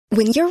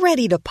When you're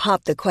ready to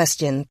pop the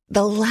question,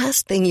 the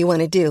last thing you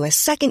want to do is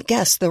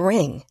second-guess the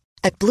ring.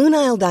 At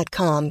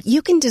BlueNile.com,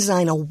 you can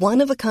design a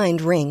one-of-a-kind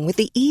ring with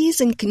the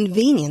ease and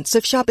convenience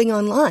of shopping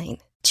online.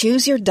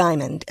 Choose your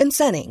diamond and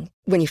setting.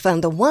 When you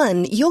find the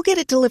one, you'll get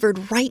it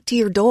delivered right to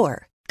your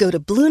door. Go to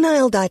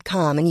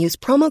BlueNile.com and use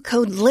promo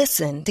code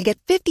LISTEN to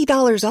get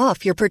 $50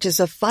 off your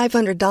purchase of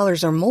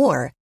 $500 or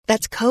more.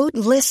 That's code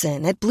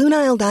LISTEN at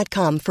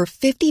BlueNile.com for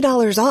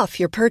 $50 off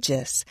your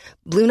purchase.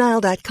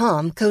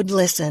 BlueNile.com, code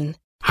LISTEN.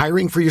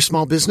 Hiring for your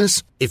small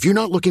business? If you're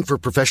not looking for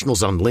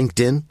professionals on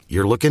LinkedIn,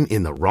 you're looking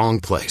in the wrong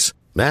place.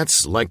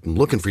 That's like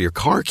looking for your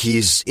car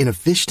keys in a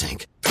fish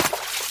tank.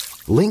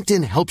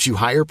 LinkedIn helps you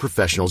hire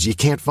professionals you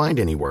can't find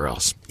anywhere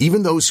else,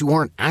 even those who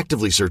aren't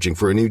actively searching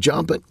for a new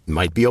job but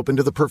might be open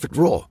to the perfect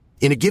role.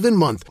 In a given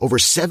month, over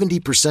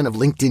 70% of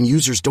LinkedIn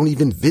users don't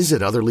even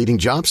visit other leading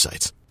job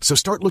sites. So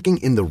start looking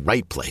in the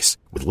right place.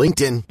 With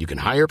LinkedIn, you can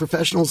hire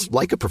professionals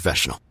like a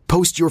professional.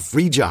 Post your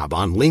free job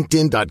on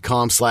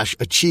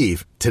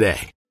linkedin.com/achieve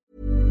today.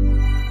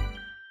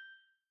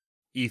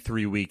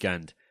 E3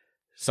 weekend,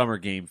 Summer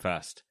Game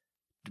Fest,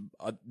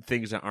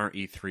 things that aren't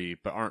E3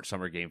 but aren't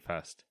Summer Game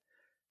Fest,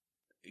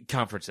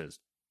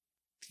 conferences,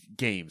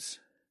 games,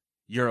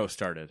 Euro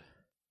started.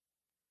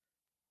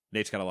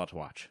 Nate's got a lot to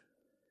watch.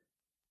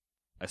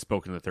 I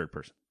spoke in the third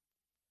person.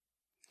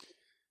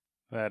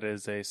 That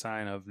is a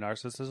sign of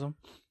narcissism.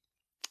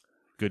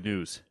 Good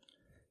news.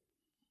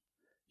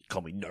 You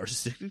call me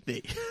narcissistic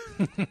Nate.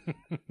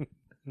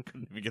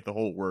 Couldn't even get the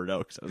whole word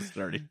out because I was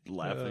starting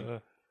laughing.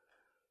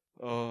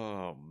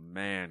 Oh,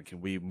 man.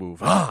 Can we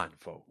move on,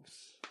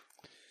 folks?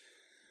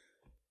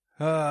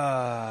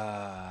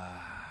 I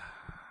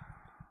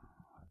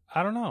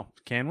don't know.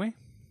 Can we?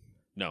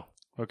 No.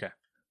 Okay.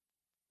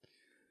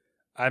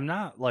 I'm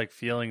not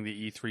feeling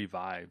the E3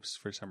 vibes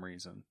for some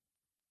reason.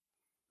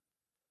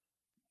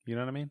 You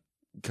know what I mean?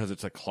 Because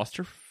it's a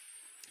cluster?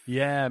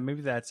 Yeah,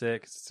 maybe that's it,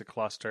 because it's a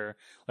cluster.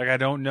 I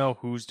don't know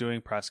who's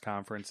doing press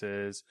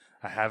conferences.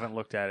 I haven't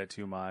looked at it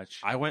too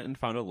much. I went and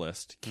found a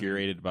list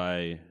curated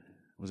by,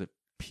 was it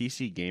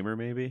PC Gamer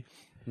maybe?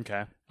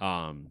 Okay.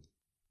 That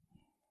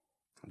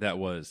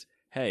was,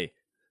 hey,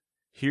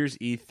 here's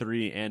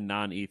E3 and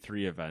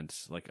non-E3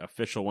 events,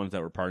 official ones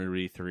that were partnered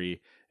with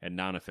E3 and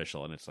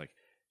non-official, and it's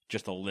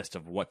just a list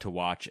of what to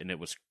watch, and it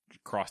was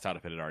crossed out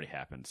if it had already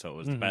happened. So it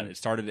was it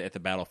started at the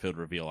Battlefield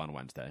reveal on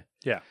Wednesday.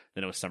 Yeah.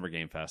 Then it was Summer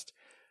Game Fest.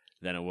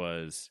 Then it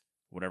was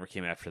whatever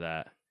came after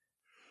that,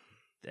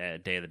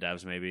 Day of the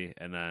Devs maybe,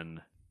 and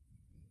then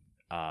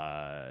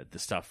the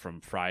stuff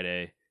from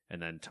Friday, and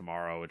then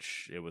tomorrow,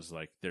 which it was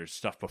there's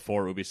stuff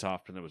before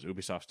Ubisoft, and there was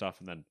Ubisoft stuff,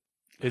 and then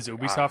is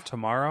Ubisoft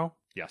tomorrow?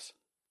 Yes.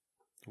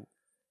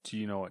 Do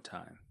you know what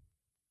time?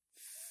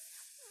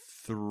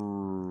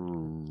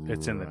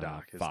 It's in the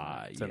doc.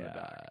 It's in the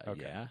doc.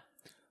 Okay. Yeah.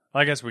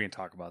 I guess we can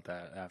talk about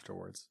that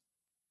afterwards.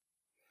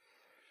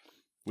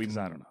 I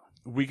don't know.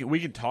 We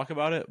can talk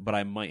about it, but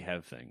I might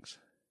have things.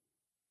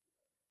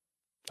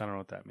 I don't know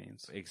what that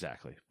means.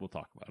 Exactly. We'll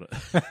talk about it.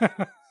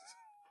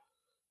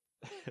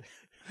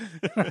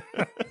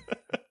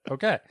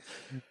 Okay.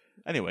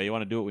 Anyway, you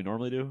want to do what we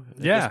normally do?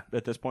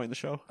 At this point in the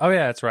show? Oh,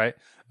 yeah, that's right.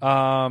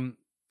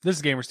 This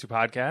is Gamers 2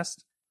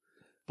 Podcast.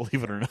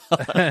 Believe it or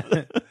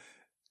not.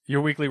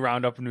 Your weekly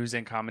roundup of news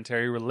and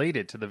commentary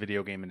related to the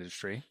video game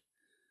industry.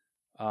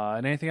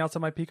 And anything else that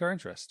might pique our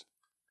interest.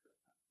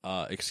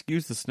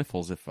 Excuse the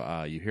sniffles if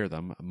you hear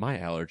them. My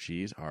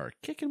allergies are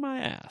kicking my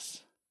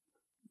ass.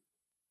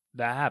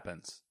 That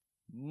happens.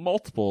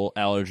 Multiple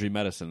allergy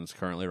medicines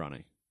currently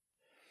running.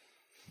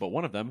 But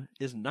one of them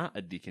is not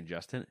a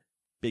decongestant.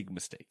 Big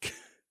mistake.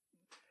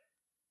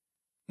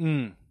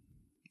 I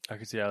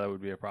can see how that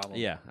would be a problem.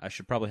 Yeah, I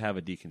should probably have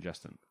a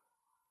decongestant.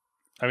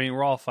 I mean,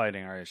 we're all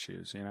fighting our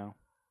issues, you know?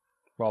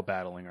 We're all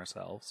battling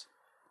ourselves.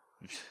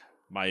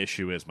 My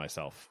issue is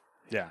myself.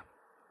 Yeah.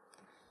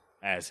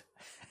 As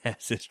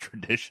is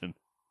tradition.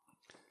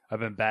 I've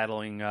been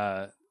battling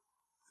the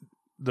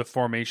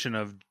formation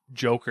of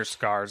Joker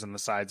scars on the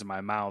sides of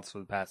my mouth for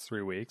the past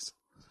 3 weeks.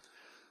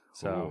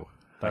 So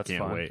that's I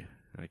can't fun. wait.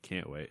 I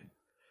can't wait.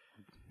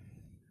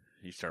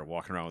 You start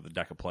walking around with a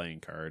deck of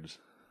playing cards.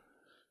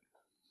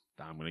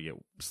 I'm going to get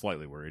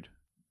slightly worried.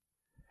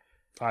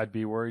 I'd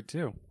be worried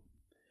too.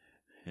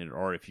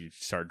 Or if you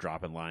start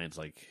dropping lines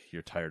like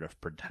you're tired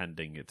of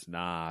pretending it's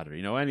not, or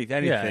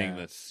anything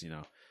that's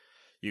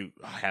you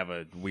have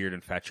a weird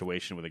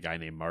infatuation with a guy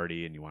named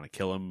Marty and you want to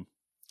kill him.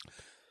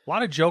 A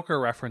lot of Joker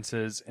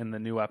references in the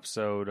new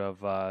episode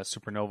of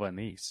Supernova in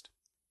the East.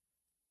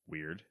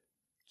 Weird.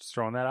 Just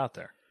throwing that out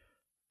there.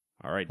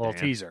 All right, little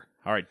Dan. teaser.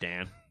 All right,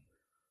 Dan.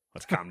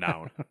 Let's calm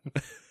down.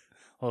 A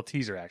little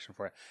teaser action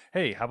for you.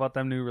 Hey, how about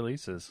them new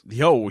releases?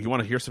 Yo, you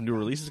want to hear some new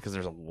releases? Because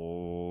there's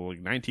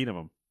 19 of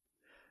them.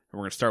 And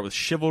we're going to start with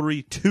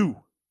Chivalry 2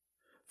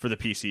 for the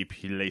PC,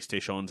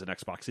 PlayStations, and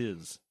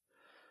Xboxes.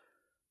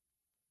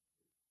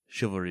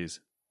 Chivalry's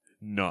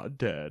not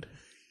dead.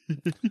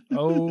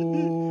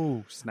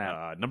 Oh,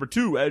 snap. Number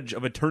 2, Edge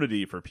of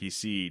Eternity for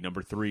PC.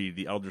 Number 3,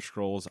 The Elder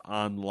Scrolls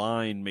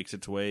Online makes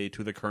its way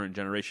to the current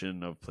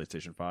generation of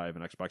PlayStation 5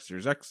 and Xbox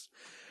Series X.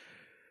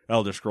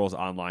 Elder Scrolls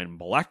Online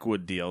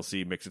Blackwood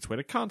DLC makes its way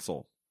to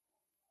console.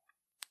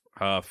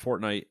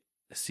 Fortnite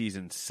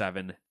Season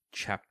 7,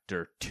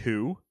 Chapter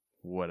 2,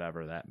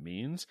 whatever that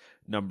means.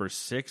 Number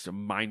 6,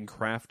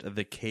 Minecraft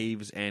The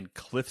Caves and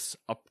Cliffs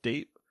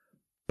Update,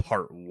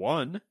 Part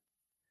 1.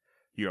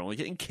 You're only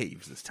getting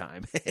caves this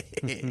time.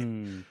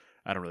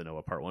 I don't really know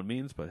what Part 1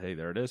 means, but hey,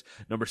 there it is.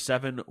 Number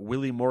 7,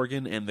 Willie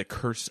Morgan and the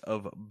Curse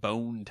of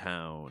Bone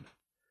Town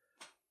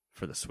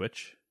for the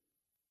Switch.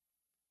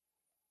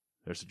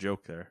 There's a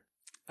joke there.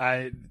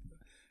 Did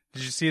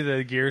you see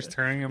the gears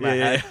turning in my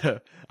head? Yeah.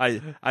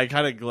 I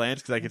kind of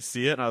glanced because I could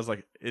see it, and I was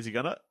like, is he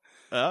gonna?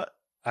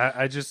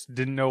 I just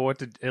didn't know what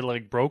to... It,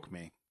 like, broke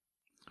me.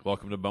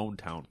 Welcome to Bone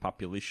Town.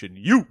 Population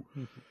U.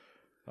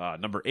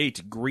 Number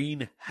 8,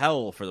 Green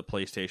Hell for the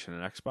PlayStation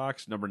and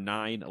Xbox. Number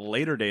 9,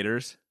 Later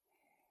Daters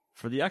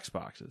for the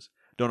Xboxes.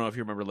 Don't know if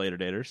you remember Later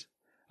Daters.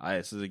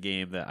 This is a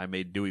game that I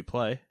made Dewey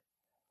play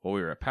while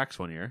we were at PAX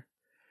one year.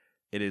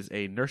 It is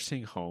a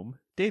nursing home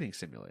dating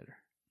simulator.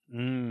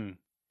 Nursing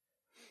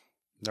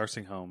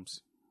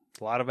homes.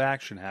 A lot of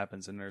action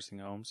happens in nursing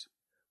homes.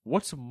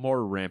 What's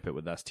more rampant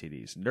with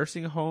STDs?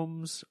 Nursing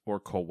homes or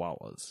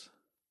koalas?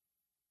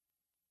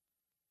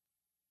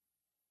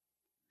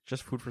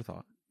 Just food for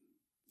thought.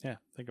 Yeah,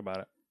 think about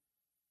it.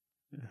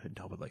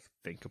 No, but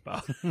think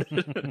about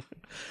it.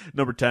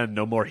 Number 10,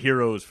 No More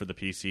Heroes for the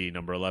PC.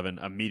 Number 11,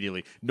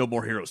 immediately, No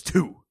More Heroes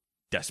 2,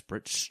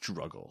 Desperate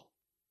Struggle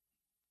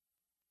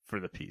for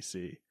the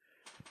PC.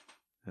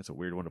 That's a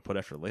weird one to put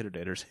after Later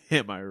Daters.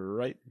 Am I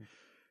right?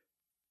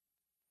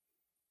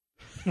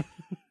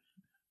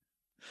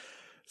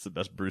 It's the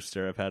best Bruce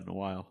stare I've had in a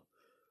while.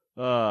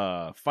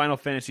 Final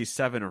Fantasy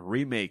VII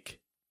Remake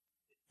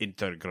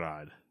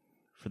Intergrad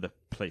for the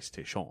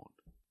PlayStation.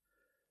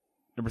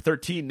 Number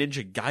 13,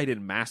 Ninja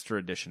Gaiden Master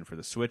Edition for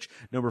the Switch.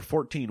 Number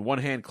 14, One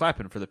Hand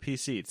Clapping for the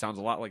PC. It sounds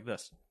a lot like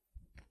this.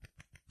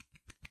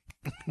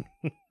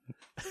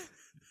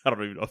 I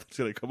don't even know if it's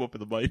going to come up in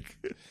the mic.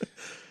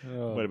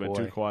 Might have been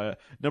too quiet.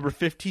 Number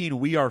 15,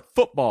 We Are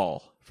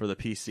Football for the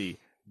PC.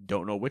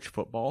 Don't know which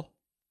football.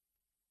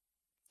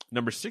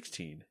 Number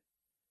 16,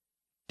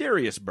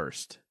 Darius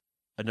Burst,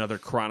 another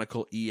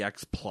Chronicle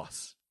EX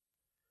Plus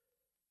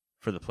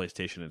for the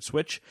PlayStation and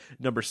Switch.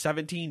 Number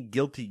 17,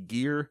 Guilty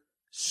Gear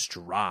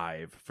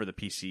Strive for the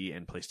PC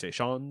and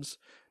PlayStations.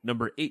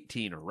 Number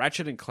 18,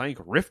 Ratchet & Clank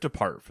Rift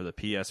Apart for the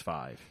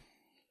PS5.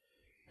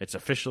 It's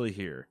officially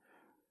here.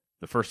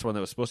 The first one that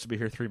was supposed to be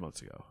here 3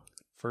 months ago.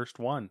 First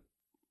one.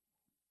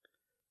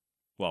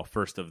 Well,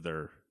 first of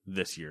their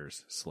this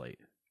year's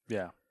slate.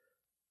 Yeah.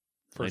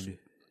 First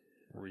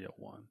real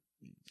one.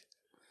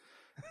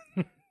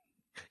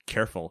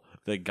 Careful.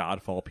 The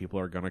Godfall people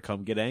are going to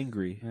come get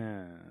angry.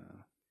 Yeah.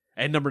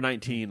 And number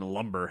 19,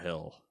 Lumber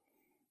Hill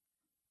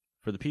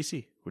for the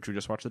PC, which we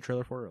just watched the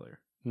trailer for earlier.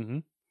 Mm-hmm.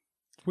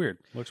 It's weird.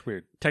 Looks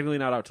weird. Technically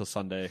not out till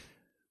Sunday,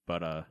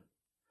 but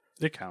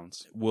it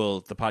counts.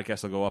 The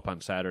podcast will go up on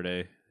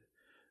Saturday.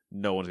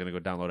 No one's going to go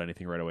download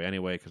anything right away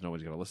anyway because no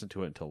one's going to listen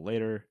to it until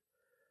later.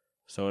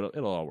 So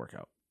it'll all work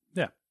out.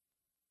 Yeah.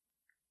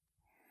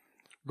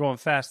 Going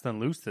fast and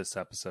loose this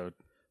episode.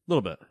 A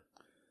little bit.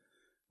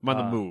 I'm on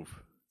the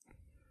move.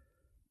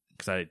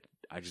 Because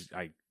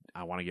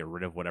I want to get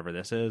rid of whatever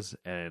this is,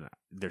 and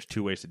there's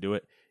 2 ways to do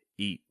it.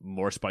 Eat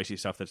more spicy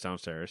stuff that's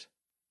downstairs.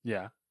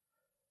 Yeah.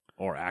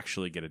 Or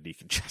actually get a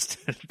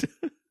decongestant.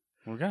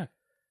 Okay.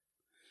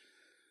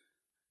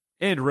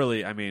 And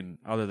really, I mean,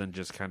 other than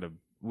just kind of,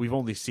 we've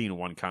only seen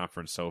one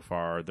conference so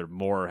far. There are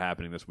more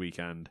happening this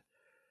weekend.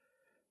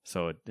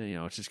 So,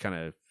 it's just kind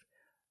of,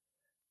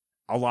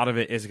 a lot of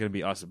it is going to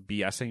be us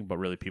BSing, but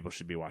really people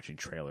should be watching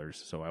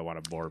trailers. So I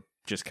want to more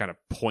just kind of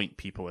point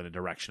people in a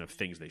direction of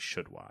things they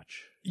should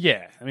watch.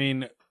 Yeah. I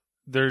mean,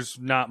 there's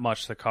not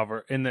much to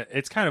cover.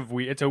 It's kind of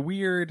weird. It's a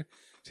weird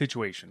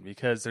situation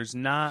because there's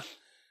not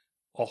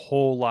a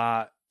whole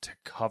lot to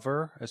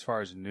cover as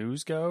far as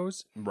news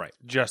goes. Right.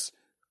 Just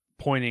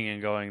pointing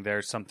and going,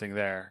 there's something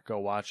there. Go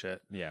watch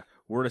it. Yeah.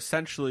 We're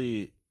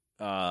essentially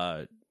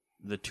the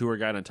tour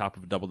guide on top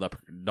of a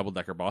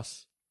double-decker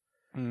bus.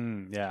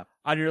 Yeah.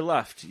 On your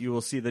left, you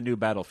will see the new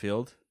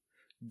Battlefield.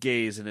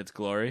 Gaze in its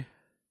glory.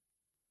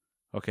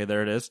 Okay,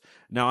 there it is.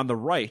 Now on the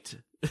right,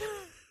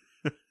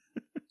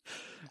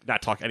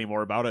 not talk any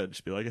more about it.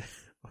 Just be like,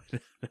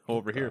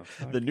 over here.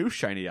 The new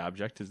shiny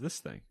object is this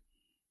thing.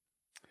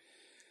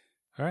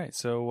 All right.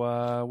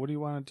 So what do you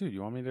want to do? Do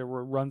you want me to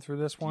run through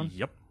this one?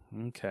 Yep.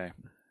 Okay.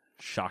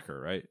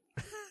 Shocker, right?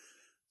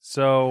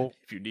 So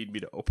if you need me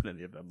to open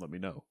any of them, let me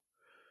know.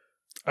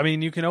 I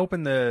mean, you can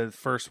open the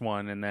first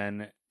one and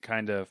then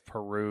kind of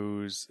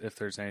peruse if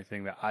there's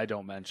anything that I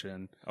don't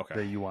mention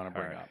that you want to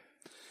bring up.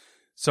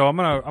 So I'm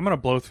gonna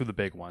blow through the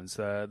big ones.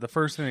 The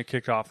first thing that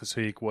kicked off this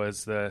week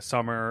was the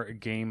Summer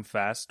Game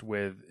Fest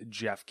with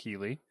Jeff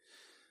Keighley,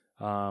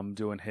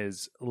 doing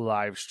his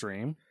live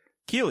stream.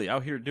 Keighley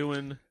out here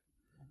doing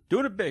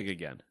it big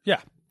again.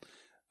 Yeah,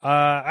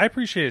 I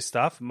appreciate his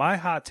stuff. My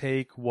hot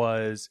take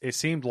was it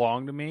seemed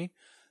long to me,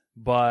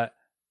 but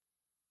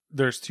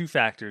there's 2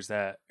 factors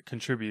that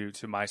contribute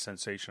to my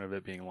sensation of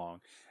it being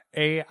long.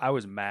 A, I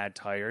was mad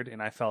tired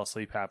and I fell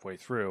asleep halfway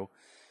through.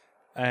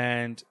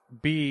 And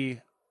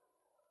B,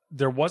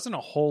 there wasn't a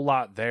whole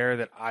lot there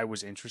that I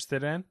was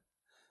interested in,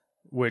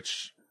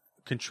 which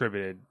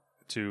contributed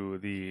to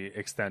the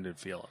extended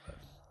feel of it.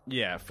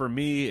 Yeah, for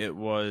me, it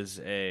was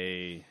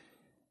I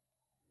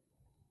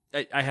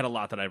had a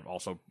lot that I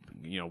also,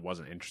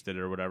 wasn't interested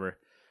in or whatever,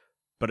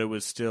 but it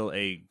was still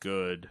a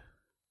good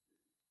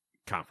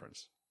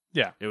conference.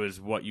 Yeah. It was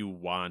what you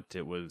want.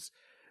 It was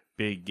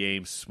big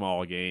games,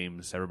 small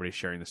games, everybody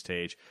sharing the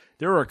stage.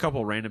 There were a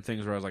couple random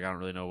things where I was like, I don't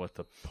really know what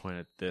the point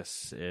of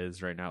this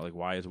is right now. Like,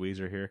 why is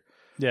Weezer here?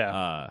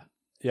 Yeah.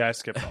 Yeah, I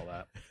skipped all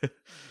that.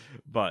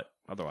 But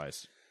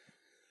otherwise.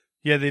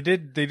 Yeah, they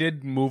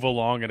did move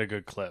along at a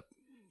good clip.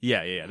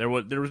 Yeah. There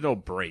was no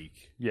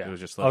break. Yeah. It was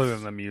just other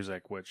than the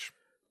music, which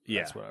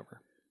that's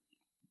whatever.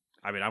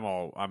 I mean, I'm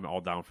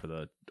all down for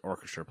the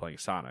orchestra playing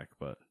Sonic,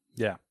 but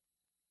yeah.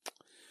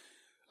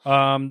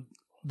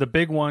 The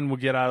big one we'll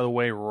get out of the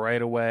way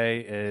right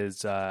away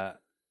is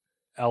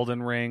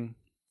Elden Ring.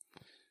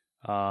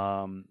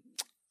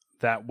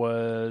 That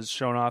was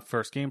shown off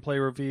first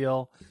gameplay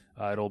reveal.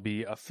 It'll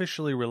be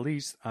officially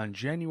released on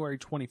January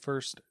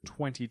 21st,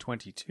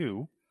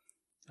 2022,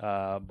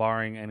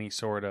 barring any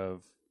sort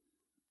of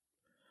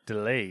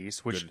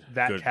delays, which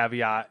good.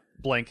 Caveat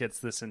blankets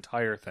this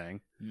entire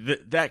thing.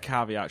 That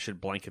caveat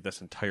should blanket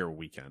this entire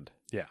weekend.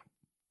 Yeah.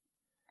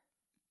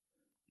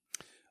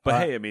 But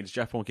hey, it means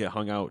Jeff won't get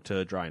hung out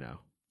to dry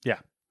now. Yeah.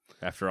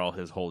 After all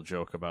his whole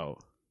joke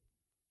about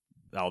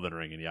Elden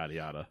Ring and yada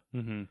yada.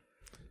 Mm-hmm.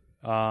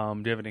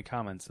 Do you have any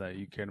comments that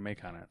you care to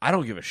make on it? I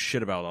don't give a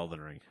shit about Elden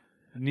Ring.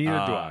 Neither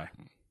do I.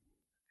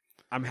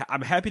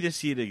 I'm happy to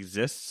see it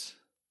exists.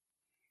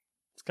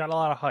 It's got a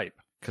lot of hype.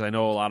 Because I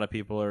know a lot of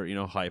people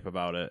are, hype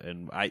about it.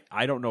 And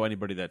I don't know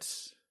anybody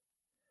that's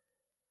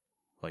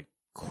like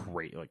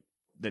great, like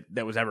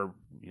that was ever,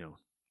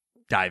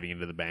 diving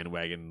into the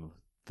bandwagon,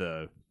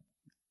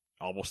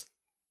 almost.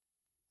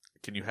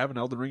 Can you have an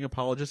Elden Ring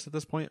apologist at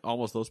this point?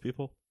 Almost those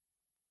people.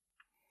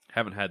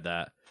 Haven't had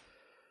that,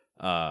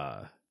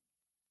 at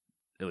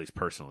least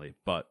personally,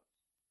 but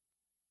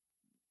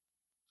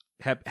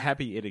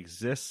happy it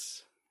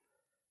exists.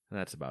 And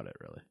that's about it,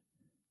 really.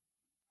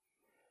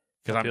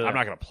 Because I'm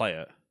not going to play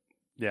it.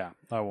 Yeah,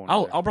 I won't.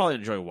 I'll probably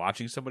enjoy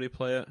watching somebody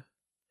play it,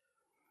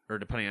 or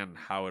depending on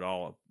how it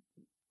all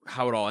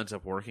ends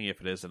up working. If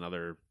it is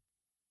another,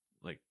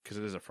 because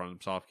it is a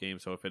FromSoft game,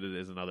 so if it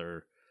is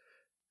another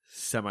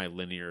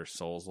semi-linear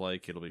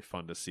Souls-like, it'll be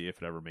fun to see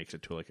if it ever makes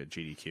it to a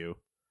GDQ.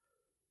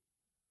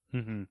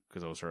 Mm-hmm.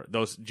 Because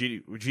those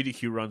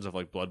GDQ runs of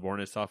Bloodborne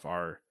and stuff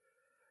are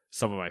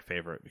some of my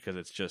favorite, because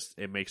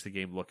it makes the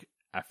game look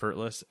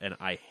effortless, and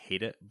I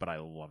hate it, but I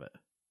love it.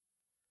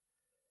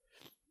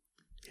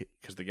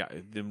 Because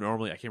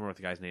normally, I can't remember what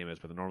the guy's name is,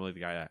 but normally the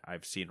guy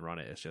I've seen run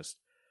it is just,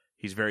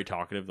 he's very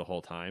talkative the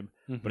whole time,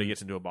 but he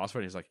gets into a boss fight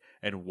and he's like,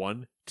 and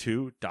 1,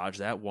 2, dodge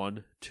that,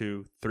 1,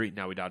 2, 3,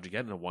 now we dodge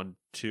again, and 1,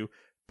 2,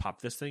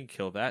 pop this thing,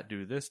 kill that,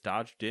 do this,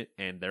 dodge it,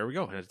 and there we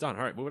go, and it's done.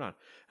 All right, moving on.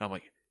 And I'm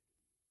like,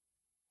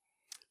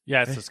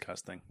 yeah, it's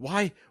disgusting.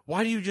 Why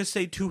do you just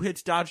say 2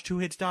 hits, dodge, 2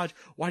 hits, dodge?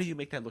 Why do you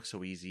make that look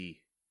so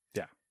easy?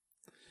 Yeah.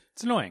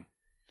 It's annoying.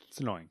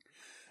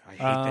 I hate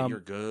that you're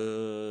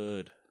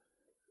good.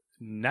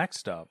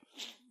 Next up,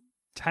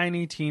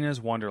 Tiny Tina's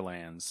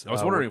Wonderlands. I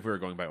was wondering if we were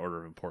going by order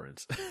of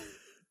importance.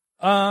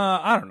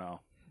 I don't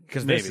know.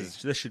 Because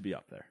this should be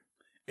up there.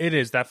 It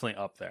is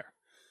definitely up there.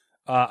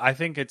 I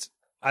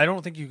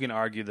don't think you can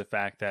argue the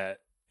fact that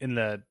in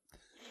the,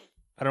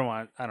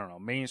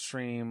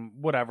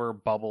 mainstream, whatever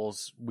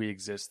bubbles we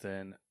exist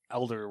in,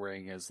 Elden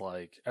Ring is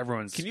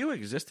everyone's. Can you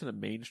exist in a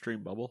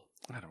mainstream bubble?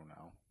 I don't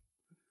know.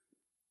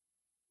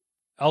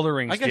 Elden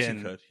Ring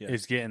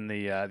is getting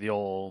the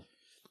old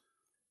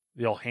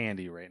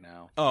handy right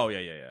now. Oh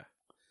yeah.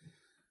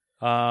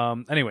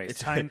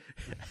 Anyways,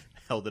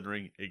 Elden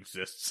Ring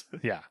exists.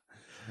 Yeah.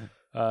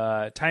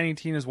 Tiny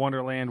Tina's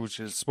Wonderland, which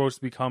is supposed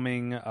to be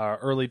coming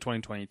early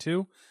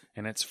 2022,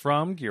 and it's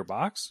from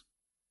Gearbox.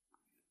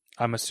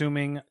 I'm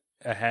assuming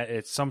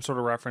it's some sort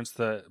of reference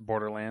to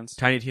Borderlands.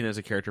 Tiny Tina is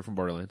a character from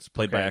Borderlands,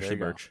 played by Ashley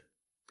Birch.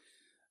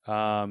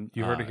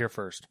 You heard it here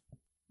first.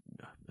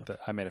 No.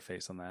 I made a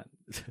face on that.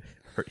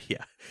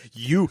 Yeah,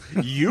 you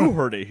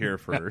heard it here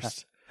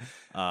first.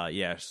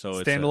 Yeah, so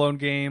it's standalone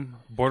game,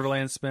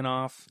 Borderlands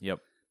spinoff. Yep,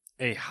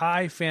 a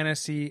high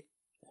fantasy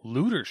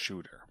looter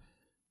shooter.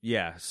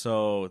 Yeah,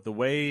 so the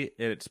way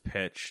it's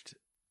pitched,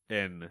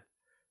 and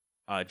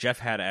Jeff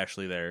had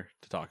Ashley there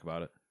to talk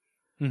about it.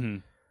 Mm-hmm.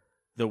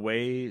 The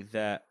way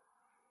that,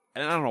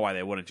 and I don't know why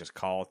they wouldn't just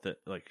call it that.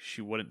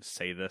 She wouldn't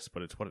say this,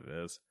 but it's what it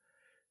is.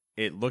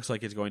 It looks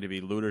like it's going to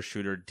be looter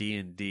shooter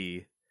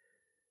D&D,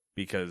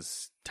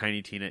 because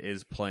Tiny Tina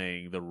is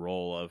playing the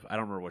role of, I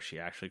don't remember what she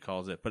actually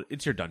calls it, but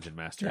it's your dungeon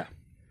master. Yeah.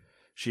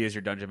 She is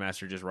your dungeon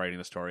master, just writing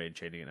the story and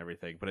changing it and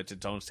everything, but it's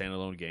its own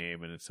standalone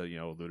game, and it's a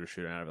looter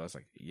shooter. And I was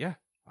like, yeah,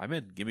 I'm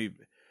in. Give me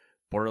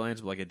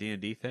Borderlands with a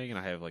D&D thing, and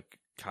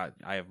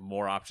I have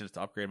more options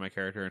to upgrade my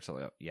character, and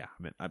so yeah,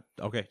 I'm in.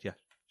 Okay, yeah,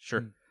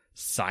 sure.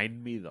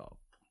 Sign me though.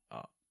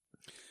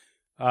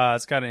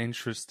 It's got an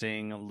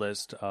interesting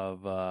list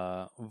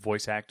of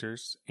voice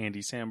actors: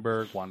 Andy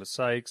Samberg, Wanda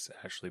Sykes,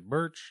 Ashley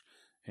Birch,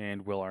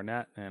 and Will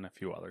Arnett, and a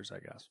few others, I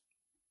guess.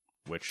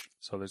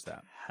 So there's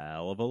that.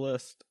 Hell of a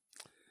list.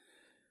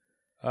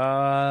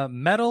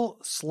 Metal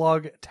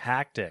Slug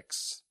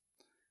Tactics.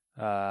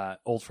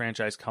 Old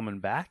franchise coming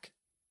back.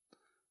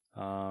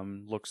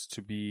 Looks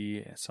to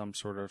be some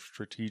sort of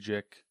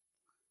strategic.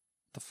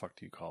 What the fuck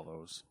do you call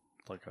those?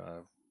 Like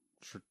a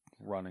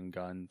run and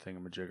gun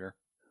thingamajigger.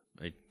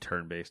 A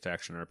turn-based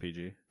action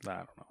RPG. I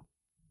don't know.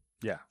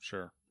 Yeah,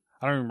 sure.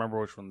 I don't even remember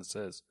which one this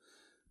is.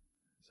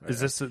 Sorry, is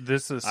this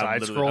a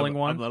side-scrolling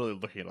one? I'm literally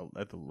looking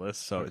at the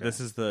list. So This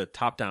is the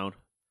top-down,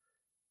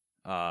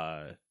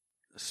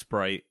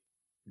 sprite,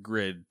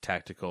 grid,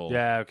 tactical.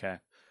 Yeah. Okay.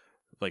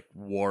 Like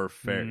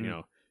warfare. You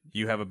know,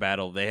 you have a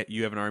battle.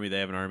 You have an army. They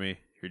have an army.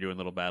 You're doing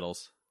little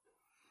battles.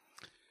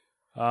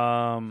 They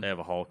have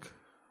a Hulk.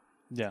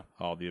 Yeah.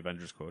 All the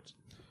Avengers quotes.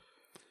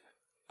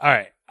 All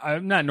right.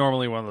 I'm not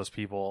normally one of those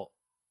people.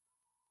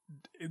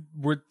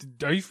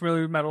 Are you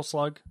familiar with Metal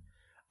Slug?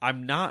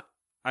 I'm not.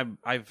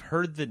 I've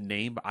heard the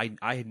name, but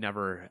I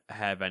never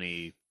have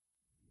any.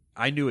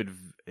 I knew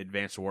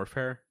Advanced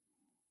Warfare,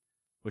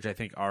 which I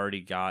think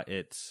already got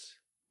its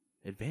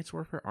Advanced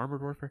Warfare,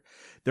 Armored Warfare.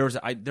 There was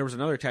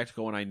another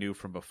tactical one I knew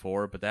from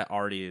before, but that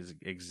already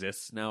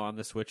exists now on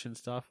the Switch and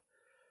stuff.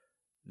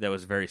 That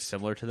was very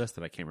similar to this.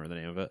 That I can't remember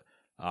the name of it.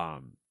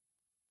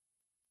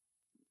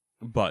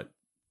 But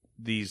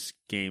these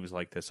games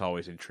like this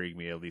always intrigue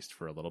me, at least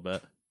for a little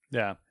bit.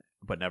 Yeah,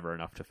 but never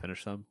enough to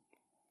finish them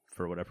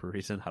for whatever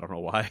reason. I don't know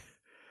why.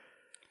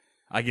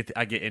 I get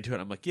into it.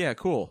 I'm like, yeah,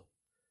 cool.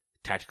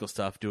 Tactical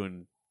stuff,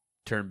 doing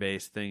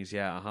turn-based things.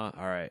 Yeah, all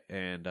right.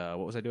 And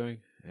what was I doing?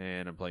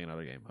 And I'm playing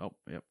another game. Oh,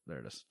 yep, there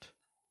it is.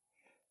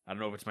 I don't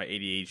know if it's my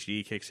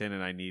ADHD kicks in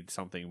and I need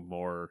something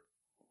more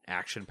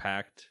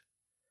action-packed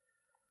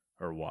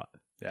or what.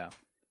 Yeah.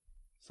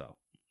 So.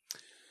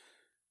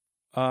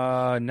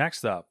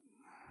 Next up.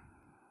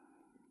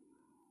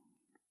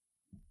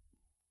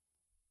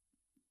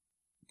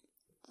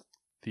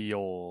 The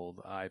old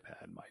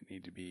iPad might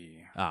need to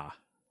be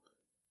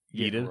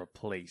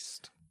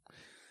replaced.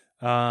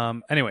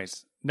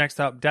 Anyways, next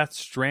up, Death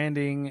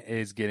Stranding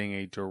is getting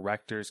a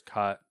director's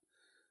cut.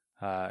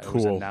 It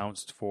was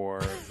announced for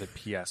the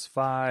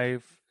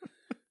PS5.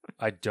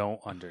 I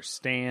don't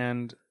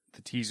understand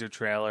the teaser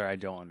trailer. I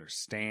don't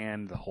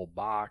understand the whole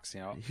box.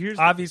 You know,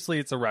 obviously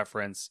it's a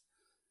reference,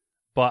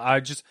 but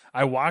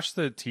I watched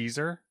the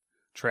teaser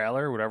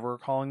trailer, whatever we're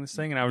calling this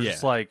thing, and I was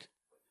just like,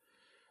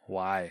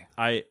 why?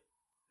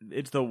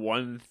 It's the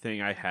one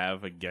thing I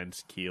have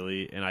against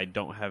Keighley, and I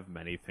don't have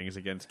many things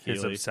against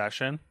Keighley.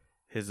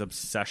 His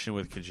obsession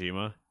with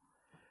Kojima.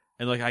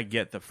 And, like, I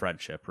get the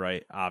friendship,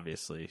 right?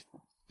 Obviously.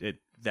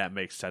 That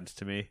makes sense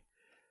to me.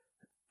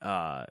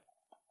 And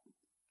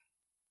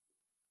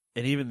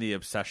even the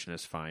obsession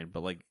is fine,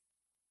 but, like...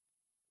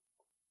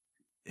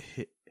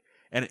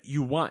 And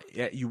you want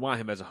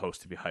him as a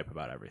host to be hype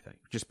about everything.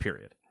 Just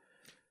period.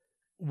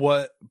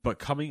 But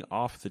coming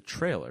off the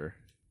trailer...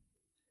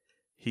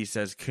 He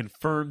says,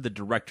 confirm the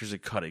director's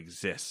cut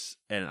exists.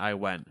 And I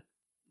went...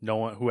 No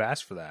one who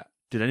asked for that.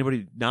 Did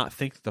anybody not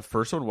think that the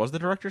first one was the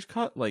director's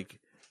cut?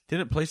 Like,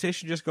 didn't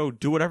PlayStation just go,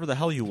 do whatever the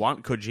hell you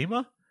want,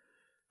 Kojima?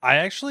 I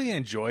actually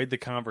enjoyed the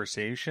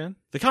conversation.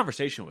 The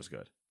conversation was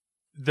good.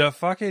 The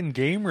fucking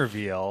game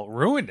reveal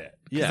ruined it.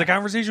 Yeah. The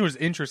conversation was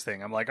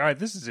interesting. I'm like, all right,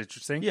 this is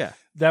interesting. Yeah.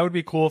 That would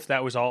be cool if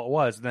that was all it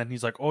was. And then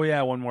he's like, oh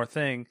yeah, one more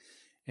thing.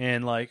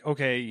 And like,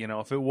 okay, you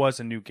know, if it was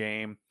a new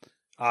game...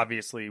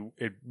 Obviously,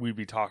 we'd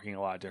be talking a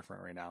lot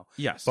different right now.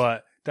 Yes.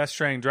 But Death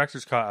Stranding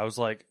director's cut, I was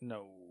like,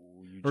 no.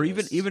 Or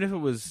even if it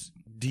was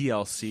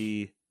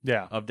DLC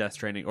of Death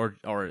Stranding or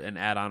an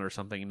add-on or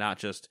something, not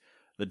just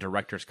the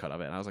director's cut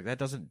of it. And I was like, that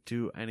doesn't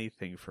do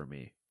anything for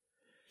me.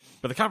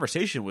 But the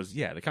conversation was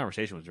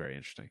very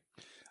interesting.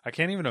 I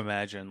can't even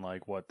imagine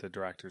like what the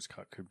director's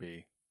cut could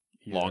be.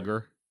 Either.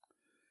 Longer.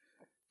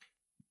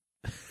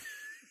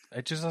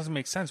 It just doesn't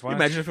make sense. Why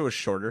imagine if it was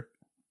shorter?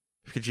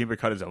 If Kojima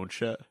cut his own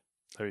shit.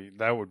 I mean,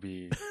 that would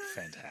be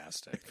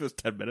fantastic. If it was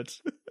 10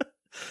 minutes.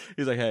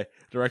 He's like, hey,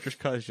 director's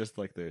cut is just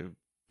like the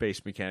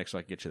base mechanics so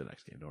I can get you the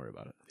next game. Don't worry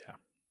about it.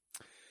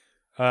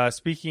 Yeah.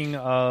 Speaking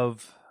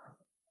of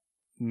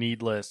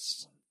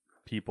needless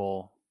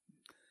people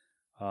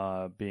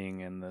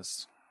being in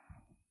this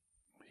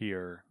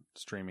here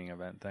streaming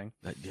event thing.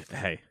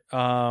 Hey.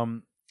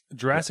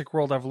 Jurassic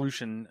World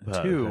Evolution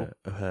 2.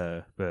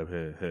 I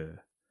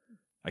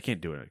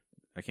can't do it.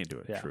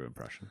 True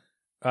impression.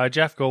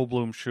 Jeff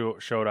Goldblum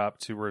showed up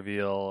to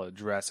reveal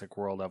Jurassic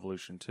World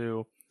Evolution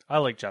 2. I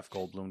like Jeff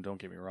Goldblum, don't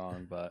get me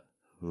wrong, but...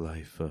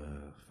 Life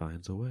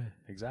finds a way.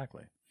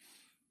 Exactly.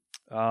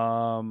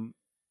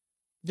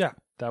 Yeah,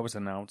 that was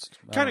announced.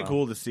 Kind of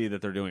cool to see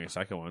that they're doing a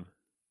second one.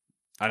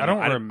 I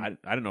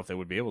don't know if they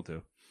would be able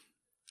to.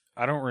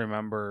 I don't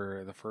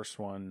remember the first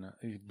one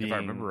being... If I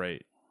remember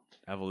right,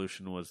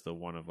 Evolution was the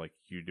one of like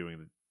you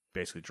doing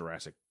basically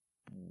Jurassic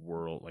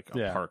World, like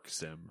a park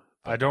sim.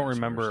 I don't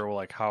remember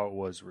like how it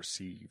was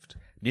received.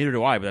 Neither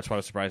do I, but that's why I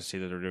was surprised to see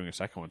that they're doing a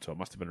second one. So it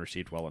must have been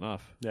received well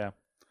enough. Yeah.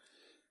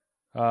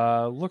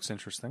 Looks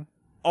interesting.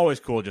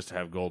 Always cool just to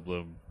have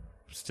Goldblum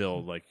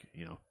still, like,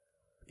 you know,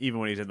 even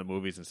when he's in the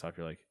movies and stuff,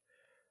 you're like,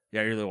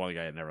 yeah, you're the one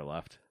guy that never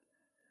left.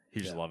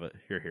 You just love it.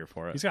 You're here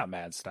for it. He's got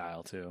mad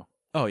style, too.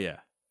 Oh, yeah.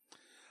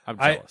 I'm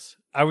jealous.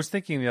 I was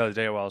thinking the other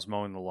day while I was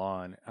mowing the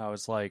lawn, I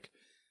was like...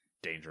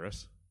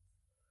 Dangerous.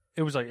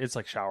 It's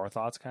like shower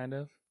thoughts, kind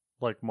of.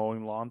 Like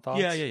mowing lawn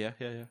thoughts. Yeah.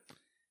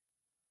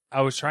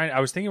 I was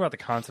thinking about the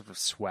concept of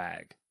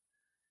swag.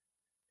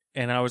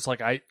 And I was like,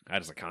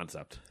 that is a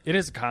concept. It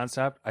is a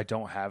concept. I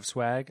don't have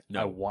swag.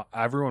 No.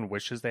 Everyone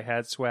wishes they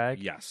had swag.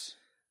 Yes.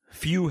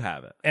 Few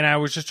have it. And I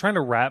was just trying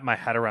to wrap my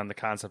head around the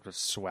concept of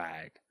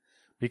swag.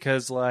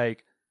 Because,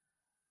 like,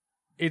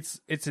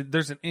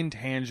 there's an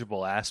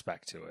intangible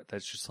aspect to it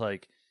that's just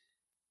like,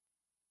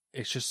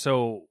 it's just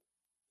so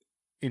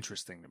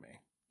interesting to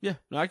me. Yeah,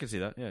 no, I can see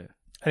that. Yeah.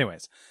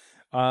 Anyways,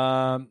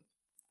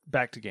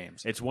 back to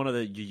games. It's one of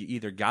the, you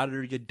either got it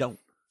or you don't.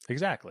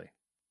 Exactly.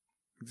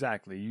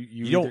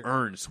 You don't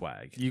earn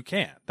swag. You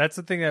can't. That's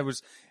the thing that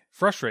was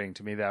frustrating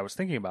to me that I was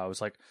thinking about.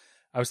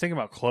 I was thinking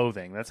about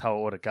clothing. That's how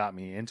it would have got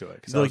me into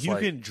it. So you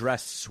can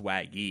dress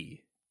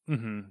swaggy.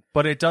 Mm-hmm.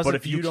 But it doesn't. But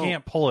if you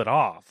can't pull it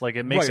off, like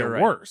it makes it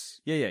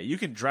worse. Yeah. You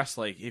can dress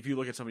like, if you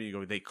look at somebody and you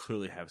go, they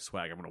clearly have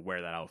swag. I'm going to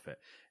wear that outfit,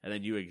 and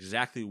then you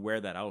exactly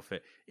wear that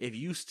outfit. If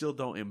you still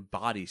don't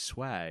embody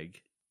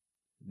swag,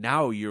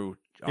 now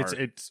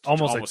it's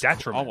almost a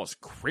detriment,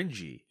 almost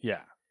cringy.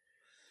 Yeah.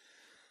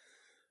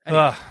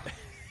 Anyway.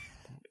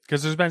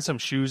 Because there's been some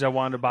shoes I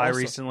wanted to buy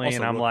recently,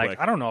 and I'm like, quick,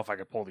 I don't know if I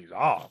could pull these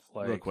off.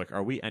 Like, real quick,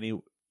 are we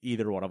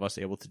either one of us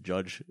able to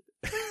judge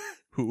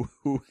who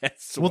has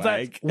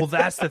swag? Well,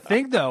 that's the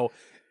thing, though,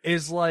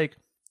 is like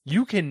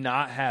you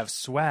cannot have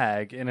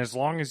swag, and as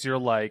long as you're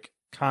like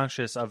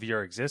conscious of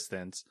your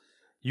existence,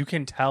 you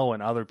can tell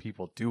when other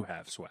people do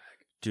have swag.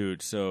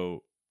 Dude,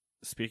 so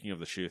speaking of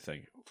the shoe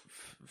thing,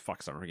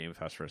 fuck Summer Game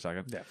Fest for a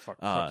second. Yeah,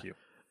 fuck you.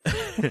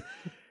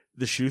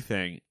 The shoe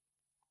thing.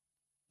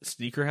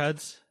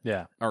 Sneakerheads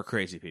are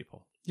crazy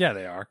people. Yeah,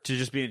 they are. To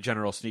just be in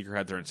general,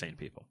 sneakerheads are insane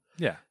people.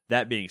 Yeah.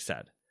 That being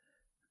said,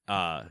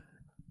 I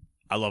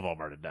love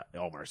Omar to death.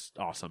 Omar's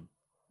awesome.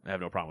 I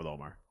have no problem with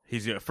Omar.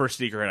 He's the first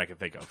sneakerhead I can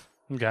think of.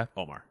 Okay.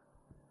 Omar.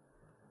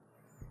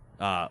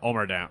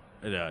 Omar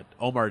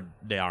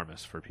de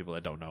Armas, for people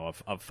that don't know,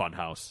 of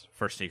Funhouse.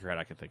 First sneakerhead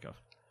I can think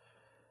of.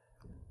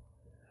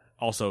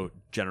 Also,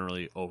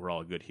 generally,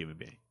 overall, a good human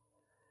being.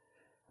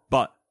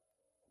 But,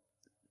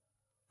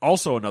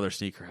 also another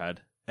sneakerhead,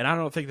 and I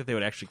don't think that they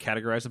would actually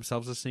categorize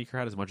themselves as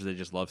sneakerhead as much as they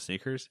just love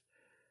sneakers,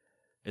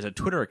 is a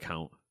Twitter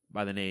account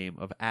by the name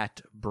of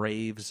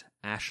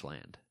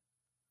 @BravesAshland.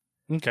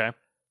 Okay.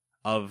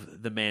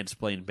 Of the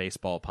Mansplain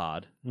Baseball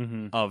Pod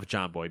of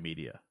John Boy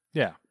Media.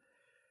 Yeah.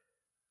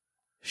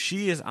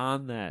 She is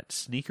on that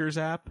sneakers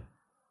app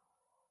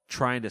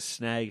trying to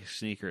snag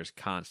sneakers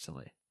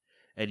constantly.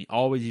 And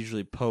always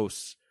usually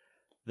posts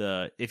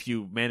if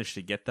you manage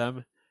to get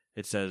them,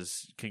 it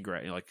says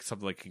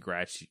something like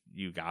congrats,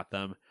 you got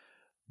them.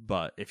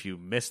 But if you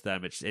miss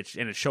them, and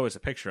it shows a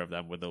picture of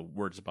them with the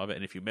words above it.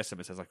 And if you miss them,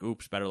 it says like,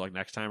 oops, better luck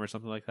next time or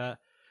something like that.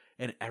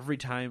 And every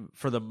time,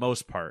 for the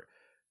most part,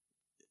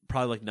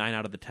 probably like 9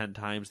 out of the 10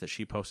 times that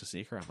she posts a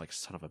sneaker, I'm like,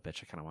 son of a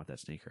bitch, I kind of want that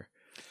sneaker.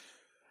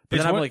 But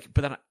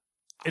then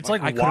it's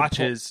like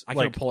watches. I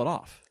can't pull it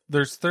off.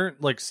 There's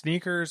like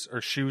sneakers or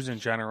shoes in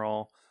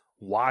general,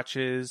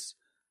 watches,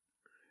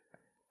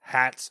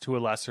 hats to a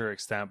lesser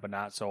extent, but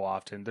not so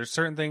often. There's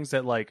certain things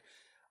that like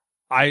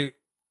I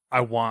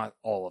want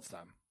all of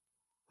them.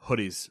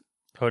 Hoodies,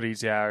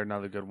 yeah, are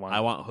another good one.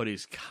 I want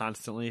hoodies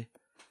constantly,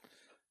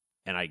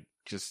 and I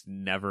just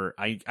never.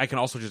 I can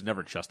also just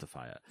never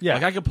justify it. Yeah,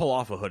 like I can pull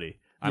off a hoodie.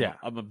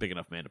 I'm a big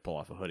enough man to pull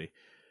off a hoodie.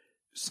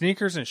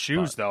 Sneakers and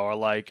shoes, though, are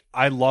like,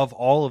 I love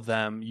all of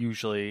them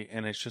usually,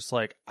 and it's just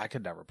like, I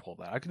could never pull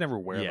that. I could never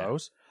wear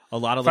those. A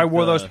lot of if I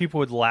wore those, people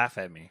would laugh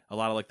at me. A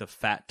lot of like the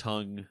fat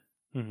tongue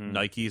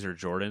Nikes or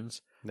Jordans.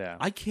 Yeah,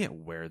 I can't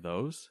wear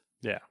those.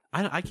 Yeah,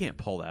 I can't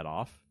pull that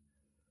off.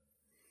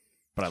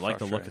 But I like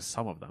the look of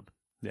some of them.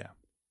 Yeah.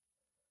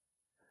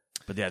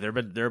 But yeah, there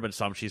have been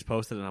some she's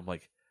posted, and I'm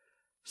like,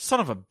 son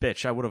of a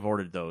bitch, I would have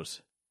ordered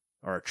those.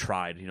 Or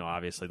tried. You know,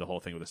 obviously the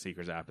whole thing with the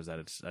sneakers app is that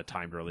it's a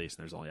timed release,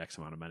 and there's only X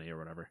amount of many or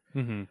whatever.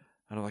 Mm-hmm. And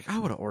I'm like, I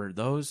would have ordered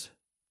those.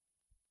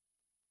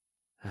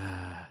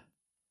 Oh,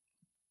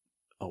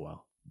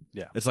 well.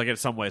 Yeah. It's like in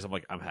some ways, I'm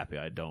like, I'm happy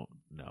I don't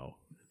know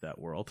that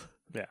world.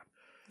 Yeah.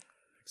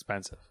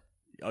 Expensive.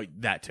 Oh,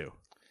 that too.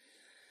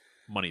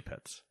 Money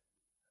pits.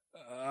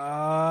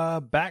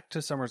 Back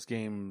to Summer's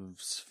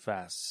Games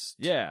Fest.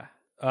 Yeah.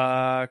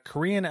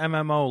 Korean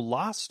MMO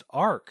Lost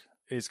Ark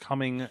is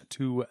coming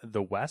to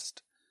the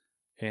West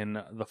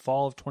in the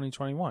fall of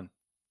 2021.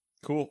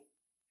 Cool.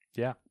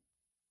 Yeah.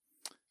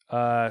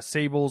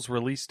 Sable's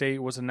release date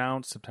was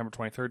announced September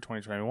 23rd,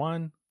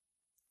 2021.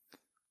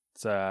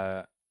 It's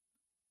I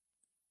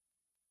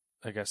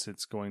guess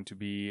it's going to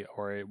be,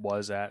 or it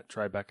was at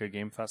Tribeca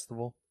Game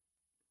Festival.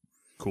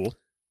 Cool.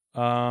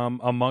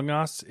 Among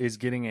Us is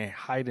getting a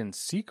hide and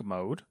seek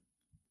mode.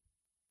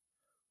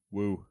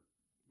 Woo.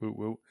 Woo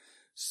woo.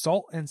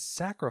 Salt and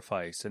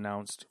Sacrifice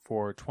announced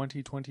for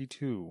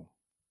 2022.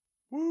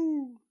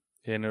 Woo.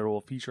 And it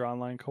will feature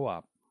online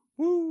co-op.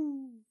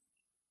 Woo.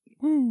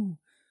 Woo.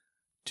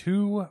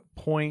 2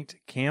 Point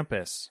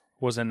Campus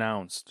was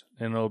announced,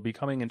 and it'll be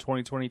coming in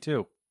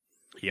 2022.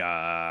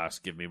 Yes,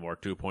 give me more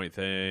 2 Point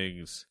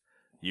things.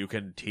 You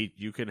can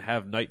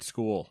have night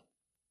school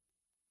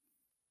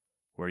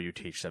where you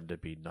teach them to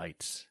be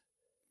knights.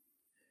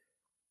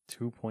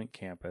 2 Point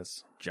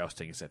Campus.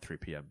 Jousting is at 3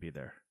 p.m. Be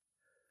there.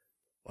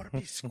 Want to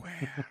be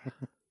square.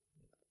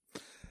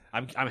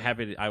 I'm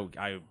happy to,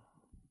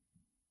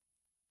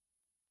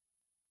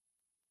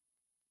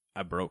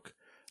 I broke.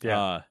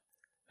 Yeah.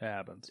 It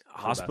happens.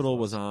 Hospital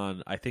was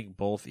on, I think,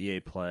 both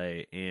EA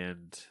Play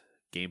and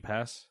Game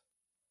Pass.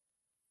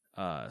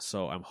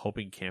 So I'm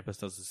hoping Campus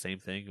does the same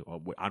thing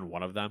on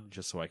one of them,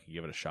 just so I can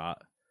give it a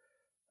shot.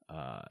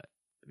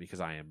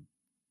 Because I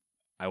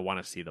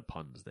want to see the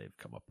puns they've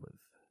come up with.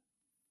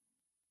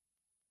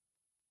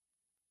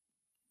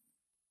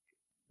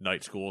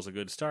 Night School is a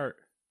good start.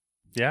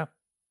 Yeah.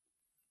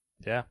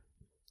 Yeah.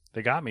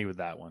 They got me with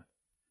that one.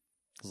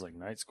 I was like,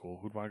 night school?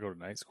 Who'd want to go to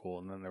night school?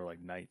 And then they were like,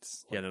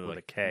 knights. Yeah, they're with like,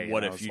 a K.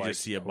 what if you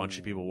just see a bunch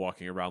of people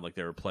walking around like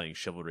they were playing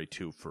Chivalry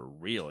 2 for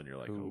real? And you're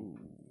like, ooh.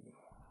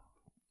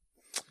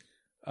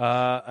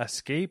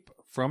 Escape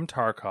from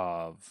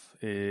Tarkov.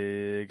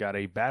 It got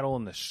a Battle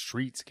in the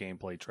Streets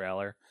gameplay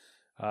trailer.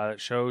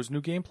 It shows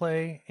new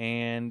gameplay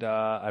and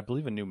I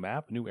believe a new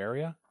map, new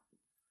area.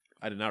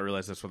 I did not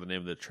realize that's what the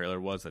name of the trailer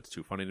was. That's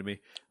too funny to me.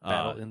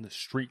 Battle in the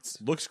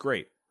Streets. Looks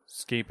great.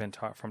 Escape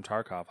from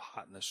Tarkov.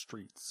 Hot in the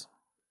streets.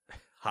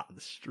 Hot in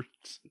the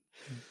streets.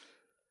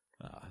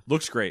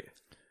 Looks great.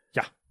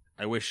 Yeah.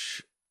 I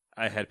wish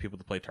I had people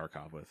to play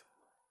Tarkov with.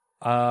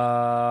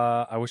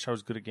 I wish I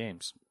was good at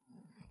games.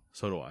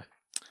 So do I.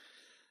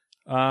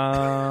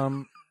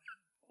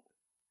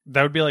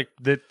 That would be like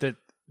that.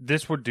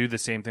 This would do the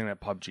same thing that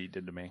PUBG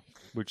did to me,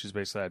 which is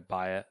basically I'd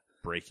buy it,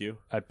 break you.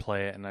 I'd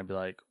play it, and I'd be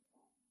like,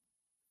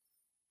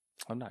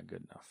 I'm not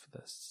good enough for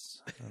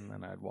this, and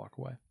then I'd walk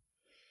away.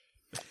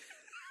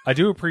 I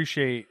do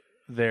appreciate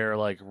their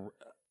like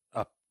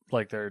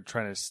they're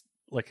trying to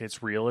like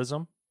it's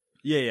realism.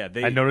 Yeah.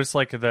 I noticed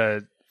like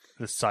the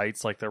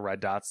sites, like the red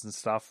dots and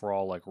stuff, were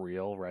all like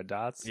real red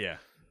dots. Yeah,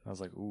 I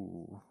was like,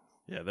 ooh.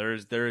 Yeah, there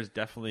is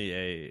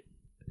definitely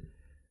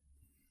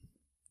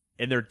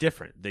and they're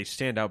different. They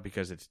stand out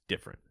because it's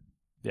different.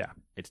 Yeah,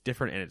 it's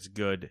different and it's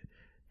good.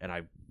 And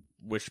I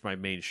wish my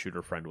main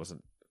shooter friend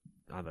wasn't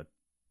on the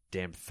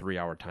damn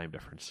 3-hour time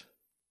difference.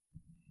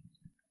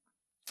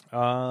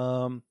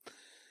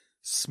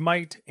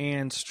 Smite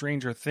and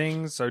Stranger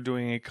Things are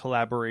doing a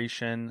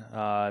collaboration.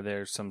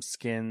 There's some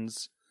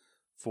skins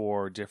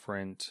for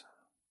different,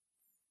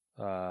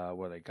 what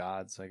are they,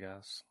 gods, I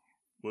guess.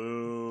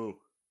 Woo.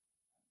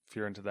 If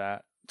you're into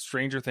that.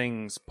 Stranger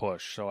Things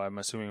push, so I'm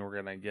assuming we're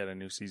going to get a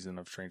new season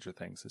of Stranger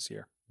Things this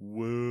year.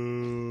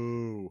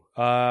 Woo.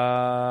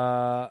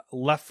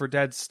 Left 4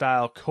 Dead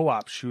style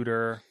co-op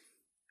shooter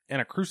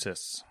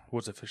Anacrusis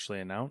was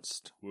officially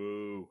announced.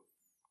 Woo.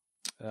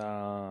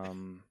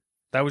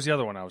 That was the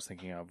other one I was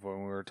thinking of when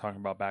we were talking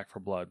about Back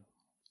 4 Blood.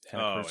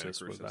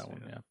 Anacrusis was that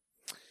one,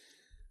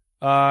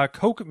 yeah.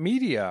 Koch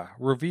Media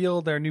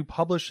revealed their new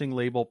publishing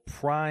label,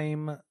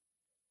 Prime.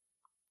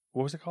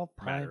 What was it called?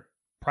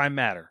 Prime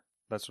Matter.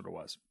 That's what it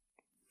was.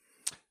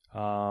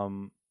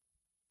 Do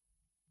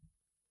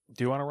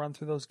you want to run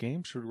through those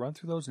games? Should we run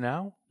through those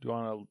now? Do you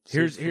want to?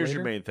 Here's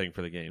your main thing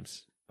for the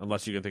games.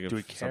 Unless you can think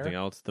of something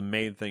else. The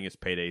main thing is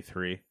Payday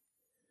 3.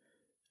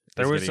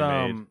 There was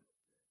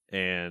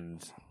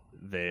and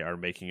they are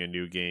making a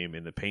new game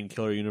in the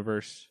Painkiller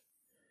universe.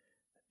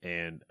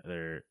 And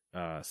they're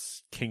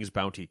King's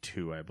Bounty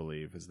 2, I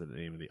believe, is the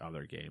name of the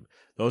other game.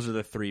 Those are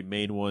the 3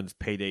 main ones.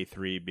 Payday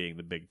 3 being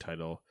the big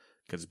title,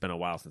 because it's been a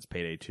while since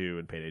Payday 2,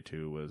 and Payday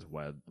 2 was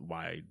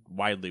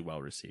widely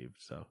well received.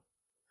 So,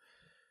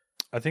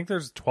 I think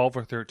there's 12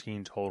 or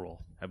 13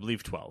 total. I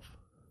believe 12.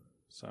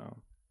 So,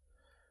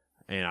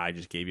 and I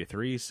just gave you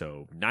 3,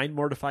 so 9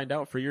 more to find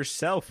out for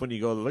yourself when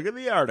you go look at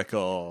the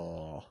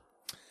article.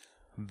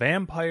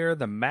 Vampire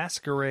the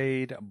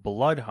Masquerade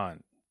Blood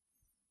Hunt.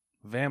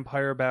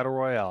 Vampire Battle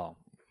Royale.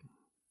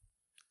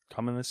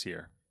 Coming this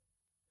year.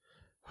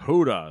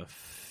 Who'da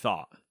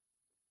thought?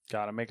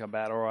 Gotta make a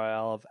Battle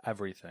Royale of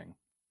everything.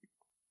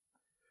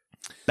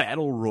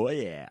 Battle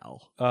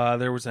Royale.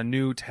 There was a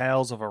new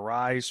Tales of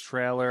Arise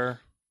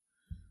trailer.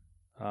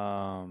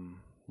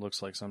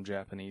 Looks like some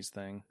Japanese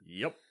thing.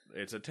 Yep,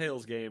 it's a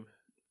Tales game.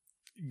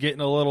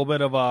 Getting a little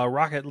bit of a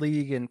Rocket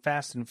League and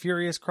Fast and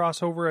Furious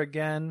crossover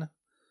again.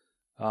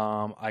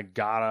 I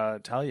gotta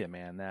tell you,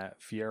 man, that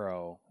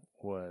Fiero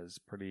was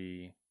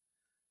pretty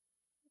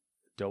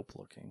dope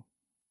looking.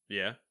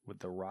 Yeah, with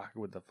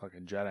the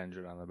fucking jet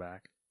engine on the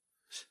back.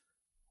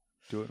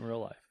 Do it in real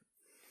life.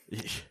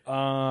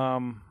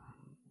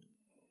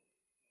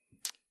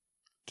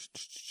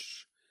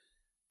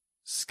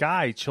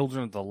 Sky,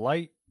 Children of the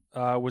Light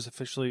was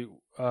officially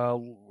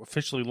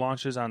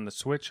launches on the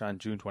Switch on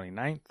June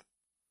 29th.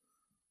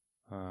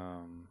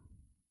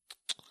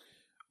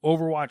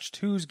 Overwatch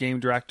 2's game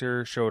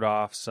director showed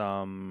off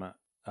some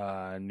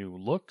new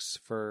looks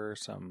for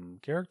some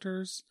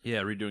characters. Yeah,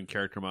 redoing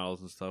character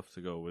models and stuff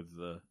to go with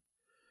the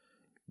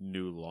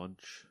new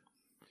launch.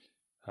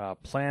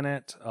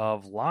 Planet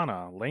of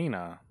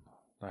Lana.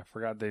 I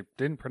forgot they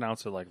didn't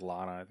pronounce it like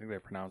Lana. I think they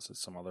pronounced it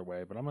some other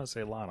way, but I'm going to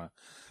say Lana.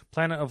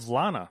 Planet of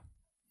Lana.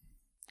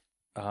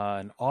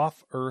 An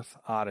Off-Earth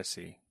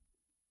Odyssey.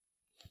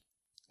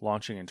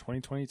 Launching in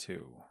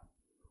 2022.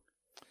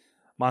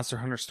 Monster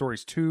Hunter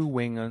Stories 2,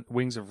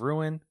 Wings of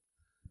Ruin.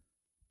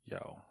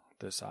 Yo,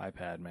 this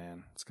iPad,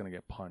 man, it's going to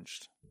get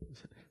punched.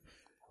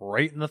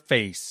 Right in the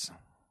face.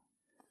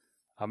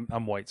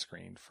 I'm white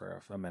screened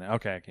for a minute.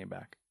 Okay, I came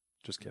back.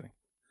 Just kidding.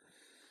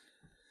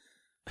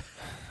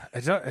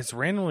 It's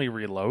randomly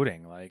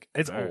reloading. Like,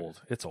 it's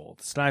old. It's old.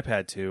 It's an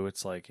iPad 2.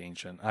 It's like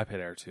ancient. iPad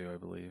Air 2, I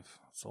believe.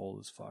 It's old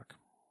as fuck.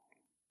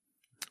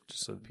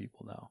 Just so the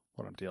people know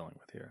what I'm dealing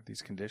with here.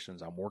 These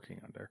conditions I'm working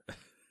under.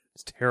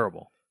 It's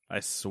terrible. I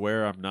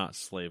swear I'm not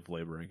slave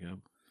laboring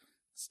him.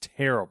 It's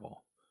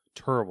terrible.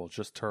 Terrible.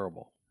 Just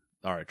terrible.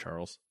 All right,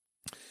 Charles.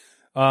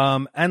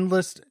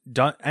 Endless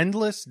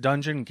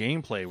Dungeon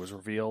gameplay was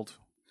revealed.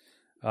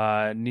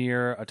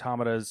 Nier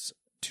Automata's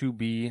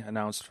 2B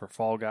announced for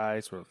Fall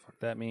Guys. What the fuck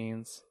that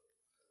means?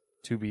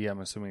 2B, I'm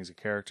assuming, is a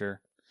character.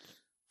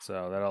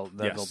 So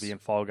that'll be in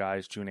Fall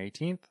Guys June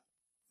 18th.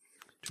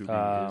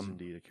 2B is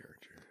indeed a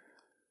character.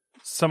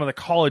 Some of the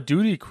Call of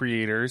Duty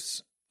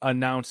creators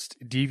announced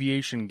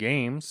Deviation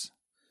Games.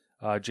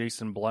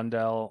 Jason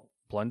Blundell,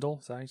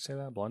 is that how you say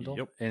that? Blundell?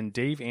 Yep. And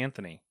Dave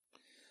Anthony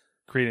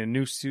created a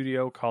new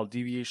studio called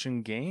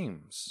Deviation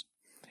Games.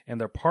 And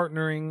they're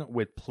partnering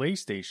with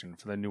PlayStation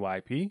for the new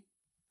IP.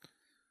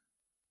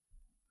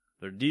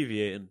 They're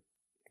deviating.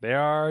 They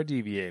are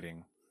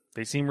deviating.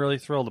 They seem really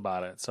thrilled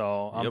about it,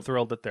 so I'm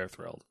thrilled that they're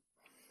thrilled.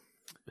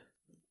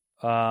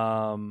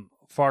 Far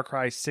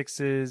Cry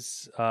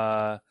 6's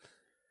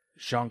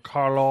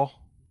Giancarlo.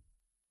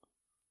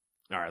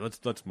 All right,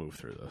 let's move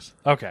through this.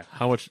 Okay.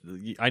 How much?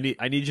 I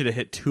need you to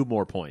hit 2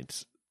 more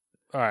points.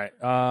 All right.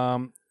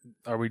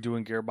 Are we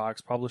doing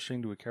Gearbox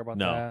Publishing? Do we care about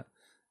that?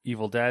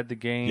 Evil Dead, the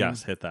game.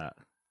 Yes, hit that.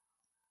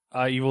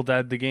 Evil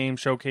Dead, the game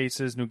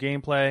showcases new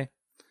gameplay.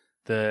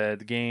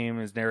 The game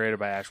is narrated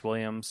by Ash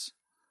Williams,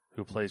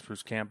 who plays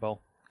Bruce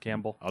Campbell.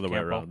 Other way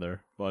around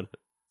there, but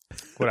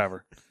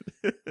whatever.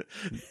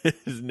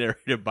 It's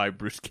narrated by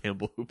Bruce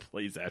Campbell, who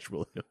plays Ash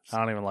Williams. I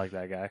don't even like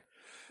that guy.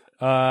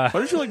 Why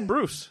don't you like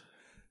Bruce?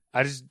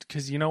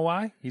 Because you know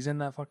why? He's in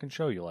that fucking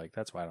show you like.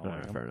 That's why I don't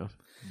like him. Fair enough.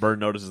 Bird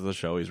notices the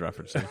show he's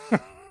referencing.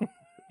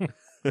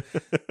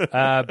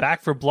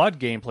 Back 4 Blood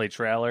gameplay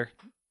trailer.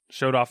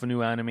 Showed off a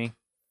new enemy.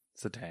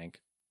 It's a tank.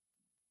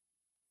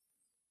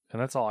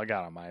 And that's all I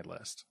got on my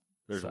list.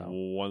 There's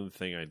one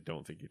thing I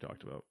don't think you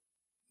talked about.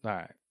 All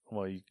right.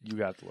 Well, you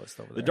got the list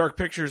over there. The Dark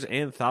Pictures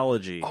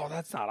Anthology. Oh,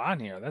 that's not on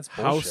here. That's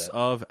bullshit. House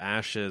of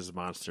Ashes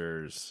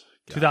Monsters.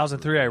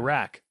 2003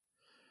 Iraq.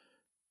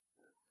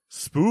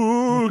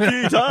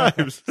 Spooky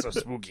times. So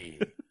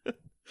spooky.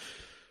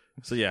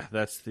 So yeah,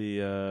 that's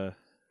the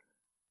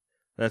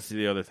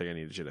other thing I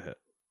needed you to hit.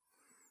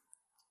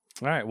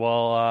 All right.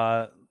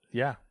 Well,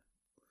 yeah.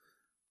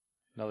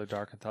 Another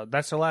Dark Anthology.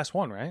 That's their last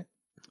one, right?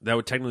 That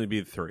would technically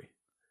be 3.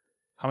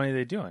 How many are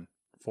they doing?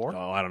 4?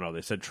 Oh, I don't know.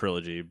 They said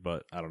trilogy,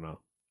 but I don't know.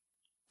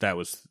 That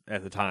was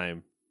at the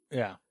time.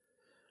 Yeah.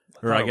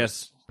 Or I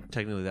guess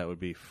technically that would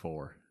be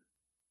 4.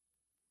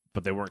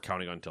 But they weren't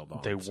counting Until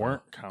Dawn. They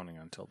weren't counting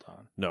Until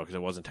Dawn. No, because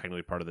it wasn't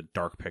technically part of the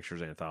Dark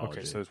Pictures Anthology.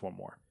 Okay, so there's one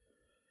more.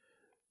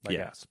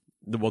 Yes.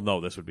 Well, no,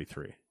 this would be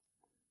 3.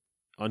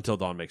 Until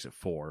Dawn makes it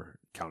 4,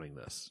 counting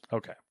this.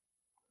 Okay.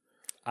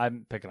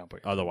 I'm picking up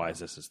what you're Otherwise,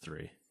 this is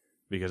 3.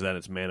 Because then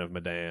it's Man of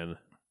Medan,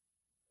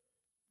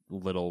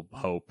 Little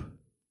Hope,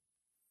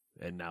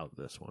 and now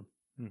this one.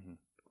 Mm-hmm.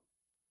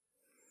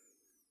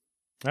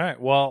 All right.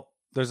 Well,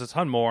 there's a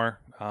ton more.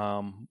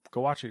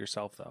 Go watch it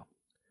yourself, though.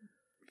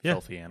 Yeah.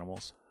 Filthy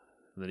animals.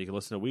 And then you can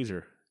listen to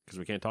Weezer, because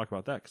we can't talk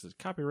about that, because it's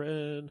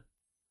copywritten.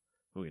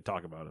 We can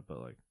talk about it, but,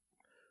 like,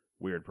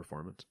 weird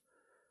performance.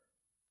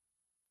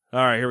 All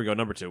right, here we go.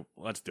 Number 2.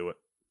 Let's do it.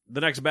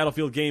 The next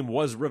Battlefield game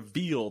was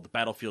revealed.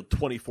 Battlefield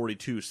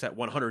 2042, set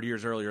 100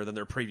 years earlier than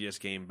their previous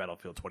game,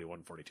 Battlefield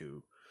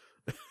 2142.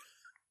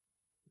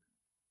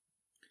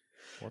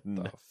 What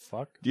the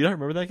fuck? Do you not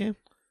remember that game?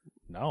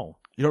 No.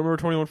 You don't remember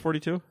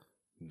 2142?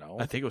 No.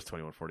 I think it was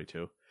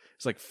 2142.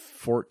 It's like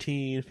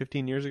 14,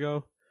 15 years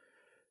ago.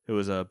 It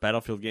was a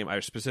Battlefield game. I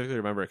specifically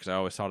remember it because I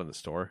always saw it in the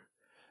store.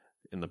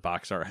 And the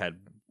box art had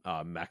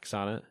mechs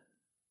on it.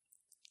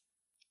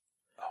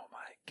 Oh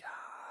my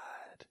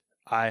god.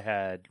 I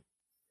had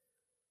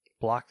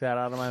blocked that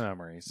out of my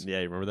memories. Yeah,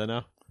 you remember that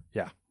now?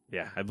 Yeah.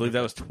 Yeah, I believe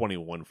that was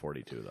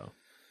 2142, though.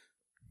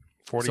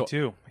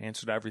 42.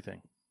 Answered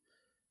everything.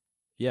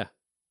 Yeah.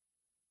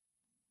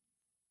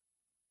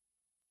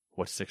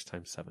 What's 6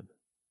 times 7?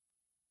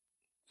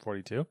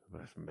 42?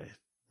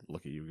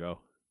 Look at you go.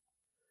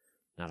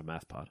 Not a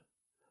math pod.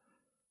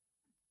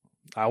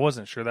 I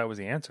wasn't sure that was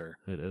the answer.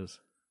 It is.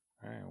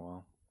 All right,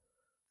 well.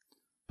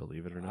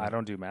 Believe it or not. I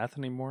don't do math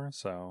anymore,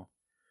 so.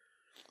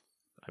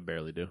 I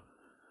barely do.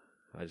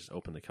 I just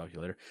opened the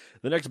calculator.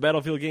 The next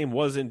Battlefield game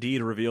was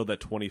indeed revealed at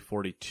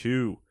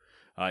 2042.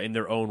 In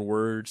their own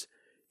words,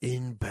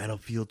 in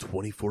Battlefield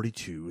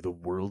 2042, the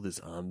world is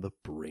on the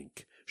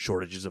brink.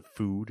 Shortages of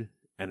food,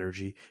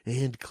 energy,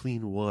 and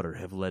clean water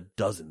have led to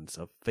dozens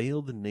of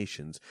failed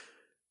nations,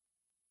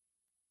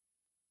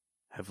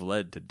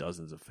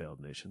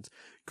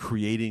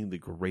 creating the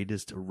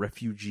greatest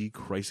refugee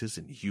crisis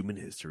in human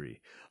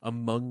history.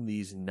 Among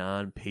these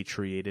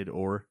non-patriated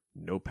or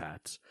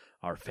no-pats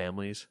are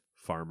families,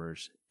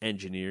 farmers,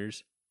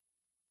 engineers,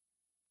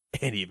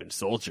 and even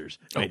soldiers.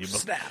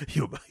 Snap.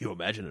 You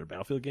imagine in a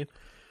Battlefield game?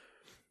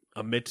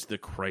 Amidst the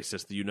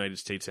crisis, the United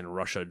States and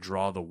Russia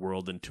draw the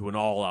world into an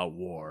all-out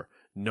war.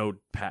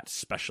 No-pat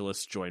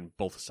specialists join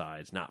both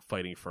sides, not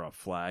fighting for a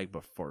flag,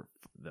 but for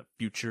the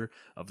future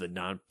of the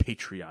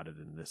non-patrioted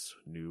in this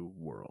new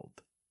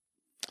world.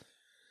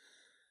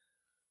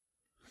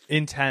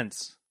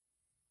 Intense.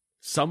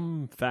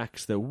 Some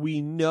facts that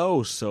we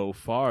know so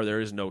far: there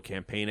is no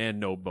campaign and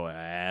no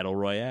battle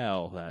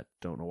royale.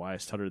 Don't know why I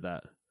stuttered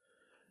that.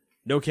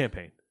 No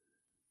campaign.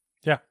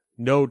 Yeah.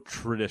 No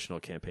traditional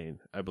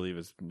campaign, I believe,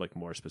 is like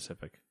more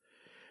specific.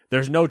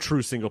 There's no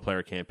true single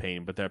player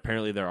campaign, but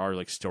apparently there are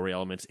like story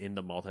elements in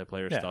the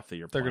multiplayer stuff that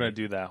you're playing. They're going to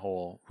do that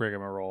whole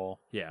rigmarole.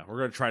 Yeah, we're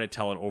going to try to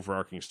tell an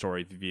overarching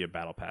story via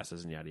battle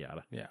passes and yada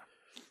yada. Yeah.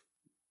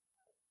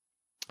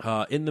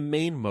 In the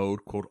main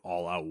mode, quote,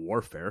 all-out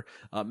warfare,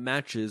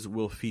 matches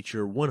will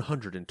feature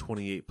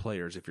 128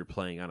 players if you're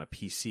playing on a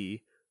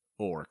PC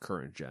or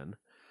current gen.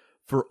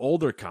 For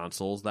older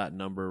consoles, that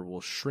number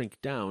will shrink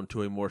down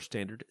to a more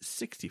standard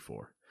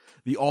 64.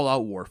 The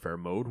all-out warfare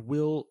mode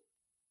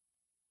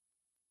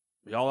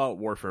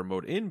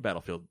in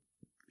Battlefield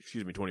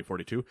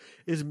 2042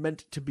 is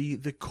meant to be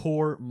the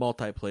core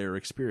multiplayer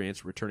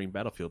experience returning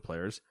Battlefield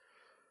players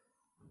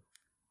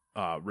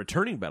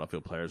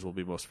will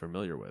be most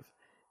familiar with.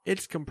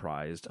 It's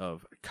comprised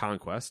of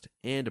Conquest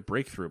and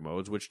Breakthrough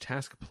modes, which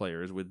task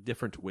players with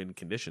different win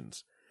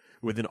conditions.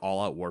 Within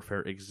All-Out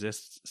Warfare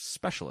exists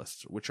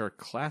Specialists, which are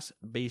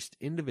class-based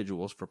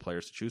individuals for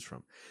players to choose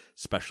from.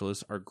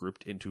 Specialists are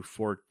grouped into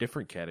 4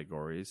 different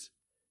categories,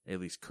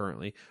 at least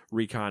currently: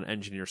 Recon,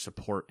 Engineer,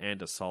 Support,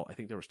 and Assault. I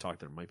think there was talk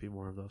there might be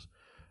more of those.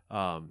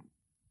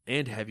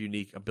 And have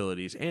unique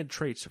abilities and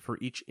traits for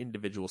each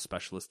individual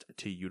specialist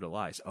to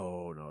utilize.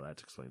 Oh, no,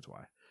 that explains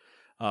why.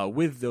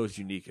 With those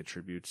unique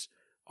attributes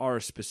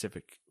are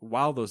specific,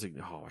 while those unique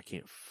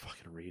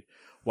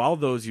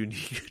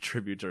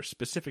attributes are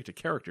specific to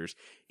characters,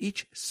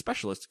 each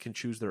specialist can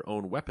choose their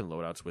own weapon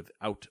loadouts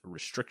without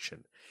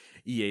restriction.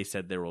 EA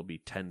said there will be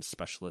 10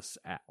 specialists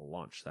at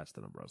launch. That's the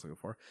number I was looking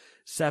for.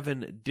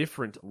 7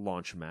 different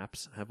launch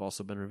maps have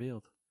also been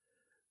revealed.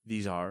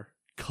 These are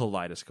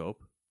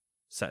Kaleidoscope,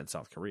 set in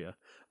South Korea;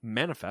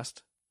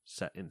 Manifest,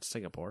 set in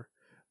Singapore;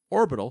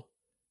 Orbital,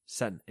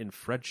 set in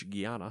French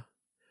Guiana;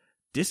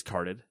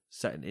 Discarded,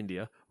 set in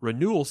India;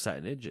 Renewal,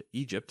 set in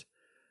Egypt;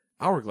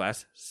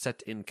 Hourglass,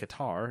 set in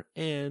Qatar;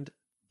 and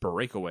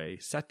Breakaway,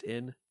 set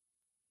in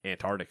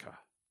Antarctica.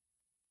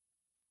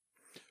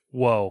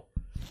 Whoa.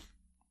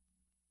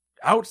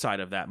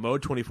 Outside of that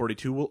mode,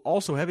 2042 will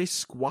also have a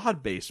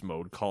squad-based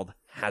mode called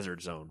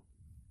Hazard Zone,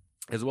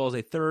 as well as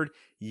a third,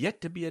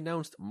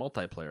 yet-to-be-announced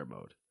multiplayer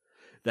mode.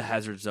 The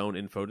Hazard Zone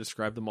info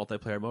described the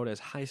multiplayer mode as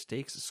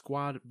high-stakes,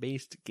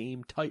 squad-based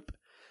game type.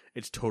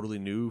 It's totally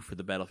new for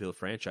the Battlefield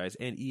franchise,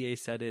 and EA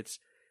said it's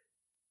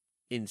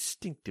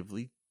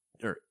distinctively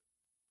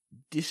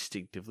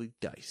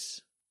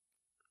DICE,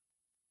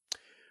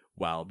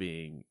 while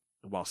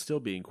still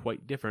being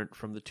quite different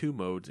from the 2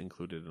 modes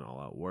included in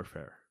All-Out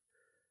Warfare.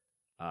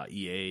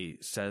 EA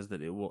says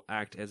that it will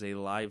act as a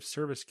live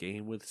service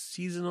game with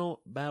seasonal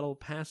battle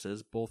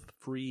passes, both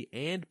free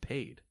and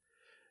paid.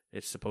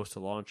 It's supposed to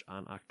launch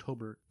on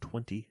October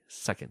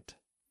 22nd.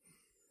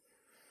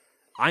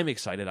 I'm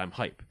excited. I'm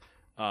hype.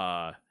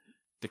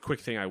 The quick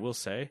thing I will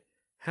say,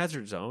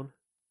 Hazard Zone,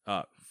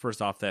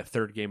 first off, that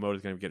third game mode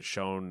is going to get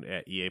shown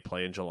at EA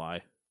Play in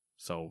July,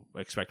 so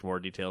expect more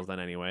details then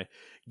anyway.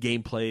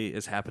 Gameplay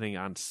is happening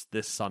on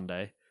this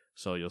Sunday,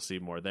 so you'll see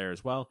more there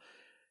as well.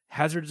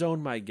 Hazard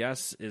Zone, my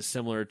guess, is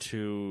similar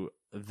to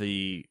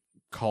the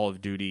Call of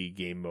Duty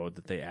game mode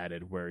that they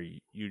added, where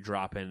you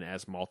drop in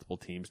as multiple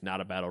teams, not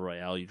a battle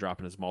royale. You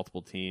drop in as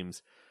multiple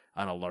teams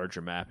on a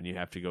larger map, and you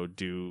have to go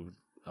do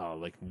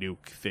like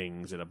nuke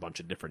things at a bunch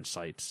of different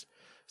sites.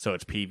 So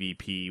it's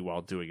PvP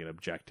while doing an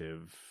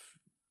objective,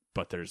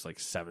 but there's like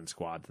 7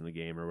 squads in the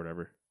game or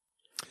whatever.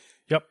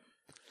 Yep.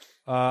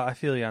 I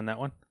feel you on that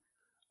one.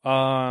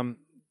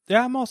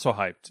 Yeah, I'm also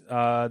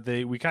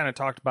hyped. We kind of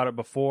talked about it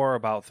before,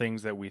 about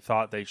things that we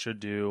thought they should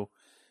do,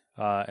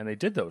 and they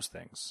did those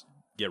things.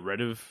 Get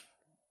rid of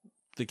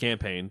the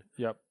campaign.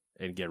 Yep.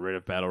 And get rid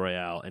of Battle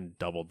Royale and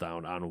double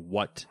down on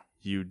what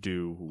you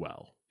do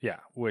well.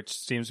 Yeah, which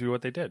seems to be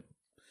what they did.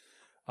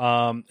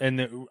 I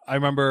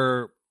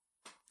remember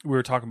we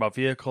were talking about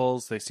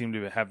vehicles. They seem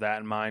to have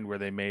that in mind, where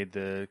they made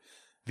the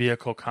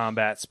vehicle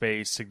combat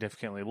space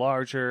significantly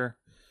larger.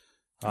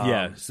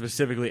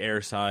 Specifically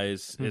air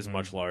size is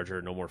much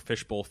larger. No more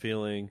fishbowl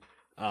feeling.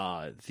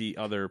 The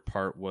other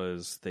part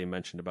was they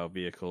mentioned about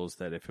vehicles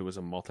that if it was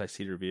a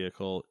multi-seater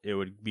vehicle, it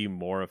would be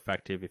more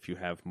effective if you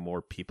have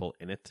more people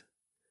in it.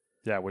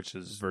 Yeah, which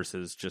is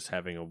versus just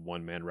having a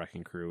one-man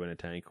wrecking crew in a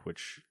tank,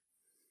 which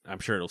I'm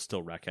sure it'll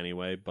still wreck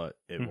anyway, but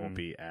it won't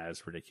be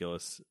as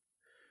ridiculous.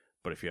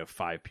 But if you have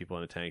 5 people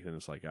in a tank, then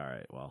it's like, all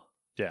right, well,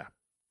 yeah,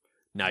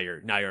 now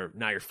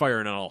you're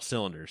firing on all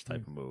cylinders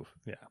type of move.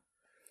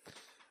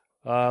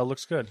 Yeah,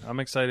 looks good.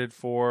 I'm excited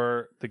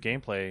for the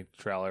gameplay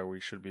trailer we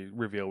should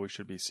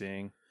be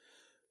seeing.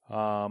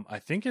 I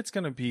think it's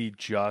going to be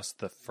just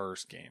the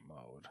first game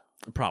mode,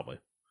 probably,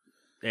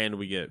 and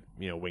we get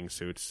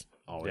wingsuits,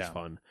 always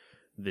fun.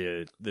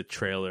 The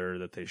trailer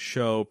that they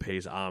show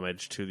pays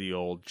homage to the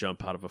old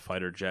jump out of a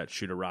fighter jet,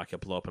 shoot a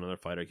rocket, blow up another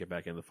fighter, get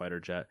back in the fighter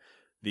jet.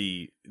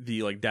 The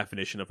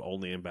definition of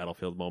only in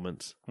Battlefield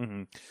moments.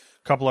 A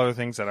couple other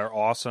things that are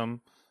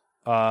awesome.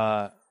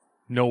 No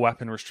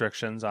weapon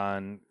restrictions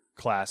on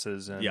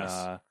classes and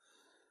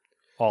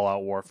all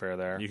out warfare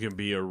there. You can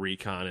be a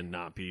recon and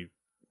not be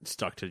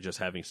stuck to just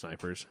having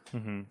snipers.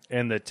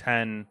 And the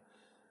 10,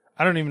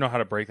 I don't even know how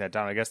to break that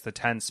down. I guess the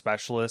 10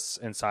 specialists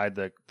inside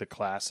the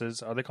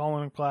classes, are they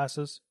calling them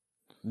classes?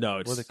 No,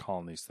 what are they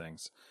calling these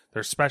things?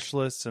 There's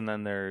specialists, and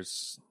then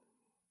there's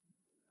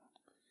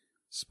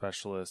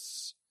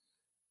specialists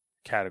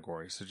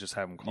categories. So just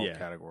have them called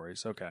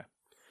categories. Okay.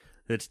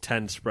 It's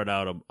 10 spread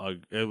out.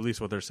 At least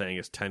what they're saying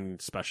is 10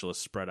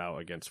 specialists spread out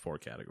against 4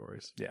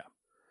 categories. Yeah.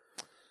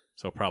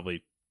 So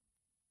probably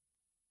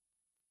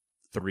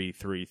 3,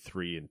 3,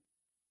 3, and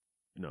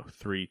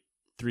 3,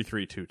 3,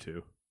 3, 2,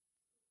 2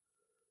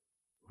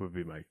 would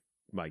be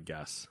my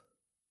guess.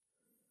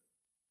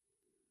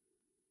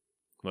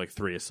 Like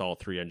 3 assault,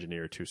 3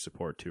 engineer, 2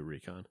 support, 2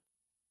 recon.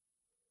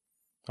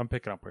 I'm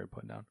picking up what you're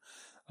putting down.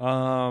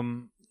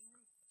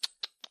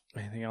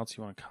 Anything else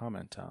you want to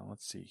comment on?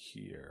 Let's see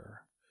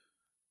here.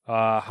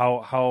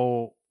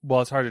 How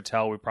well, it's hard to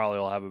tell. We probably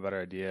will have a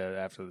better idea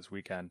after this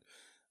weekend.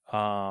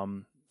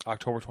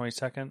 October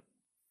 22nd.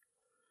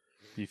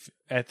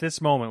 At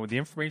this moment, with the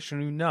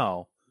information you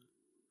know,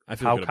 I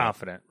feel how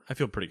confident? I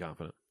feel pretty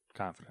confident.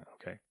 Confident.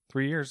 Okay.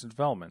 3 years of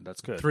development.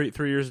 That's good. 3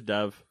 years of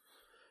dev.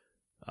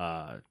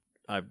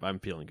 I'm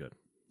feeling good.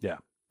 Yeah.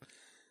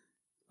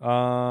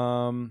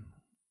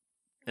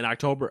 And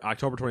October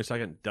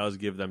 22nd does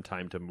give them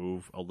time to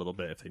move a little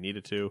bit if they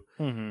needed to,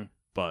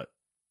 but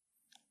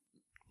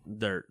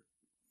there's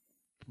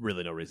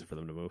really no reason for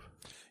them to move.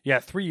 Yeah,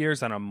 3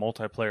 years on a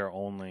multiplayer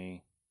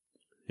only.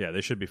 Yeah,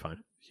 they should be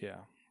fine. Yeah,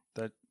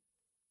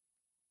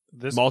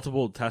 this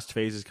multiple test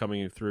phases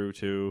coming through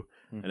to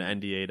an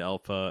NDA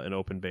alpha, an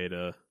open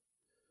beta.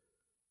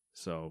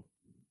 So,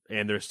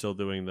 and they're still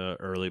doing the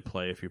early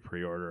play if you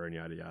pre-order and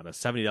yada yada.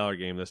 $70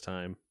 game this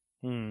time.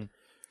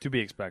 To be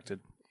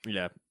expected.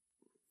 Yeah.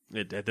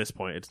 At this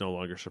point, it's no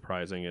longer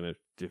surprising, and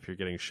if you're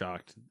getting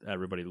shocked,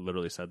 everybody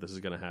literally said this is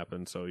going to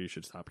happen, so you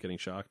should stop getting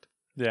shocked.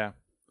 Yeah.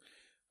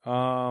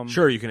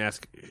 Sure, you can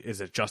ask,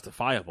 is it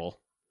justifiable?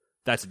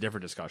 That's a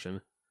different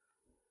discussion.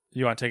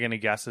 You want to take any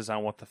guesses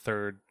on what the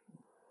third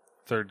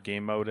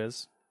game mode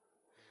is?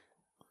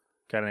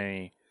 Got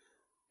any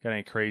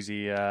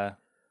crazy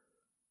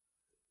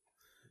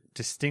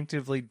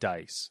distinctively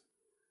dice?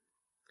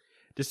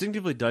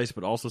 Distinctively dice,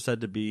 but also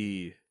said to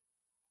be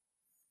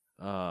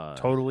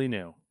totally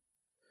new.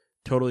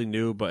 Totally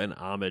new, but an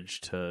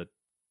homage to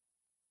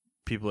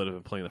people that have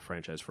been playing the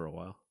franchise for a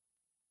while.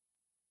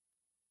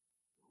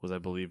 Was, I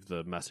believe,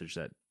 the message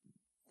that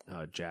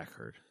Jack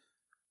heard.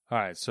 All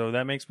right, so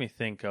that makes me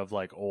think of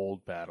like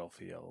old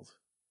Battlefield.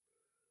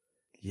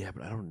 Yeah,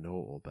 but I don't know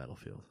old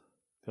Battlefield.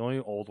 The only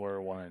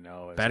older one I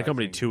know is Bad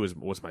Company 2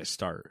 was my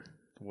start.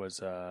 Was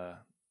it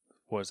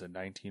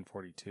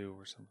 1942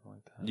 or something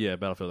like that? Yeah,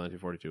 Battlefield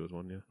 1942 was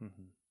one, yeah.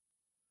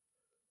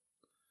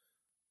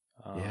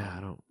 Yeah, I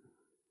don't...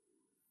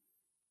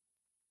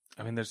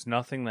 I mean, there's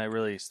nothing that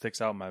really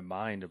sticks out in my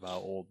mind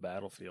about old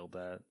Battlefield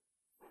that...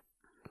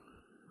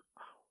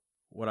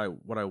 What I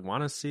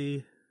want to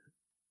see...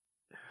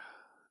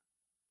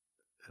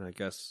 And I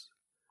guess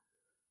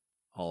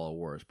All Out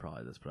War is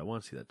probably this, but I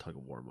want to see that tug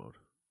of war mode.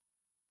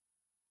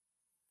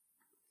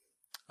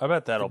 I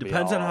bet that'll be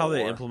depends on how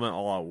they war. implement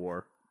All Out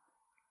War.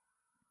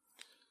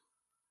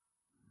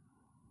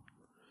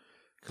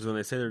 Because when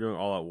they say they're doing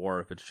All Out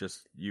War, if it's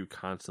just you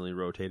constantly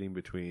rotating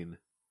between,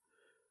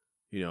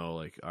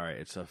 like, all right,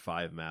 it's a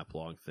 5 map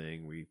long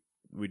thing.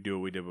 We do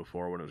what we did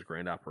before when it was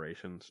Grand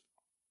Operations.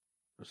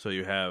 So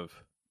you have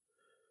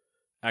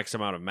X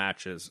amount of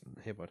matches.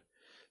 Hey, bud.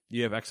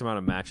 You have X amount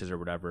of matches or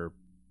whatever,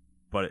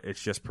 but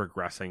it's just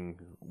progressing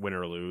win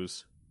or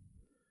lose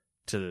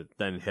to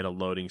then hit a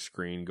loading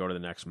screen, go to the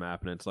next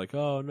map, and it's like,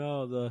 oh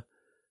no, the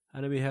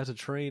enemy has a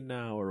train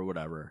now or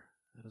whatever.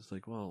 And it's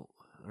like, well,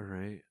 all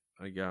right,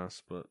 I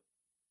guess, but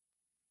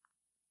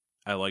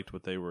I liked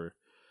what they were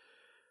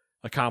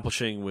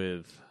accomplishing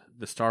with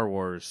the Star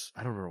Wars.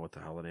 I don't remember what the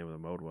hell the name of the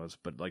mode was,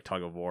 but like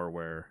tug of war,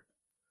 where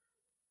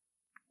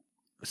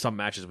some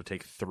matches would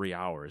take 3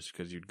 hours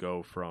because you'd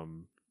go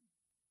from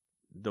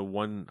the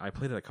one I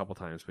played it a couple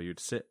times, but you'd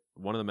sit.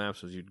 One of the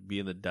maps was you'd be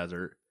in the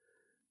desert,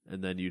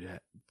 and then you'd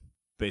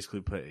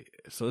basically play.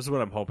 So this is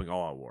what I'm hoping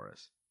All Out War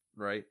is,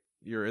 right?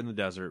 You're in the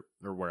desert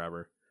or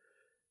wherever,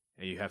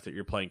 and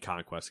you're playing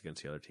Conquest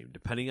against the other team.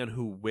 Depending on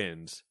who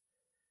wins,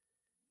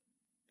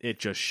 it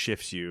just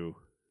shifts you,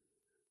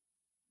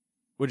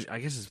 which I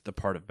guess is the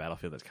part of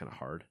Battlefield that's kind of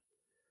hard.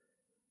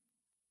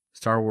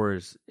 Star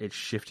Wars, it's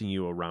shifting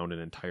you around an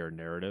entire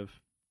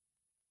narrative.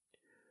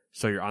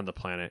 So you're on the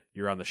planet,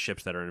 you're on the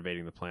ships that are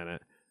invading the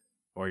planet,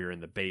 or you're in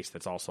the base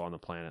that's also on the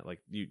planet.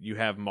 Like you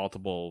have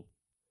multiple,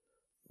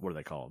 what do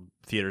they call them?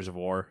 Theaters of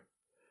war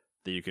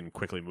that you can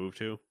quickly move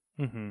to.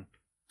 Mm-hmm.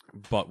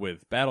 But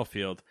with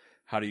Battlefield,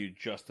 how do you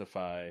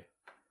justify?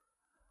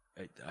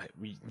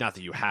 Not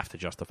that you have to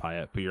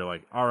justify it, but you're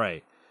like, all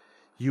right,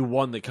 you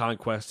won the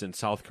conquest in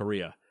South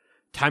Korea.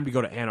 Time to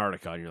go to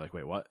Antarctica, and you're like,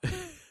 wait, what?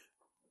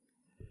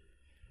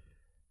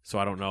 So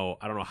I don't know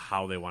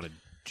how they want to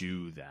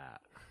do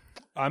that.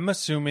 I'm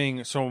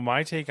assuming. So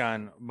my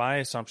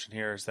assumption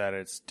here is that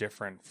it's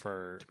different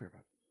for,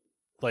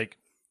 like,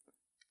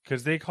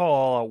 because they call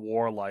All Out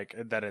War like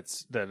that.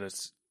 It's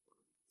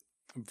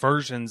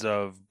versions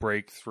of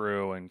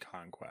Breakthrough and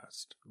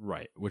Conquest,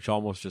 right? Which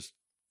almost just.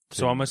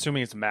 So I'm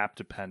assuming it's map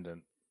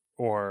dependent,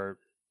 or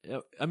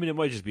I mean, it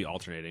might just be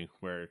alternating,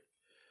 or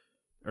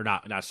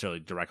not necessarily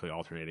directly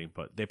alternating,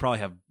 but they probably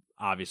have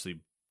obviously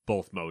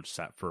both modes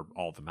set for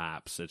all the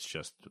maps. It's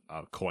just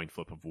a coin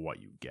flip of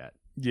what you get.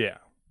 Yeah.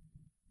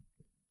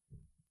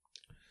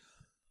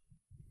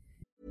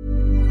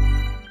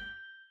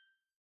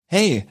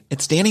 Hey,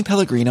 it's Danny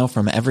Pellegrino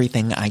from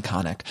Everything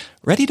Iconic.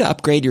 Ready to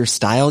upgrade your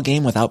style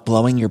game without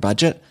blowing your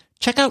budget?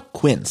 Check out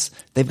Quince.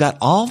 They've got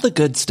all the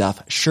good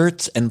stuff,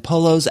 shirts and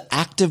polos,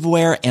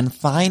 activewear, and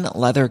fine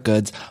leather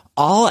goods,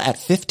 all at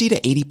 50 to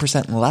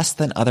 80% less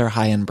than other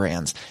high-end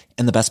brands.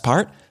 And the best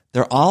part?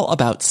 They're all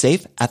about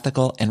safe,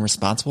 ethical, and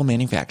responsible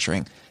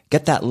manufacturing.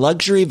 Get that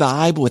luxury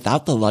vibe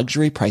without the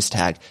luxury price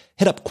tag.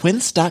 Hit up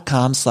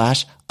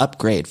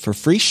quince.com/upgrade for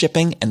free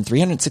shipping and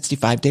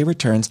 365-day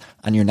returns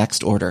on your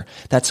next order.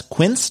 That's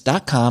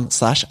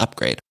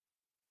quince.com/upgrade.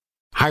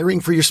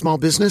 Hiring for your small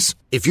business?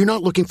 If you're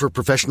not looking for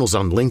professionals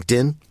on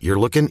LinkedIn, you're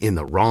looking in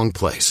the wrong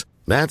place.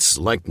 That's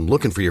like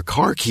looking for your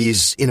car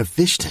keys in a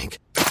fish tank.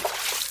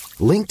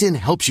 LinkedIn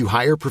helps you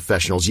hire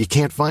professionals you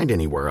can't find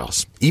anywhere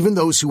else, even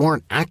those who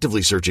aren't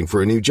actively searching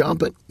for a new job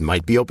but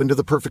might be open to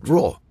the perfect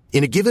role.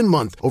 In a given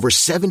month, over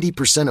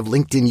 70% of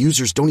LinkedIn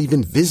users don't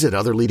even visit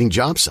other leading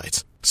job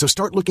sites. So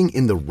start looking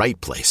in the right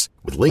place.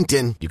 With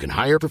LinkedIn, you can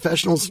hire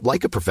professionals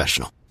like a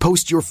professional.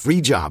 Post your free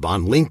job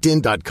on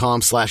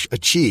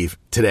linkedin.com/achieve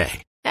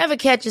today. Ever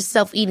catch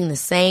yourself eating the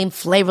same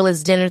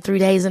flavorless dinner 3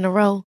 days in a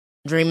row?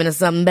 Dreaming of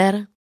something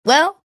better?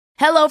 Well,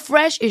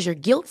 HelloFresh is your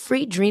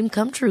guilt-free dream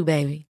come true,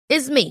 baby.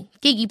 It's me,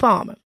 Keke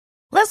Palmer.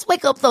 Let's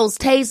wake up those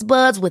taste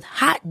buds with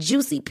hot,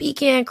 juicy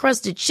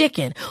pecan-crusted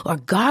chicken or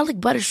garlic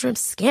butter shrimp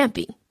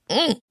scampi.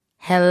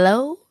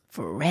 Hello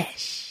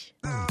Fresh.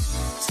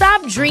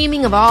 Stop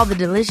dreaming of all the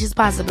delicious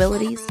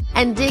possibilities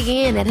and dig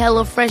in at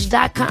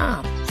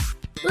HelloFresh.com.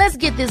 Let's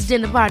get this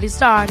dinner party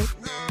started.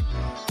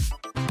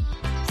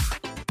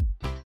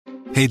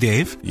 Hey,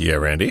 Dave. Yeah,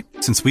 Randy.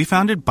 Since we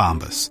founded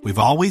Bombas, we've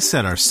always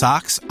said our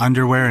socks,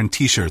 underwear, and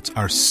T-shirts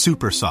are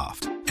super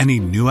soft. Any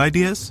new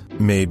ideas?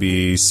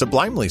 Maybe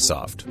sublimely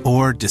soft.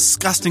 Or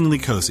disgustingly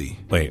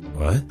cozy. Wait,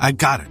 what? I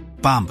got it.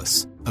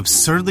 Bombas.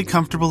 Absurdly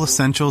comfortable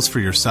essentials for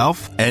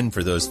yourself and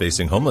for those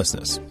facing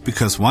homelessness.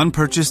 Because one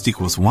purchased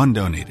equals one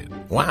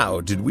donated.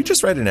 Wow, did we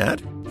just write an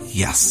ad?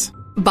 Yes.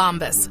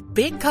 Bombas.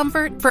 Big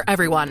comfort for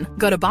everyone.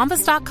 Go to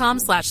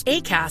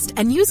bombas.com/ACAST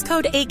and use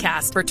code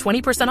ACAST for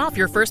 20% off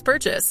your first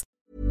purchase.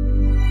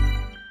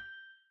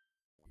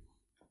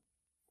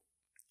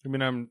 I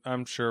mean,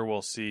 I'm sure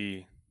we'll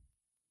see.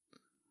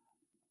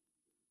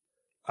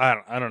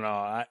 I don't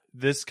know.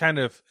 This kind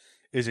of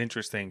is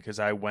interesting because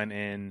I went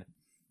in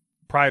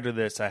prior to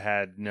this.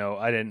 I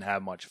didn't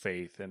have much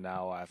faith, and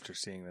now after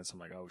seeing this, I'm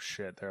like, oh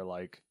shit. They're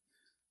like,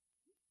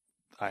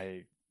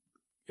 I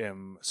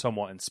am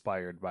somewhat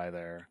inspired by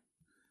their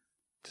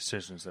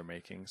decisions they're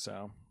making.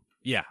 So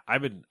yeah,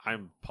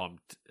 I'm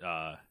pumped.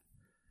 I'm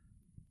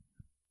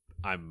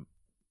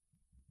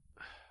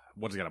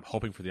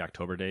hoping for the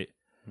October date.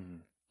 Mm-hmm.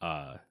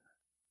 I'm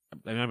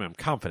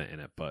confident in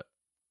it, but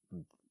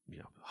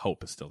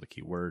hope is still the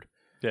key word.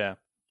 Yeah.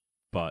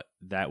 But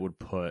that would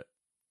put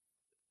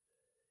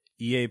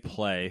EA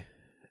Play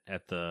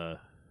at the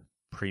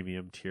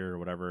premium tier or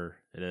whatever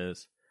it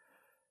is.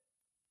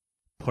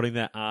 Putting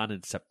that on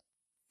in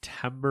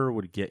September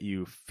would get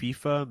you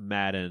FIFA,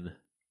 Madden.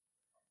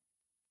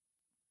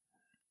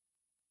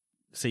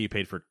 Say you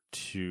paid for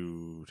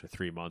 2 to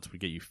 3 months,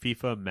 would get you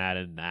FIFA,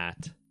 Madden,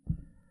 that,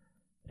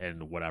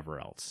 and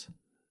whatever else.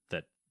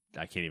 That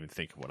I can't even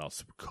think of what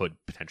else could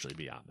potentially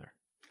be on there.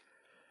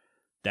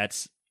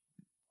 That's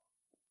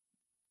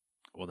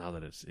now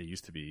that it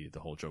used to be,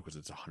 the whole joke was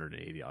it's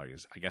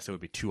 $180. I guess it would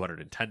be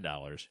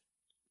 $210,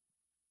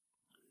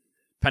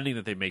 pending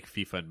that they make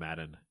FIFA and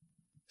Madden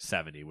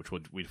 $70, which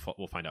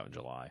we'll find out in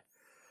July.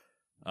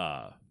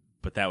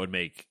 But that would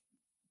make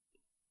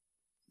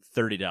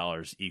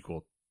 $30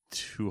 equal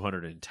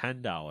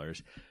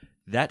 $210.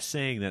 That's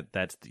saying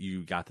that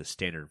you got the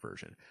standard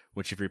version,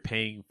 which if you're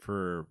paying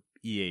for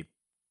EA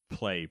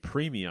Play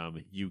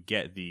Premium, you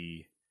get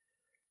the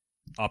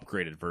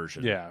upgraded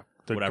version. Yeah,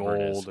 the whatever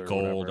it is,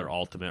 gold whatever. or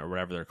ultimate or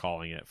whatever they're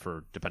calling it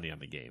for depending on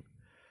the game.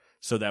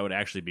 So that would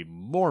actually be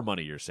more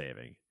money you're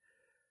saving,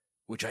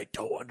 which I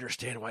don't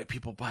understand why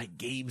people buy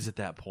games at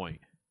that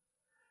point.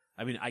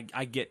 I mean,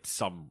 I get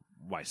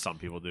why some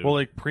people do. Well,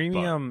 like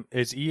premium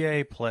is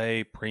EA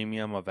Play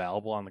Premium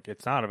available on the?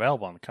 It's not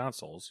available on the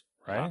consoles,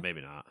 right?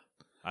 Maybe not.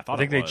 I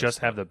think they just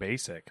have the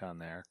basic on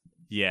there.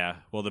 Yeah,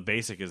 well, the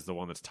basic is the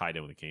one that's tied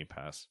in with the Game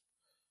Pass.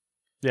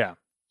 Yeah,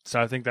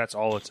 so I think that's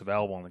all that's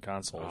available on the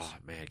consoles. Oh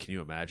man, can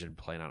you imagine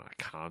playing on a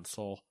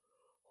console?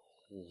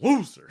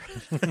 Loser,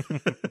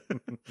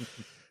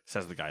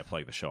 says the guy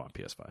playing the show on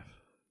PS5.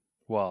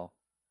 Well,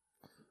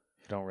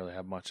 you don't really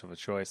have much of a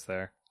choice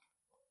there.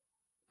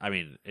 I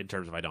mean, in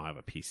terms of I don't have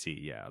a PC,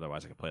 yeah.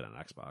 Otherwise, I could play it on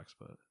Xbox,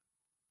 but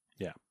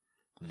yeah,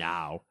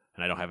 now,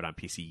 and I don't have it on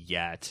PC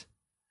yet.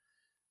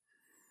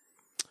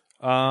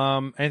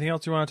 Anything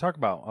else you want to talk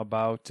about?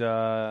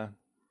 No,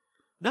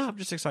 I'm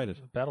just excited.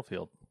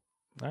 Battlefield.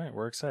 All right,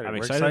 we're excited. I'm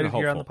we're excited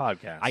here on the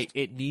podcast.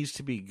 It needs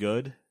to be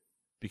good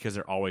because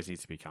there always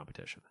needs to be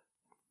competition.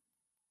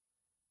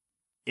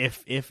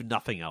 If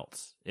nothing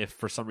else, if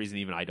for some reason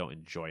even I don't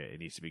enjoy it, it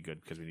needs to be good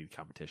because we need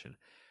competition.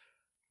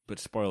 But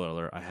spoiler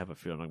alert, I have a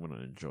feeling I'm going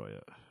to enjoy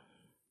it.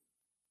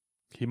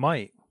 He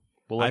might.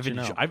 We'll let you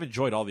know. I've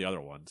enjoyed all the other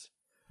ones.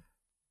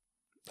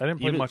 I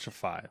didn't play much of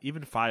 5.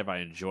 Even 5 I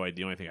enjoyed.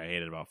 The only thing I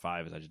hated about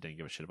 5 is I just didn't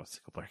give a shit about the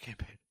single-player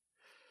campaign.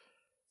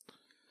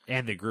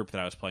 And the group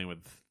that I was playing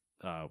with,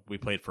 we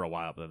played for a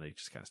while, but then they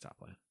just kind of stopped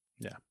playing.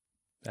 Yeah,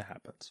 that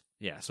happens.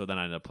 Yeah, so then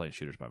I ended up playing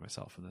shooters by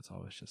myself, and that's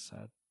always just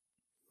sad.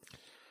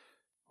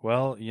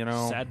 Well, you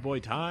know... Sad boy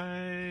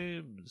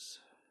times.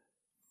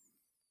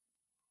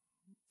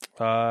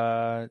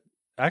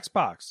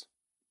 Xbox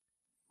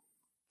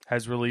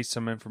has released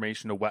some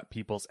information to whet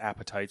people's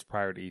appetites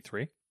prior to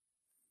E3.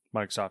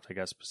 Microsoft, I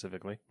guess,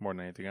 specifically, more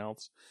than anything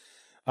else.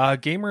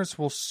 Gamers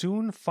will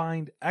soon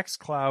find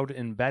xCloud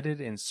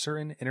embedded in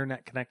certain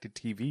internet-connected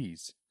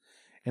TVs,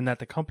 and that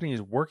the company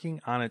is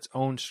working on its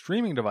own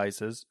streaming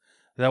devices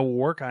that will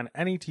work on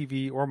any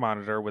TV or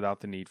monitor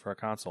without the need for a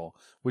console,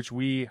 which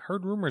we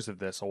heard rumors of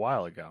this a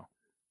while ago.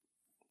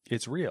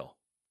 It's real.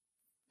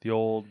 The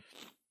old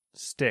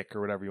stick,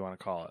 or whatever you want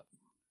to call it,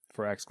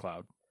 for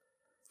xCloud.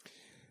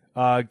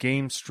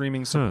 Game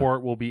streaming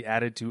support will be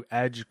added to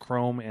Edge,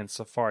 Chrome, and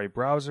Safari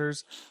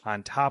browsers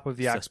on top of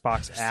the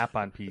Xbox app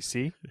on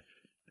PC.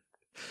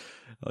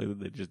 Like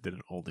they just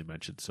didn't only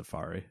mention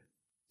Safari.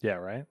 Yeah,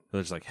 right?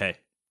 They're just like, hey,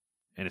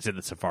 and it's in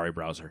the Safari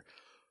browser.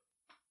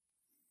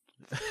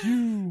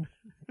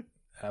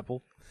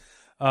 Apple.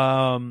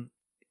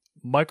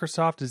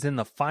 Microsoft is in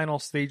the final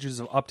stages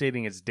of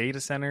updating its data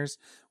centers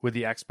with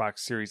the Xbox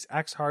Series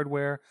X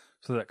hardware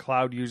so that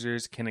cloud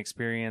users can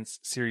experience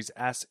Series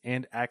S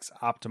and X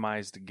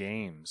optimized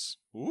games.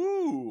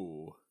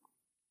 Ooh.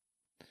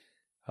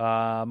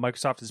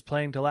 Microsoft is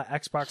planning to let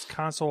Xbox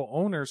console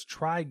owners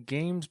try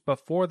games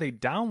before they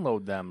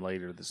download them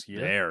later this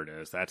year. There it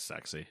is. That's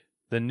sexy.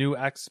 The new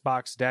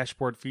Xbox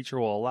dashboard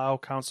feature will allow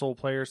console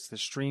players to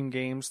stream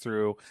games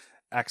through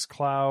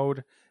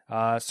xCloud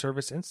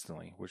service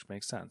instantly, which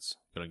makes sense.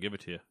 Gonna give it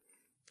to you.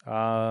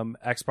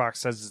 Xbox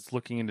says it's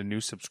looking into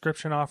new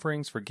subscription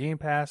offerings for Game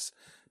Pass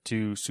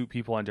to suit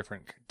people on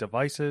different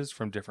devices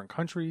from different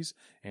countries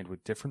and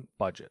with different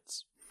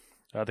budgets.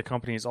 The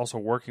company is also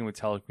working with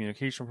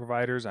telecommunication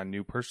providers on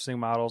new purchasing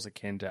models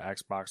akin to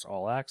Xbox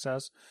All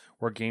Access,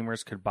 where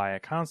gamers could buy a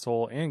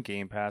console and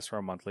Game Pass for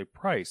a monthly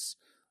price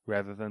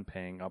rather than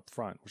paying up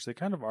front, which they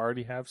kind of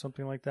already have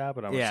something like that.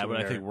 But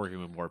I think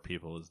working with more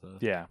people is the...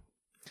 Yeah.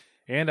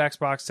 And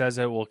Xbox says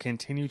it will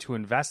continue to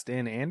invest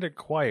in and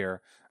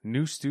acquire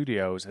new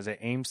studios as it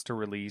aims to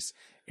release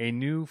a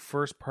new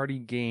first-party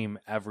game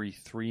every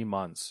 3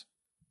 months.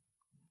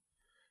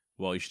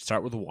 Well, you should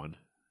start with one.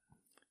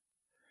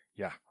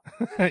 Yeah.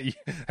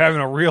 Having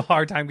a real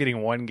hard time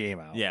getting one game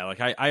out. Yeah,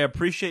 like I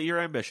appreciate your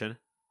ambition.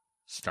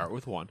 Start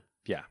with one.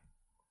 Yeah.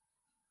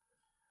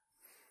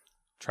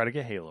 Try to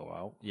get Halo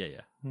out.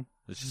 Yeah.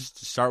 Let's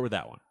just start with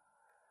that one.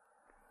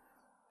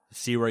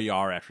 See where you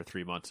are after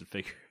 3 months and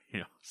figure,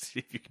 see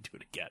if you can do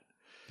it again.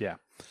 Yeah.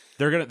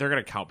 They're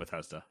gonna count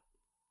Bethesda.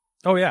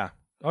 Oh yeah.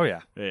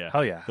 Yeah.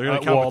 Hell yeah. They're gonna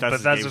count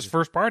Bethesda's games.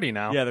 First party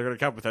now. Yeah, they're gonna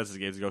count Bethesda's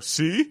games and go,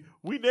 see?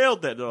 We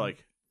nailed that. They're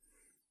like,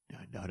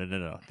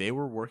 no. They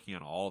were working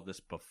on all of this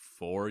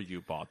before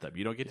you bought them.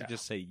 You don't get to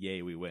just say,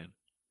 yay, we win.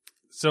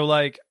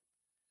 So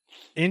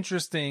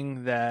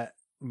interesting that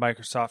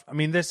Microsoft, I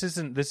mean, this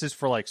is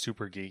for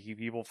super geeky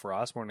people, for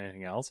us more than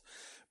anything else,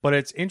 but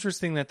it's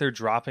interesting that they're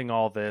dropping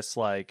all this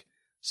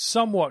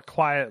somewhat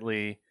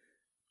quietly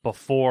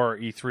before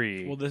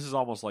E3. Well, this is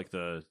almost like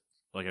an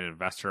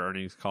investor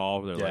earnings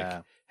call. They're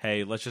like,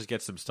 hey, let's just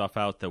get some stuff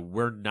out that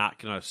we're not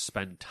going to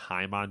spend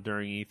time on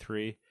during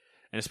E3.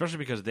 And especially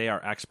because they are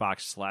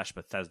Xbox /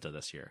 Bethesda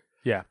this year.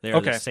 Yeah. They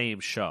are the same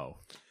show.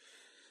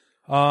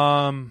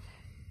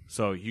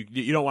 So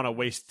you don't want to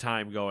waste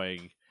time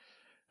going,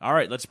 all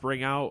right, let's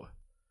bring out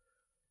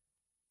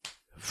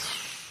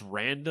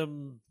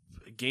random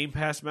Game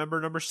Pass member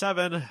number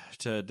 7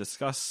 to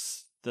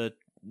discuss the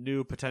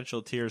new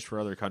potential tiers for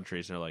other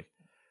countries. And they're like,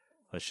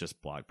 let's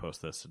just blog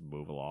post this and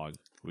move along.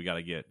 We got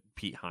to get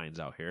Pete Hines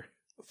out here.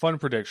 Fun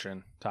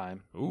prediction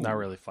time. Ooh. Not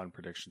really fun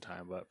prediction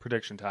time, but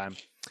prediction time.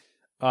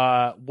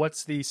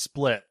 What's the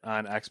split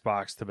on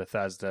Xbox to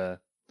Bethesda?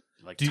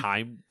 Like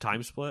time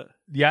split?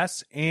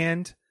 Yes,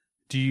 and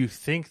do you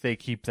think they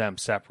keep them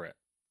separate?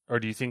 Or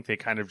do you think they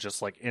kind of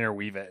just like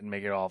interweave it and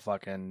make it all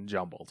fucking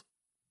jumbled?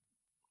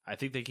 I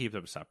think they keep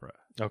them separate.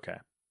 Okay.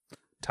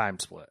 Time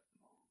split.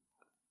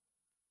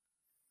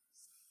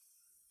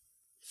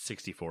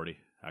 60-40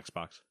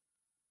 Xbox.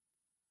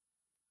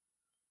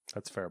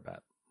 That's a fair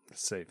bet.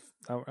 It's safe.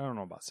 I don't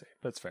know about safe,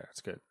 but it's fair.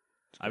 It's good.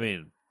 I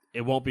mean,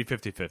 it won't be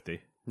 50-50.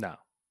 No.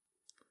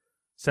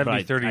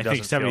 70-30 doesn't I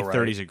think 70-30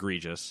 feel right. is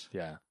egregious.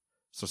 Yeah.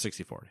 So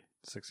 60-40.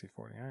 60-40.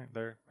 All right,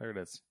 there it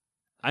is.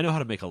 I know how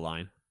to make a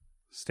line.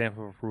 Stamp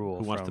of approval.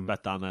 Who wants to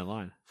bet on that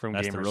line? From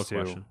That's Gamers the real 2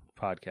 question.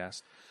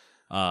 podcast.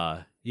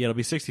 Yeah, it'll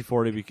be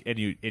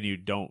 60-40, and you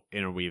don't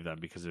interweave them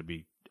because it'd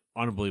be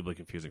unbelievably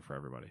confusing for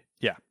everybody.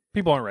 Yeah,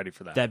 people aren't ready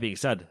for that. That being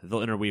said,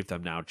 they'll interweave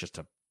them now just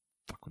to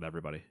fuck with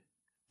everybody.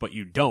 But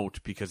you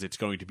don't because it's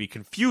going to be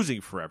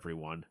confusing for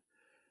everyone.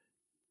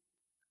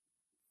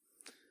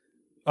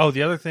 Oh,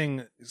 the other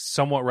thing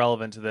somewhat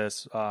relevant to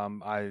this,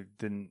 I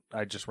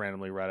just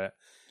randomly read it.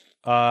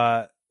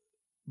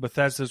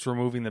 Bethesda's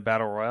removing the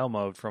Battle Royale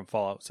mode from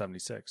Fallout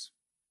 76.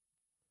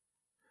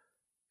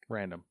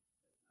 Random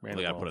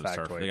They gotta put it in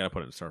Starfield. They gotta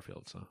put it in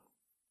Starfield, so.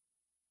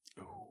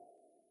 Ooh.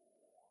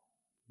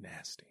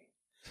 Nasty.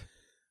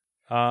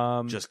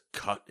 Just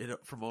cut it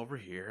up from over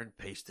here and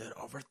paste it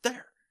over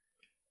there.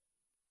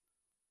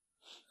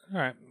 All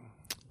right.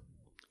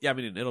 Yeah, I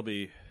mean, it'll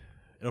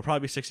probably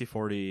be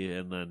 60-40,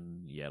 and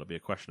then, yeah, it'll be a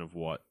question of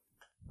what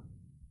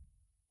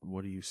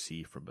do you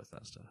see from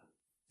Bethesda?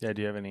 Yeah,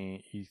 do you have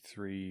any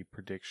E3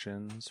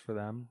 predictions for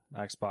them,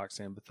 Xbox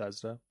and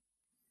Bethesda?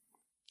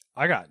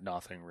 I got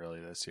nothing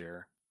really this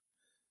year.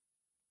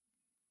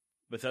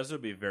 Bethesda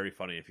would be very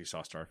funny if you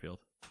saw Starfield.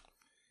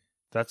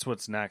 That's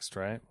what's next,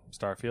 right?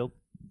 Starfield?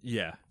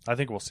 Yeah. I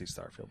think we'll see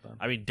Starfield then.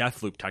 I mean,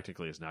 Deathloop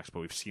technically is next, but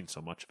we've seen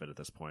so much of it at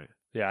this point.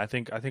 Yeah, I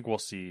think we'll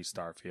see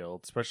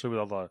Starfield, especially with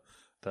all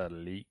the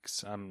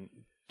leaks. I'm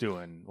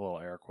doing little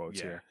air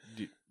quotes here.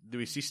 Do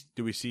we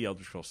see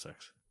Elder Scrolls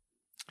 6?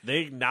 They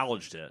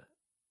acknowledged it.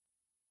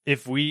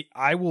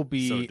 I will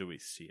be. So do we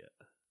see it?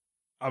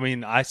 I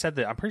mean, I said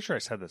that. I'm pretty sure I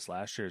said this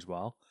last year as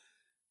well.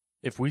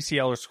 If we see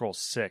Elder Scrolls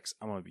 6,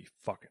 I'm gonna be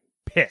fucking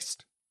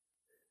pissed.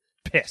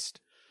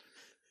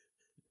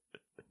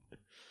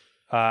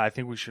 I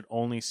think we should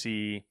only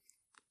see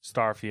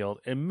Starfield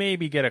and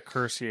maybe get a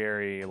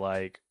cursory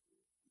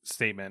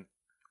statement.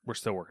 We're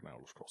still working on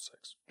Elder Scrolls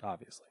 6,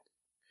 obviously.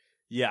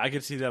 Yeah, I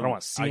could see them. I don't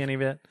want to see any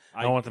of it.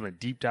 I don't want them to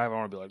deep dive. I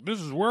want to be like, this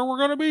is where we're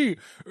going to be.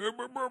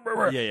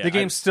 Yeah. The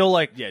game's still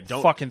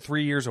fucking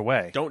 3 years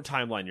away. Don't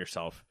timeline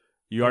yourself.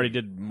 You already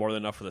did more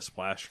than enough for the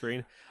splash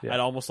screen. Yeah.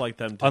 I'd almost like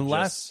them to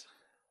Unless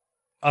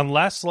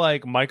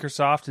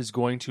Microsoft is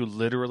going to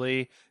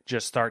literally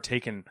just start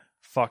taking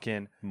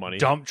fucking money,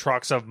 dump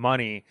trucks of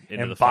money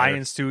and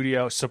buying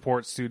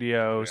support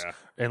studios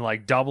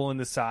and doubling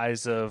the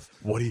size of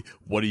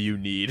what do you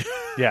need?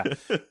 Yeah.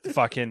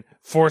 Fucking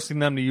forcing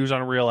them to use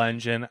Unreal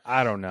Engine.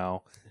 I don't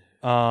know.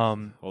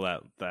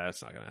 Well,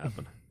 that's not going to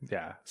happen.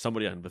 Yeah.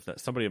 Somebody in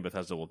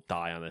Bethesda will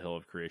die on the hill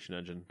of Creation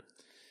Engine. I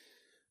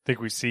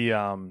think we see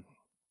do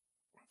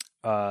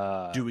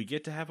we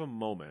get to have a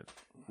moment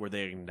where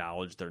they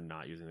acknowledge they're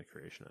not using the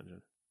Creation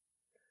Engine?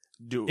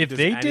 If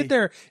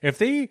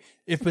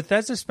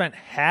Bethesda spent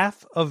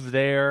half of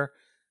their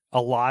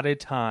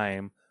allotted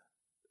time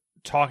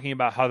talking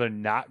about how they're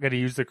not going to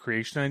use the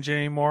Creation Engine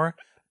anymore,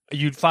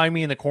 you'd find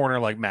me in the corner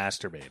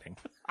masturbating.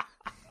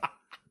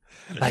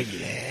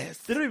 Yes.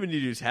 They don't even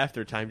need to use half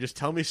their time. Just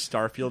tell me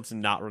Starfield's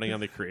not running on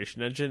the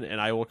Creation Engine, and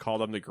I will call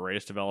them the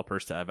greatest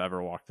developers to have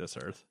ever walked this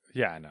earth.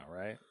 Yeah, I know,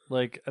 right?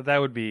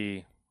 That'd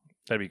be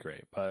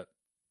great, but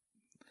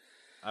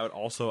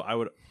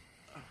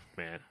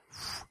man.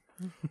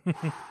 I'm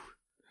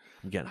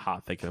getting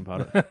hot thinking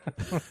about it.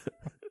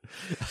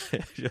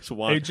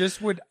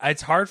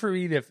 It's hard for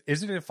me to.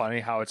 Isn't it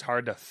funny how it's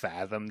hard to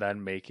fathom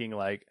them making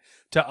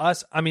to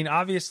us? I mean,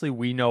 obviously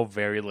we know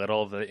very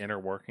little of the inner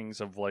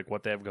workings of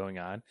what they have going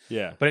on.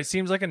 Yeah, but it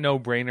seems like a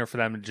no-brainer for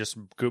them to just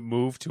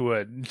move to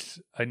a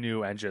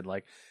new engine.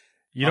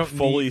 You don't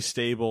fully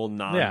stable,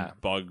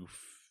 non-bug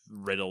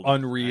riddled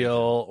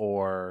Unreal engine.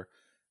 Or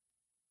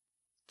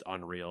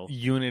Unreal,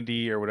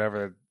 Unity, or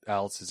whatever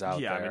else is out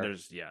there. Yeah, I mean,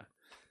 there's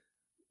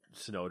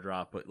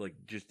Snowdrop, but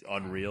just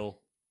Unreal.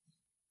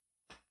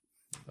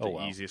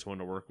 The easiest one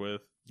to work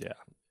with. Yeah.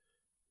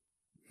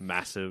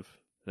 Massive.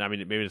 I mean,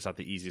 maybe it's not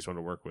the easiest one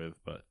to work with,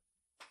 but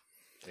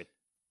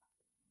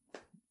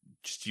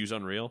just use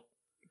Unreal.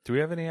 Do we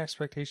have any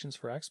expectations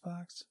for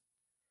Xbox?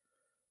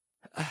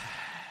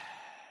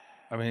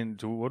 I mean,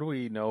 what do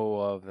we know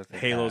of that?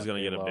 Halo's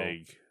going to get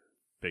a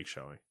big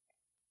showing.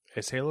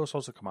 Is Halo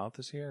supposed to come out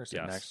this year? Or is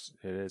yes. It next?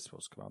 It is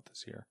supposed to come out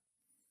this year.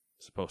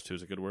 Supposed to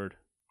is a good word.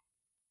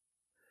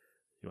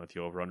 You want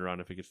the over-under on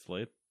if it gets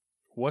delayed?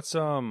 What's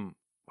That's a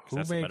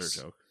better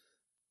joke.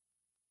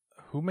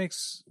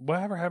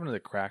 Whatever happened to the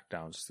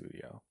Crackdown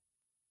studio?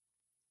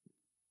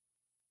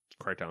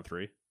 Crackdown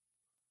 3?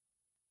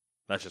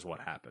 That's just what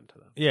happened to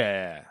them.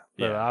 Yeah.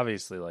 But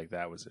obviously, like,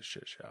 that was a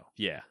shit show.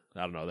 Yeah.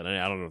 I don't know.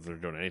 I don't know if they're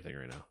doing anything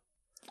right now.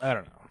 I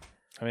don't know.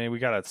 I mean, we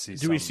got to see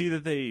Do we see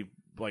that they,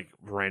 like,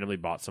 randomly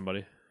bought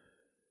somebody?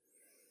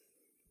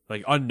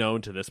 Like,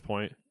 unknown to this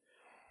point?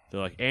 They're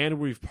like, and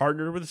we've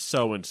partnered with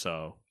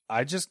so-and-so.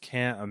 I just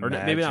can't imagine.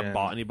 Or maybe not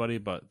bought anybody,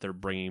 but they're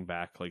bringing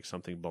back, like,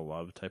 something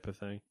beloved type of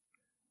thing.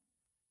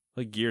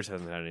 Like, Gears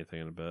hasn't had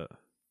anything in a bit.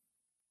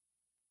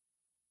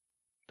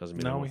 Doesn't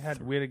mean we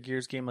had a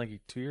Gears game like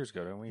 2 years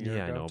ago, didn't we?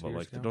 Yeah, I know, but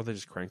like, don't they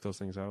just crank those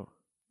things out?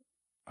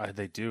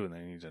 They do, and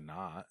they need to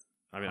not.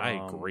 I mean,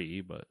 I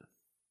agree, but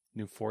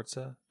new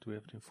Forza? Do we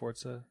have a new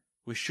Forza?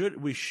 We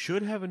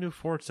should have a new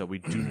Forza. We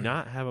do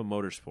not have a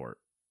Motorsport.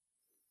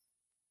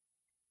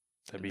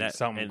 That'd be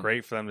something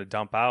great for them to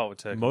dump out.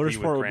 To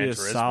Motorsport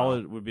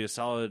would be a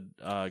solid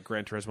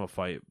Gran Turismo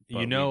fight.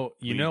 You know,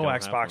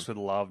 Xbox would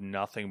love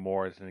nothing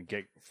more than to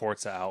get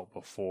Forza out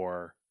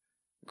before.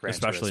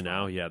 Especially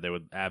now, yeah, they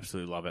would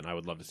absolutely love it, and I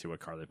would love to see what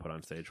car they put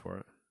on stage for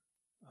it.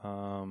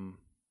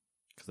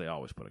 Because they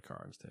always put a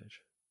car on stage.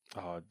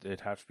 Oh,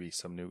 it'd have to be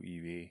some new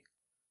EV.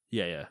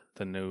 Yeah.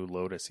 The new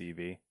Lotus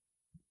EV.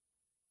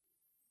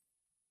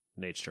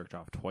 Nate's jerked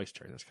off twice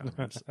during this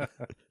conference.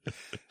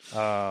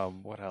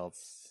 What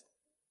else?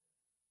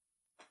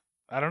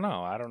 I don't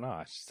know. I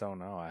just don't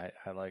know. I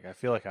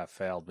feel like I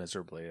failed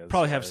miserably.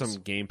 Probably have some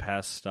Game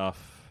Pass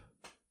stuff,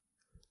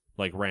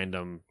 like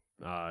random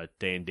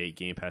day and date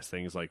Game Pass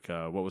things. Like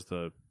what was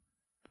the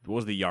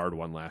Yard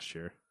one last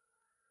year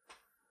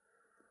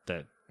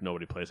that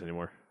nobody plays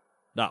anymore?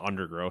 Not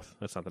Undergrowth.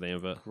 That's not the name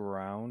of it.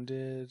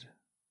 Grounded.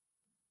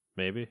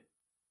 Maybe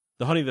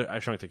the Honey that I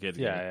Shrunk the Kids.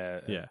 Yeah.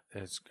 Yeah. I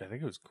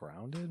think it was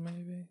Grounded.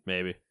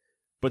 Maybe.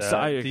 But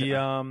I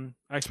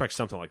expect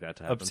something like that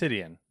to happen.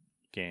 Obsidian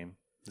game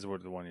is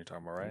the one you're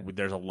talking about, right?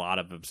 There's a lot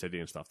of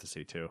Obsidian stuff to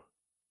see too.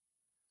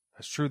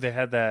 That's true. They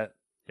had that.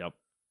 Yep.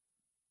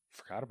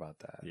 Forgot about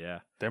that.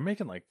 Yeah. They're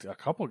making like a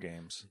couple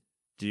games.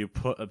 Do you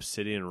put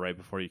Obsidian right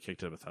before you kick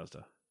to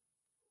Bethesda?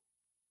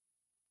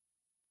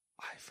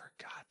 I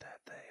forgot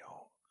that they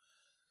own.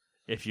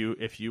 If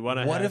you want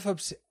to, what if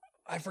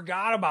I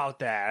forgot about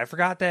that. I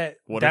forgot that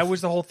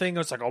was the whole thing. It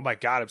was like, oh my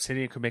god,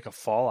 Obsidian could make a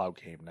Fallout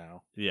game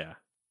now. Yeah.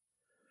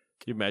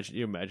 You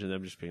imagine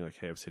them just being like,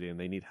 hey, Obsidian,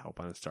 they need help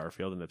on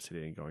Starfield, and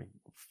Obsidian going,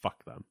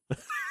 fuck them.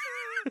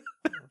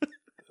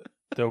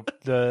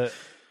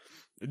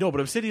 No,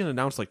 but Obsidian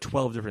announced like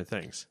 12 different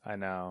things. I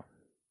know.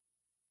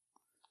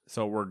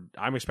 So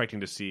I'm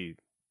expecting to see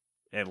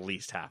at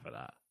least half of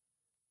that.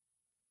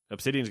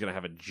 Obsidian's going to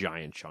have a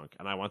giant chunk,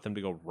 and I want them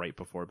to go right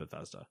before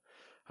Bethesda.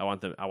 I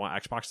want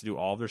Xbox to do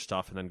all of their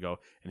stuff and then go,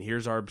 and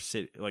here's our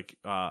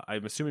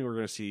I'm assuming we're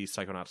going to see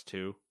Psychonauts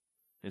 2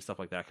 and stuff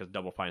like that, because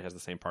Double Fine has the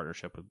same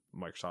partnership with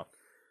Microsoft.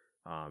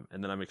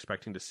 And then I'm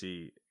expecting to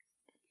see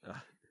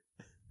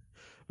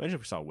imagine if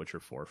we saw Witcher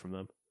 4 from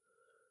them,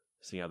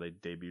 seeing how they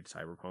debuted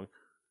Cyberpunk.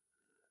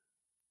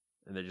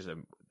 And they just do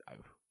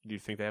you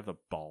think they have the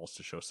balls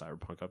to show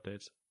Cyberpunk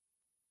updates?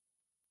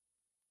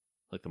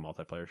 Like the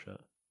multiplayer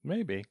shit?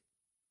 Maybe.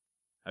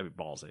 That'd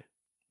be ballsy.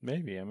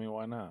 Maybe. I mean,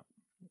 why not?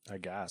 I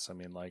guess. I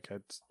mean, like,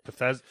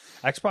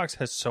 Xbox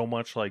has so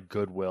much like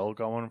goodwill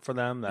going for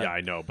them that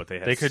I know, but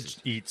they could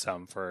eat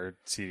some for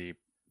CD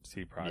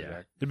Projekt.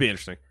 Yeah, it'd be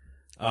interesting.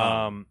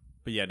 But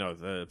yeah, no,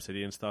 the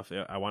Obsidian stuff.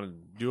 I want to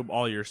do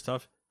all your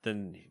stuff,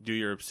 then do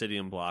your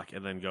Obsidian block,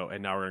 and then go.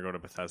 And now we're gonna go to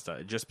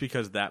Bethesda, just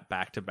because that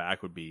back to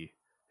back would be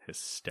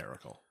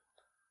hysterical.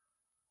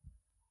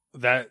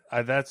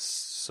 That's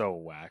so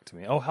whack to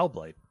me. Oh,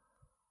 Hellblade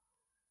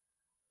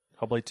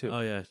 2. Oh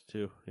yeah,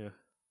 2. Yeah.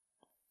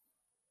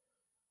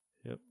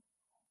 Yep.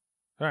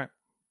 All right.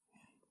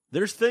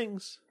 There's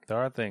things. There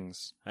are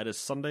things. That is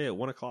Sunday at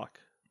 1:00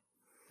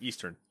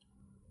 Eastern.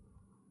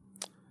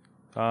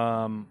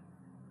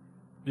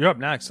 You're up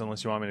next,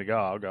 unless you want me to go.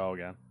 I'll go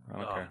again. I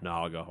don't care. No,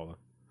 I'll go. Hold on.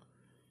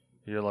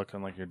 You're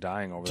looking like you're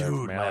dying over there.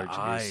 Dude, my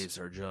eyes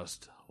are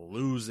just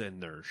losing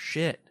their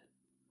shit.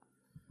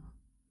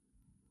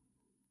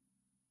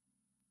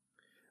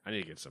 I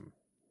need to get some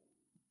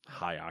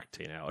high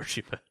octane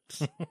allergy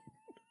meds.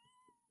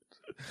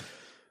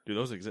 Do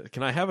those exist?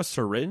 Can I have a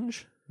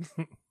syringe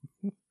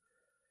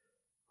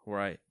where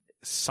I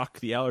suck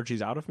the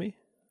allergies out of me?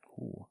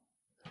 Ooh.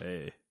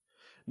 Hey.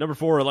 Number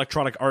 4,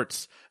 Electronic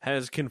Arts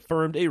has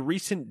confirmed a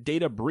recent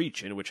data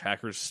breach in which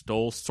hackers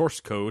stole source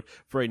code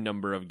for a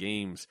number of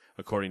games,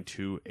 according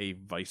to a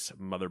Vice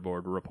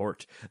Motherboard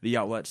report. The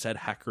outlet said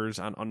hackers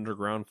on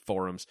underground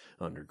forums,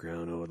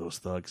 those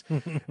thugs,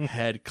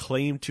 had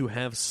claimed to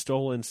have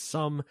stolen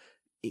some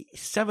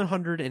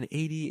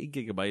 780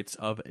 gigabytes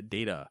of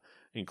data.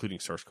 including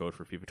source code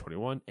for FIFA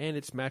 21 and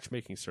its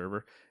matchmaking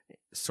server,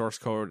 source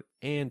code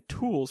and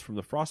tools from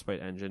the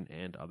Frostbite engine,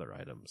 and other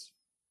items.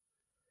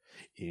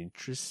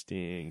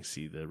 Interesting.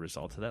 See the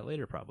result of that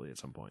later, probably at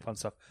some point. Fun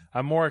stuff.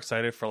 I'm more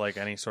excited for like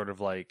any sort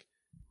of like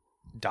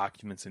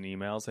documents and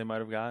emails they might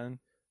have gotten.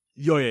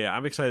 Yeah.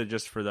 I'm excited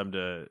just for them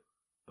to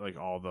like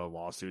all the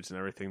lawsuits and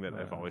everything that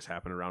have always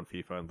happened around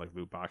FIFA and like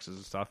loot boxes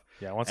and stuff.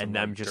 Yeah, I want some, and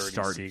them like, just dirty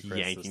start secrets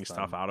yanking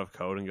stuff out of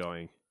code and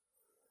going,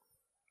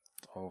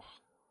 oh,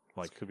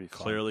 like, could be fun.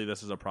 Clearly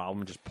this is a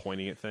problem. Just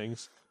pointing at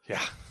things.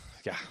 Yeah.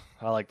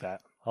 I like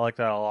that. I like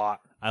that a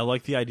lot. I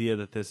like the idea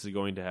that this is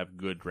going to have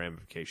good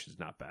ramifications,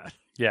 not bad.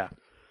 Yeah.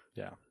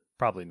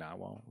 Probably not.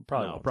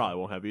 Probably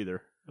won't have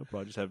either. It'll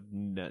probably just have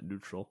net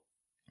neutral.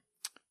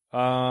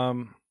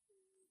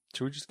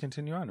 Should we just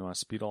continue on? You want to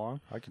speed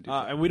along? I can do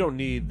that. And we don't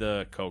need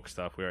the Coke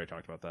stuff. We already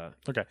talked about that.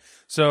 Okay.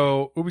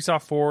 So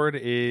Ubisoft Forward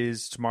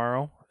is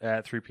tomorrow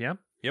at 3 p.m.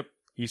 Yep.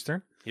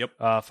 Eastern. Yep.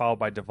 Followed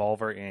by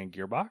Devolver and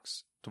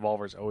Gearbox.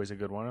 Devolver is always a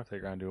good one if they're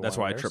going to do. That's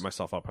why I tripped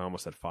myself up. I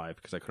almost said 5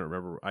 because I couldn't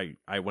remember.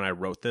 I when I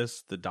wrote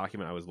this, the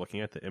document I was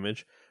looking at, the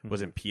image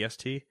was in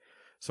PST.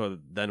 So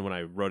then when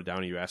I wrote it down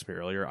and you asked me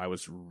earlier, I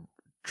was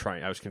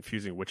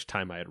confusing which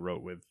time I had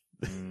wrote with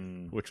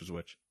which was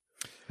which.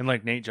 And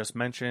like Nate just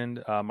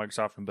mentioned,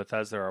 Microsoft and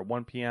Bethesda are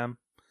 1 p.m.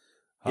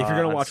 If you're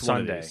going to watch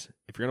Sunday.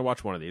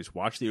 one of these,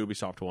 watch the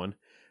Ubisoft one,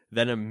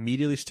 then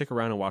immediately stick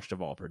around and watch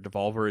Devolver.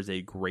 Devolver is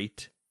a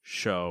great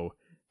show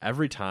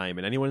every time,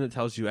 and anyone that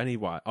tells you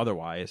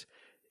otherwise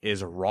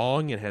is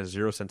wrong and has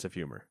zero sense of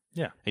humor.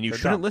 Yeah. And you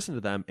shouldn't listen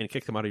to them and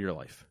kick them out of your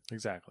life.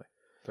 Exactly.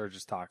 They're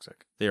just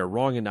toxic. They are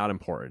wrong and not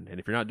important. And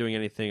if you're not doing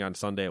anything on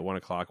Sunday at 1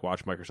 o'clock,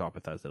 watch Microsoft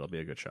Bethesda. It'll be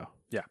a good show.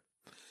 Yeah.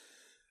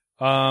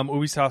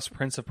 Ubisoft's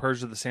Prince of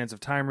Persia: The Sands of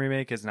Time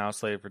remake is now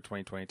slated for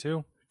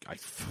 2022. I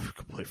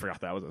completely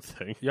forgot that was a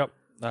thing. Yep.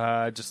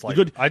 Just like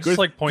good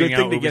pointing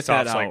out to get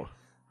that Ubisoft's out. like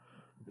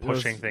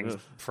pushing things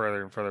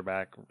further and further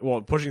back. Well,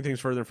 pushing things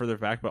further and further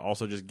back, but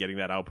also just getting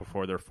that out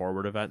before their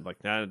Forward event. Like,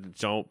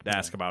 don't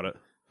ask about it.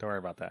 Don't worry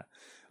about that.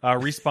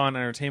 Respawn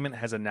Entertainment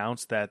has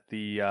announced that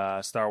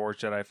the Star Wars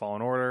Jedi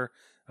Fallen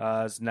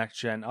Order's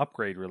next-gen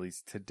upgrade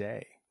released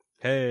today.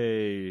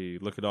 Hey,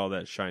 look at all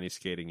that shiny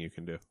skating you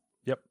can do.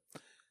 Yep.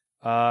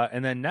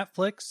 And then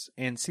Netflix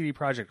and CD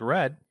Projekt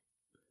Red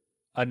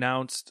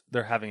announced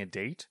they're having a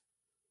date,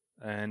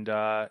 and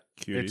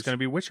it's going to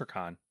be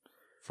WitcherCon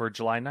for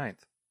July 9th.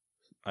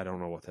 I don't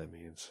know what that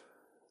means.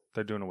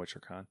 They're doing a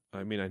WitcherCon.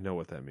 I mean, I know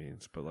what that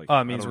means, but like,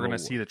 it means we're going to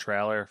see the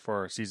trailer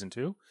for season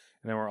 2, and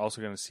then we're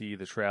also going to see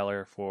the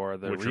trailer for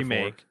the Witcher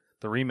remake,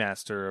 4. the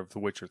remaster of The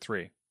Witcher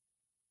 3.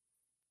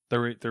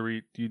 They're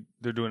doing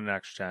an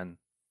next-gen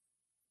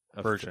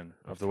version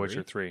of The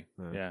Witcher 3.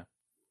 Yeah.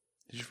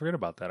 Did you forget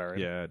about that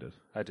already? Yeah, I did.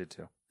 I did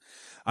too.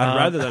 I'd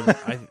rather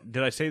them.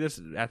 Did I say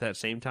this at that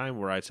same time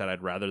where I said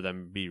I'd rather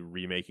them be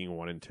remaking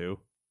 1 and 2?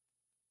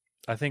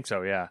 I think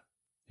so. Yeah.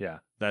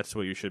 That's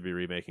what you should be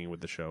remaking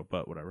with the show.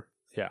 But whatever.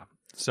 Yeah.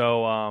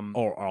 So,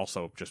 or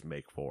also just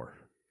make 4.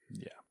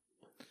 Yeah.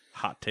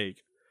 Hot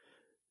take.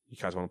 You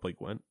guys want to play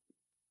Gwent?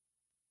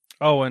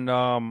 Oh, and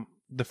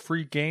the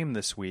free game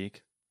this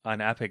week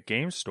on Epic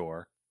Game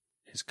Store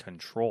is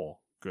Control.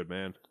 Good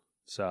man.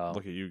 So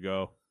look at you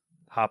go.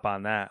 Hop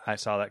on that. I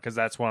saw that because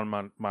that's one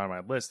on my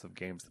list of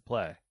games to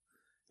play.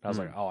 I was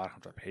like, oh, I don't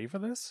have to pay for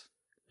this?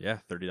 Yeah,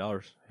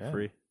 $30. Yeah.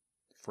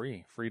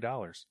 Free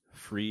dollars.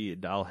 Free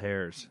doll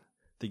hairs.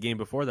 The game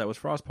before that was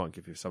Frostpunk,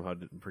 if you somehow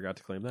forgot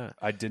to claim that.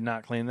 I did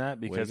not claim that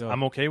because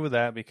I'm okay with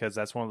that because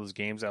that's one of those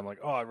games I'm like,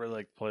 oh, I'd really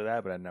like to play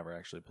that, but I'd never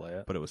actually play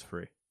it. But it was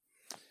free.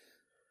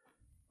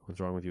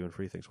 What's wrong with you and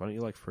free things? Why don't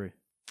you like free?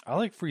 I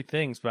like free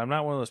things, but I'm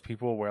not one of those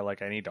people where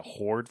like I need to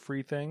hoard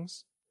free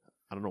things.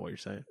 I don't know what you're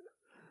saying.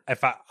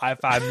 If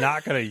I'm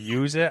not going to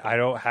use it, I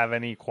don't have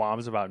any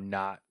qualms about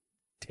not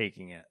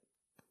taking it.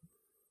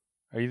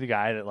 Are you the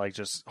guy that like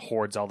just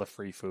hoards all the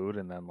free food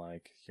and then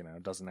like,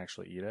 doesn't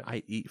actually eat it?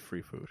 I eat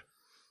free food.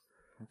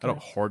 Okay. I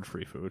don't hoard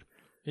free food.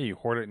 Yeah, you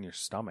hoard it in your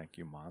stomach,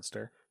 you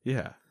monster.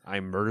 Yeah.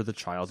 I murder the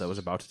child that was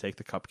about to take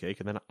the cupcake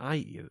and then I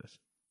eat it.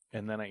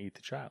 And then I eat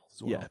the child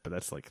as well. Yeah, but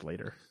that's like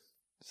later.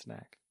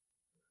 Snack.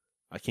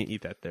 I can't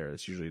eat that there.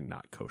 It's usually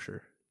not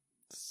kosher.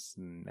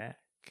 Snack.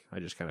 I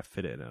just kind of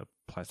fit it in a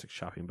plastic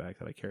shopping bag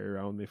that I carry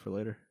around with me for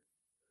later.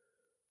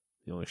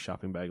 The only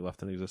shopping bag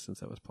left in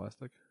existence that was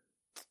plastic.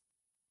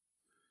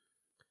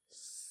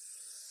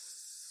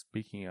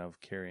 Speaking of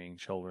carrying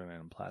children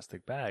in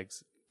plastic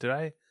bags, did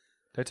I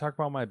talk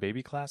about my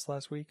baby class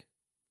last week?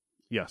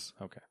 Yes.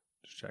 Okay.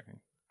 Just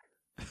checking.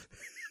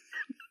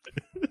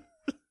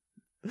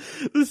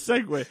 The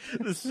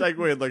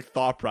segue and like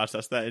thought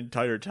process that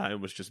entire time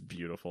was just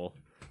beautiful.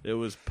 It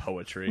was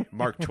poetry.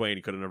 Mark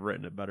Twain couldn't have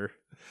written it better.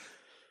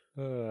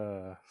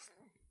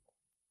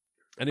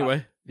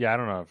 Anyway, yeah, I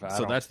don't know.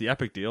 That's the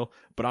Epic deal.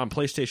 But on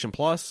PlayStation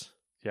Plus,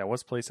 yeah,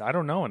 what's PlayStation? I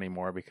don't know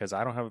anymore because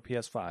I don't have a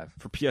PS5.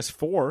 For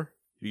PS4,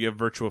 you get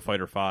Virtua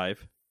Fighter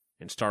 5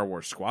 and Star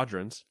Wars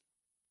Squadrons.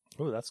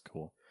 Oh, that's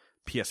cool.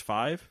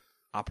 PS5,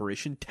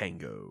 Operation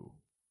Tango.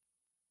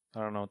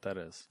 I don't know what that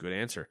is. Good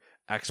answer.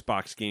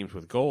 Xbox games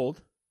with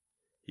gold.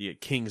 You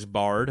get King's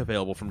Bard,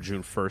 available from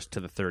June 1st to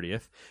the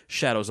 30th.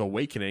 Shadows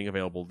Awakening,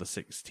 available the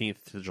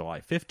 16th to July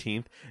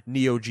 15th.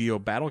 Neo Geo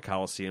Battle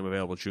Coliseum,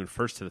 available June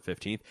 1st to the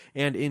 15th.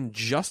 And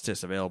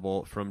Injustice,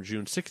 available from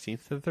June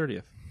 16th to the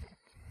 30th.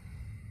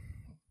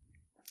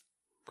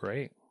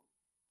 Great.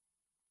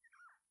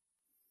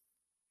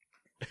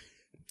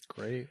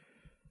 Great.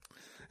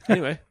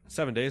 Anyway,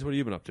 7 days. What have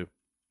you been up to?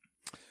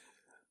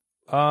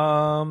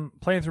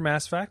 Playing through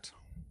Mass Effect.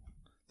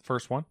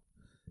 First one.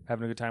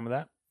 Having a good time with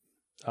that.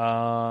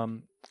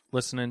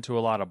 Listening to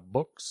a lot of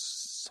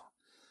books.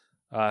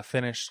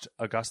 Finished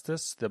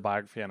Augustus, the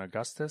biography on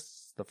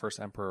Augustus, the first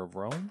emperor of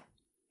Rome.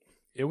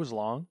 It was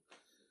long.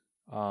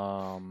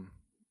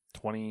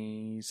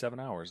 27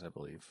 hours, I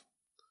believe.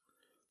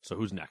 So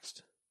who's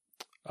next?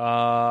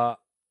 I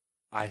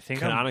think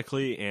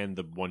canonically, and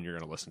the one you're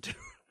going to listen to.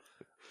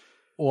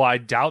 Well, I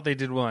doubt they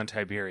did one on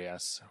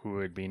Tiberius. Who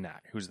would be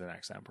next? Who's the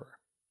next emperor?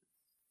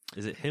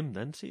 Is it him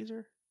then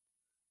Caesar,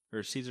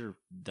 or Caesar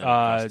then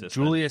Augustus?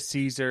 Julius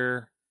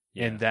Caesar,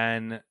 and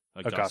then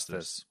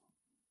Augustus,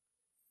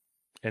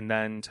 and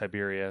then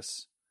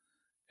Tiberius,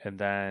 and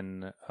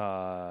then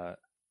I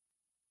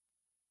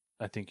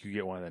think you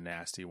get one of the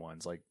nasty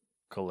ones like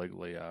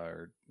Caligula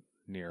or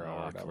Nero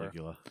or whatever.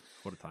 Caligula.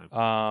 What a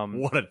time.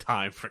 What a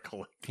time for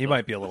Caligula. He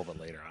might be a little bit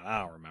later on. I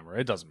don't remember.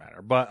 It doesn't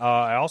matter. But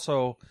I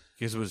also...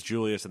 Because it was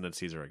Julius and then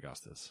Caesar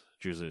Augustus.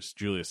 Julius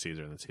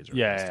Caesar and then Caesar Augustus.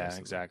 Yeah,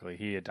 exactly.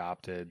 He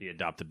adopted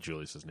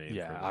Julius's name.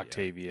 Yeah,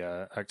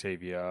 Octavia.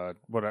 Octavia.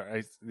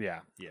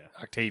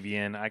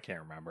 Octavian. I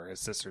can't remember.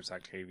 His sister's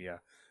Octavia.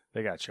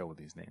 They got chill with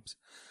these names.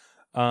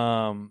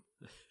 Rome,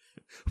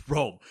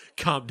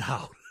 calm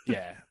down.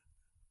 Yeah.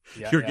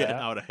 You're getting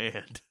out of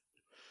hand.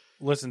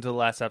 Listened to the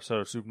last episode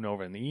of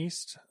Supernova in the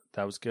East.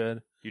 That was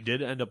good. You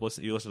did end up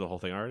listening. You listened to the whole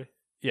thing already?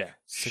 Yeah,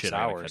 6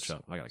 hours.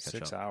 I gotta catch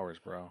up. 6 hours,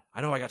 bro.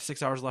 I know. I got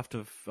 6 hours left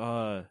of.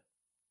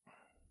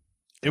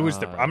 It was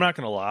I'm not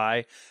gonna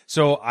lie.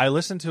 So I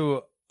listened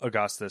to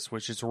Augustus,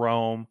 which is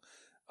Rome,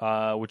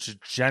 which is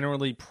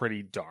generally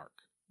pretty dark.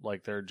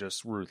 Like they're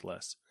just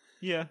ruthless.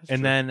 Yeah.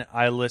 And then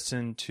I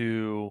listened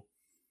to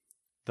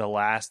the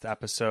last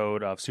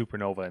episode of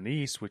Supernova in the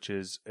East, which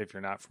is, if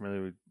you're not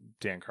familiar with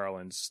Dan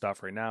Carlin's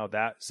stuff right now,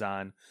 that's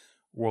on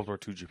World War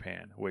II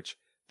Japan, which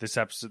this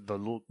episode,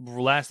 the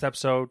last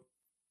episode,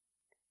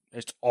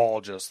 it's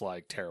all just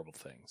like terrible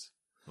things.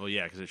 Well,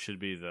 yeah, because it should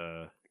be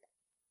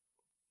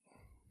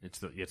it's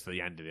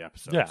the end of the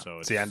episode. Yeah, so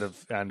it's the end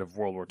of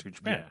World War II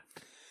Japan.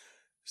 Yeah.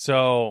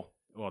 So,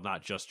 well,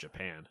 not just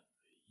Japan.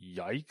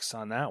 Yikes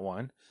on that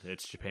one.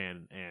 It's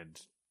Japan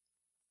and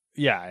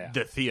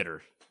the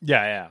theater.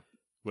 Yeah.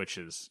 Which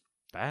is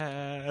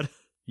bad.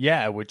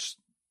 Yeah, which...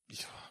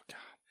 Oh,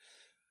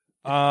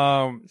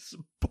 God.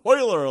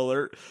 Spoiler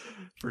alert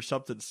for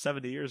something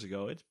 70 years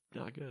ago. It's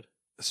not good.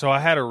 So I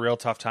had a real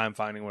tough time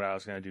finding what I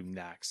was going to do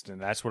next,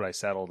 and that's what I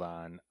settled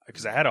on.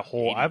 Because I have a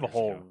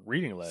whole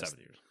reading list 7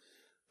 years.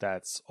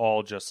 That's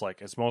all just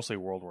like... It's mostly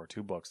World War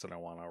II books that I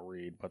want to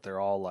read, but they're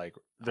all like...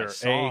 I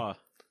saw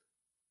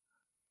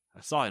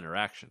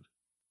Interaction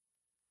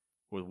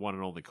with one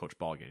and only Coach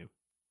Ballgame.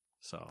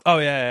 So. Oh,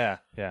 yeah.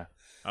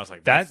 I was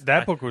like,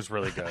 that book was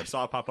really good. I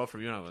saw it pop up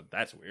from you, and I was like,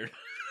 that's weird.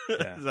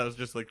 Yeah. I was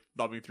just like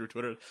thumbing through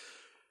Twitter,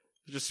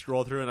 just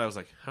scroll through, and I was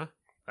like, huh,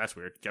 that's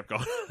weird. Kept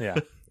going. Yeah,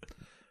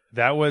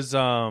 that was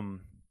the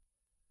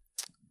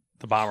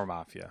Bomber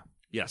Mafia.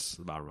 Yes,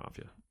 the Bomber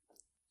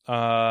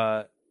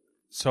Mafia.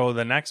 So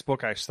the next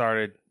book I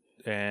started,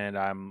 and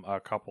I'm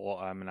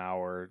an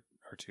hour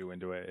or two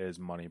into it, is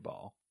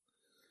Moneyball.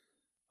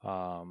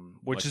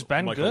 Which has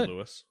been Michael good.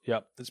 Lewis.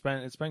 Yep, it's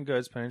been good.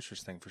 It's been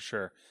interesting for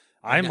sure.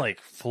 I'm like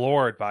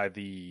floored by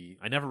the...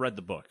 I never read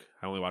the book.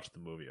 I only watched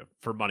the movie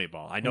for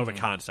Moneyball. I know the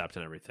concept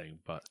and everything,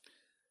 but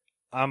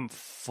I'm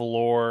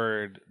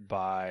floored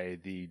by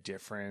the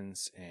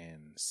difference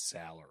in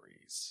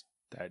salaries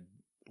that,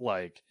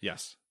 like,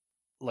 yes,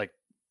 like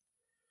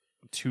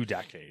 2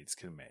 decades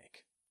can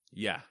make.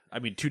 Yeah, I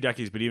mean 2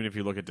 decades, but even if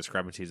you look at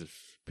discrepancies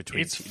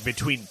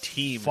between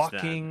teams,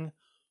 fucking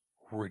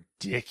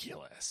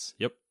ridiculous.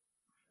 Yep.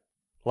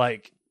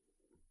 Like,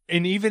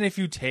 and even if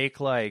you take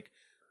like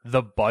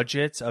the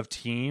budgets of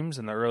teams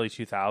in the early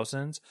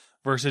 2000s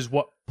versus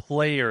what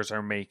players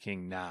are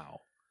making now.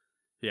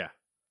 Yeah.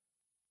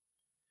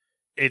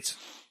 It's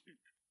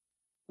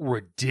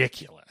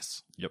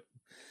ridiculous. Yep.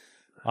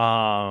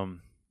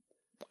 And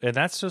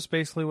that's just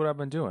basically what I've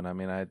been doing. I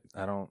mean, I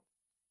don't,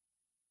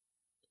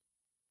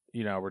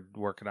 we're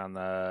working on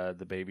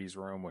the baby's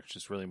room, which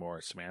is really more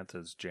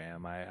Samantha's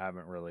jam. I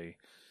haven't really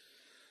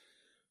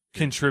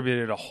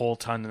contributed a whole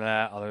ton to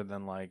that other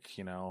than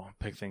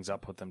pick things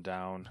up, put them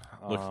down.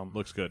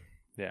 Looks good.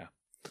 Yeah.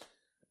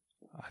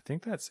 I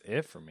think that's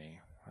it for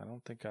me. I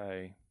don't think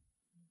I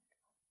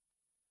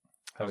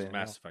have How's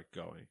Mass Effect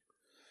going?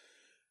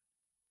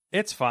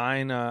 It's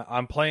fine.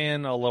 I'm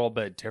playing a little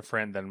bit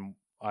different than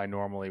I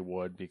normally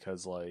would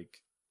because,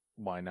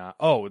 why not?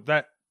 Oh,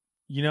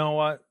 you know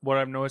what? What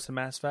I've noticed in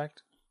Mass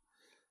Effect?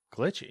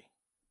 Glitchy.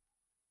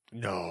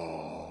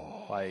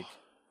 No.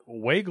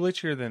 Way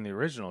glitchier than the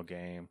original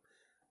game.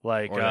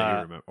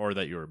 Or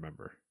that you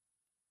remember.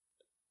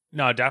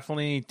 No,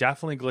 definitely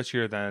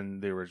glitchier than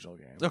the original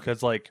game. Okay.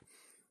 Because like,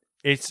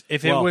 it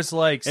was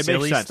like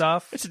silly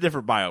stuff. It's a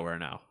different BioWare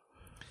now.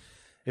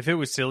 If it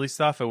was silly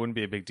stuff, it wouldn't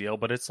be a big deal.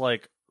 But it's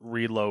like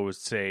reload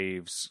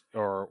saves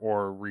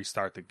or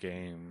restart the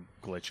game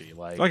glitchy.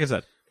 Like I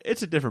said,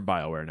 it's a different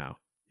BioWare now.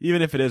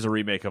 Even if it is a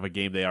remake of a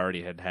game they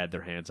already had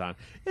their hands on,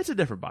 it's a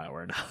different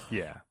BioWare now.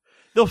 Yeah,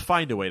 they'll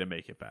find a way to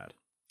make it bad.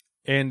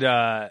 And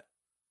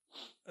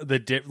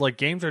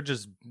games are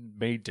just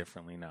made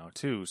differently now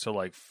too. So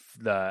like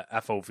the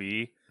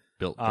FOV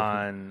built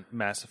on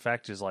Mass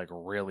Effect is like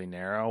really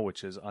narrow,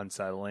 which is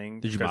unsettling.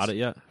 Did you mod it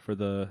yet for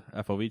the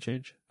FOV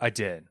change? I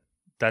did.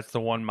 That's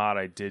the one mod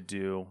I did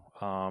do.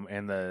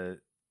 And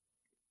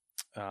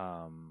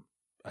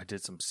I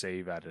did some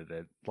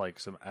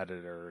some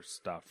editor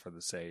stuff for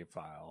the save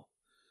file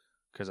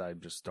because I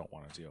just don't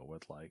want to deal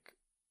with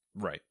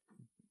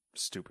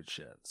stupid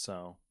shit.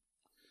 So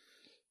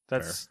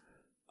that's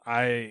fair.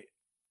 I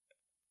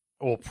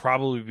will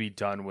probably be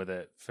done with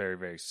it very,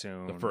 very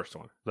soon. The first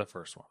one.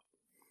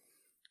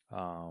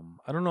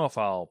 I don't know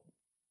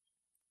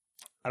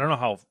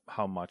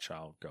how much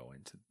I'll go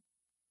into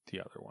the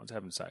other ones. I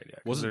haven't decided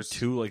yet. Wasn't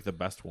 2 like the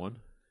best one?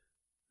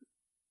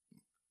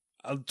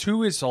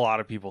 2 is a lot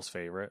of people's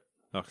favorite,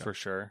 for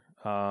sure.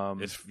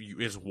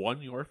 Is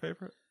 1 your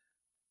favorite?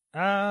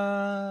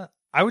 I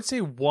would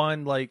say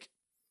 1. Like,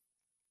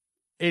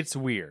 it's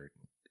weird.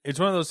 It's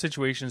one of those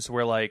situations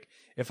where, like,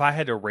 if I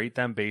had to rate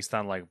them based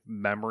on like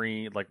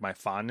memory, like my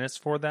fondness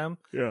for them,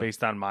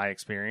 based on my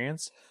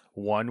experience,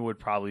 1 would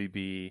probably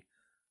be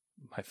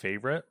my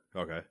favorite.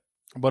 Okay.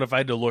 But if I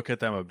had to look at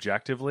them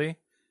objectively,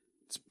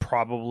 it's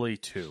probably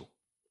 2.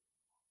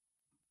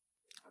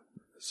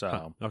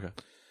 So okay,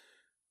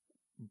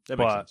 that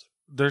makes sense.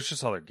 There's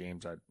just other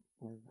games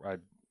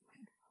I'd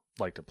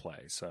like to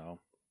play. So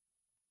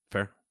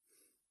fair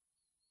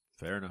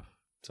enough.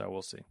 So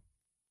we'll see.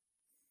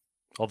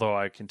 Although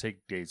I can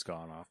take Days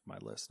Gone off my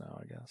list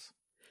now, I guess.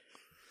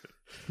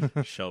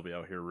 Shelby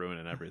out here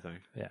ruining everything.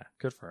 Yeah,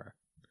 good for her.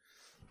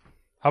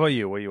 How about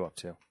you? What are you up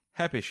to?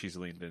 Happy she's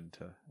leaned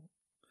into.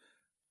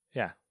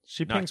 Yeah,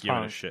 she not pings giving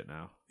pong. a shit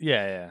now.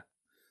 Yeah.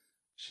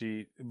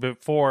 She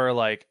before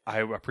like I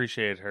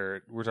appreciate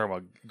her. We're talking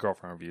about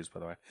girlfriend reviews, by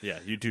the way. Yeah,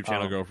 YouTube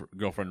channel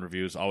girlfriend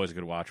reviews, always a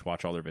good watch.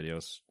 Watch all their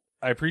videos.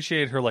 I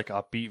appreciate her like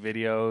upbeat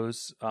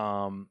videos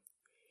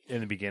in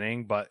the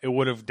beginning, but it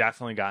would have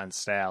definitely gotten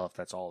stale if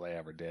that's all they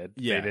ever did.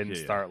 Yeah, they didn't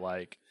start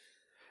like.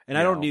 And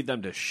I don't need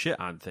them to shit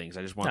on things.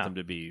 I just want them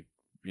to be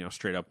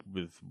straight up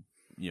with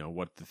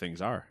what the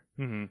things are.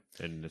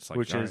 Mm-hmm. And it's like,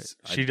 which is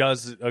she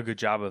does a good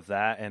job of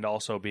that, and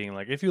also being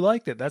like, if you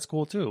liked it, that's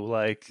cool too.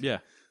 Like, yeah,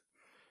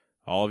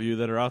 all of you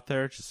that are out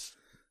there, just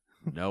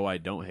know I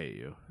don't hate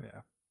you.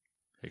 Yeah,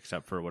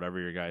 except for whatever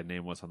your guy's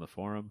name was on the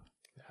forum.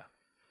 Yeah,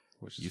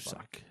 which is you fun.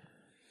 suck.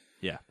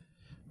 Yeah.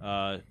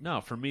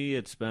 No, for me,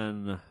 it's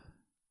been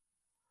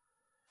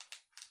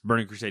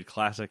Burning Crusade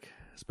Classic.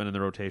 It's been in the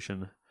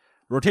rotation.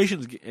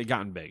 Rotation's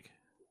gotten big.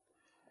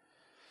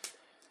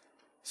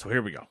 So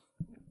here we go.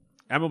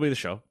 MLB The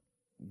Show.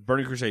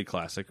 Burning Crusade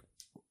Classic.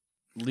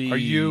 League. Are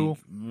you...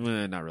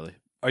 not really.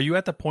 Are you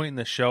at the point in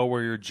the show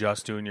where you're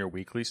just doing your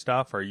weekly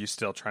stuff, or are you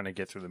still trying to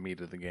get through the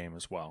meat of the game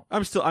as well?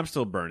 I'm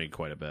still burning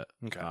quite a bit.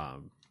 Okay.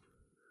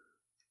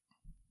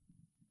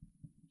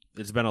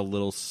 It's been a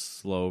little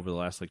slow over the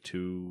last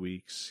 2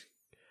 weeks.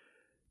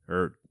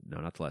 Or no,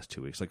 not the last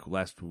 2 weeks,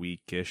 last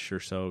week-ish or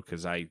so,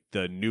 because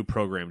the new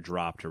program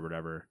dropped or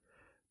whatever.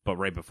 But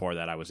right before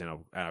that, I was in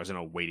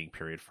a waiting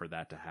period for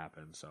that to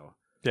happen. So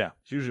yeah,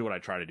 it's usually what I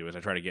try to do is I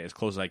try to get as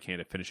close as I can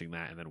to finishing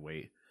that and then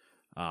wait.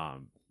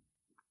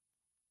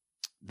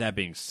 That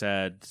being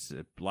said,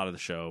 a lot of the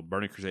show,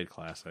 Burning Crusade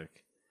Classic,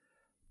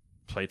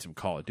 played some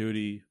Call of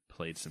Duty,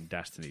 played some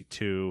Destiny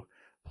 2,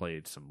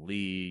 played some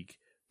League,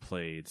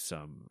 played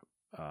some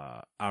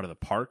Out of the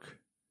Park.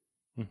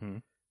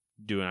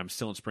 Mm-hmm. I'm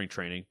still in spring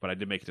training, but I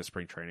did make it to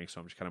spring training, so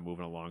I'm just kind of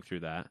moving along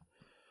through that.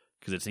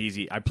 Because it's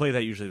easy. I play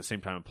that usually at the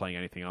same time I'm playing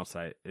anything else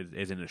that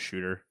isn't a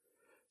shooter.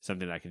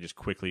 Something that I can just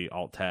quickly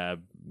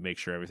Alt-Tab, make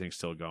sure everything's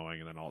still going,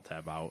 and then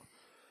Alt-Tab out.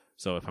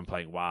 So if I'm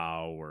playing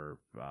WoW or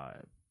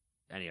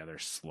any other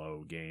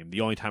slow game,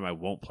 the only time I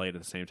won't play it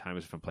at the same time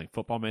is if I'm playing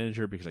Football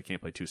Manager, because I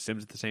can't play 2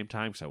 Sims at the same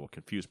time, because I will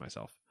confuse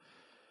myself.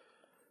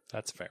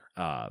 That's fair.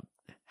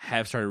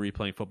 Have started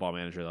replaying Football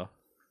Manager, though.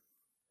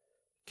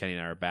 Kenny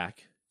and I are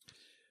back.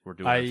 We're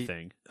doing our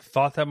thing. I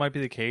thought that might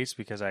be the case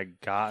because I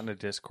got in a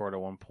Discord at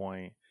one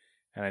point,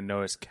 and I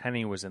noticed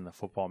Kenny was in the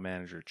Football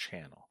Manager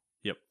channel.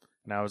 Yep.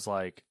 And I was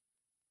like,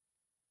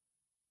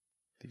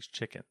 these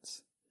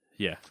chickens.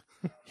 Yeah.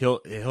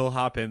 He'll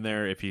hop in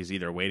there if he's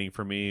either waiting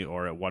for me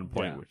or at one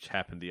point, which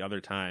happened the other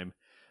time,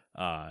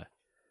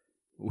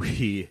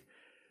 we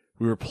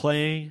were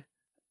playing.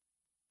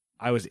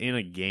 I was in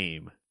a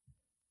game,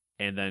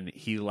 and then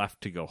he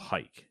left to go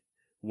hike.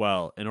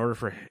 Well, in order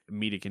for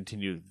me to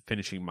continue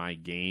finishing my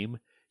game,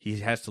 he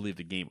has to leave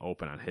the game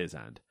open on his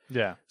end.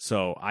 Yeah.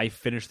 So I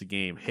finish the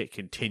game, hit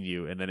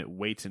continue, and then it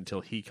waits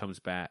until he comes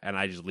back, and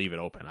I just leave it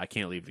open. I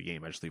can't leave the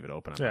game. I just leave it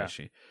open on my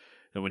machine.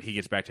 Then when he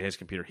gets back to his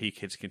computer, he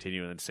hits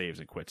continue and then saves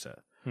and quits it.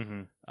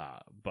 Mm-hmm.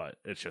 But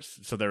it's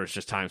just so there was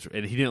just times,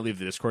 and he didn't leave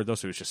the Discord though,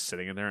 so he was just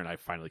sitting in there, and I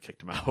finally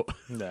kicked him out.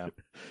 Yeah.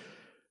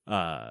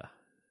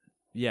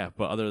 Yeah.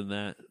 But other than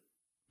that,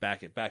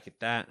 back at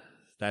that,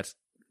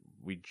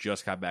 we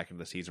just got back into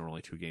the season. We're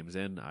only 2 games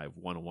in. I've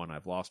won 1.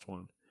 I've lost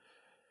 1.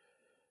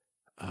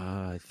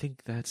 I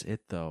think that's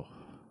it though.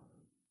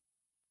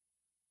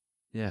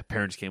 Yeah,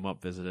 parents came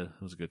up, visited.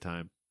 It was a good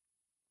time.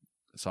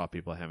 Saw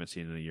people I haven't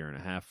seen in a year and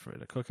a half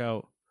at a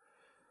cookout.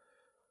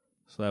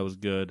 So that was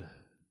good.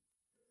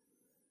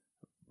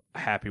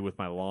 Happy with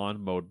my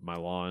lawn. Mowed my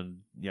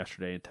lawn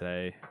yesterday and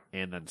today,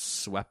 and then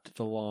swept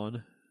the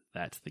lawn.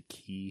 That's the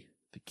key.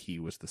 The key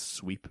was the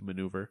sweep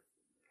maneuver.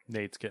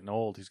 Nate's getting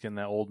old. He's getting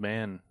that old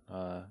man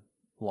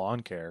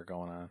lawn care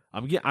going on.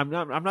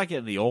 I'm not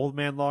getting the old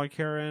man lawn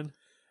care in.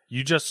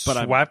 You just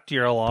swept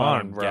your lawn,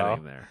 I'm bro.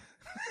 Getting there.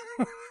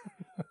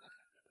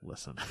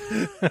 Listen,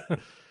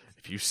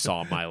 if you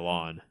saw my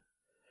lawn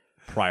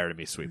prior to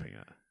me sweeping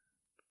it,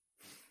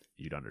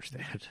 you'd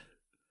understand.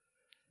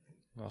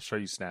 I'll show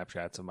you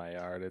Snapchats of my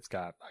yard. I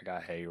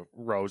got hay,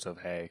 rows of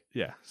hay.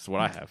 Yeah, so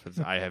what I have is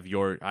I have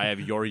your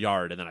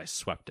yard, and then I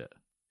swept it.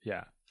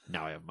 Yeah.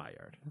 Now I have my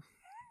yard.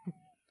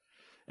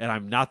 And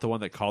I'm not the one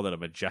that called it a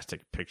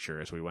majestic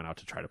picture as we went out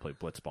to try to play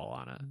blitzball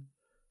on it.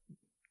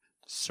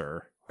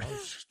 Sir. I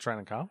was just trying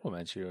to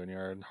compliment you and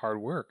your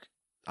hard work.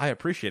 I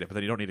appreciate it, but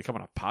then you don't need to come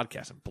on a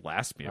podcast and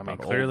blast me about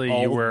it.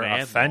 Clearly you were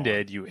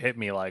offended. Law. You hit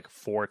me like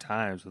 4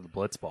 times with a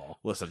blitzball.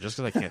 Listen, just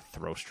because I can't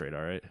throw straight,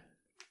 all right?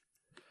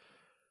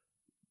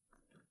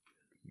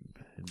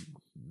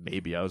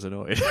 Maybe I was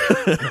annoyed.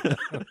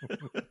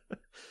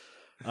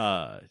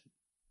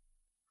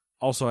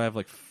 Also, I have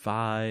like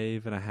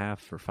 5.5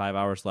 or 5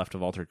 hours left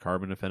of Altered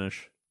Carbon to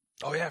finish.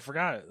 Oh yeah, I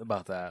forgot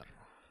about that.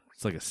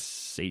 It's like a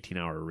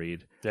 18-hour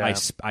read. Yeah. I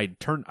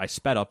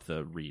sped up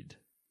the read.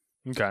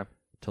 Okay.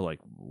 To like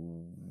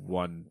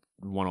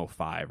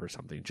 105 or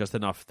something, just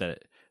enough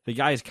that the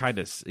guy's kind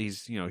of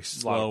he's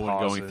slow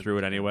and going through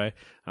it anyway. And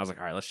I was like,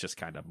 all right, let's just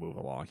kind of move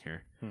along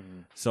here.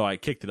 Mm-hmm. So I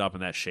kicked it up,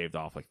 and that shaved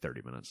off like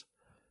 30 minutes,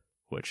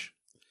 which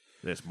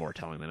is more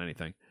telling than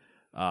anything.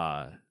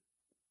 So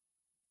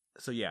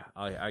yeah,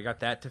 I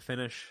got that to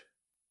finish.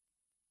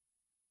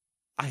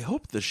 I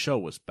hope the show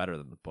was better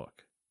than the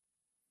book.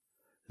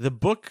 The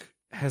book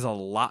has a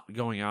lot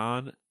going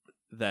on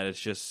that is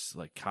just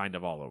like kind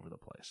of all over the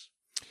place.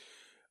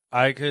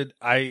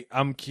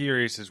 I'm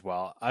curious as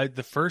well.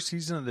 The first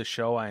season of the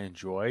show I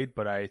enjoyed,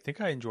 but I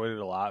think I enjoyed it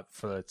a lot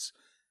for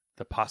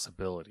the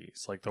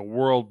possibilities. Like the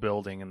world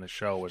building in the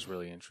show was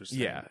really interesting.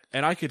 Yeah,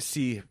 and I could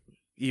see,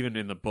 even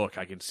in the book,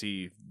 I can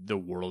see the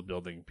world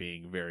building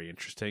being very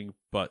interesting.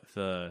 But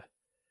my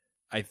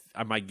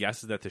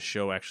guess is that the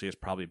show actually is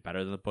probably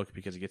better than the book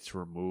because it gets to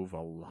remove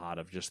a lot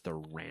of just the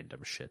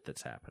random shit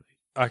that's happening.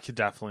 I could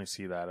definitely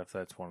see that if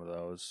that's one of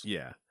those.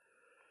 Yeah.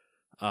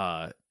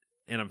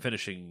 And I'm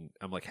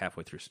like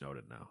halfway through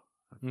Snowden now.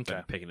 I'm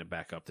picking it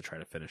back up to try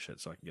to finish it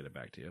so I can get it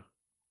back to you.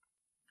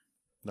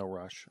 No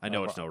rush. I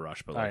know it's no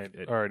rush, but I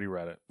already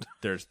read it.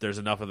 There's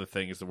enough of the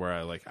things where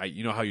I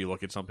you know how you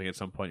look at something at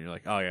some point and you're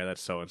like, oh yeah,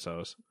 that's so and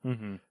so's.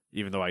 Mm-hmm.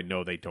 Even though I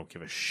know they don't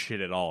give a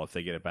shit at all if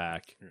they get it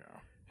back. Yeah.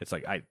 It's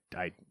like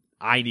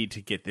I need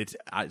to get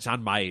it's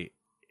on my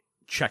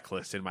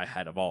checklist in my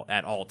head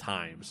at all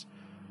times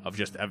of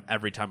just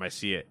every time I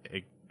see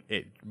it.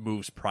 It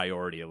moves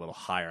priority a little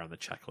higher on the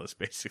checklist,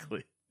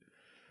 basically.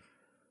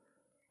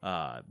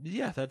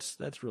 Yeah,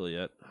 that's really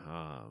it.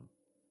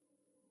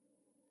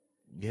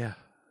 Yeah.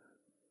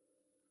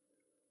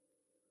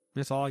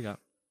 That's all I got.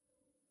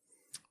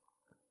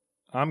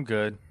 I'm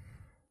good.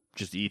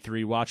 Just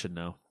E3 watching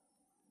now.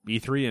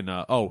 E3 and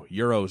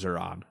Euros are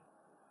on.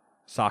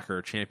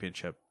 Soccer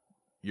Championship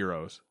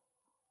Euros.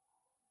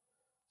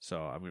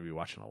 So I'm going to be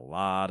watching a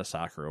lot of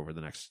soccer over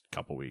the next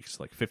couple weeks,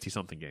 like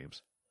 50-something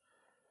games.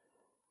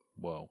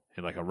 Whoa.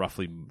 In like a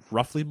roughly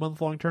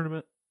month-long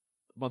tournament.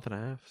 Month and a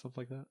half, something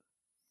like that.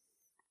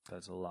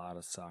 That's a lot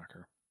of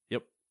soccer.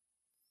 Yep.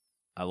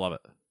 I love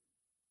it.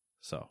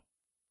 So.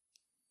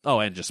 Oh,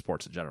 and just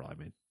sports in general, I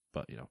mean.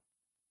 But,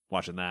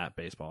 watching that,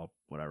 baseball,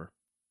 whatever.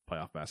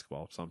 Playoff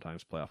basketball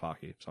sometimes. Playoff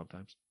hockey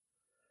sometimes.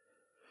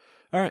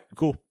 All right,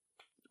 cool.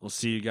 We'll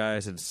see you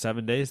guys in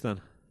 7 days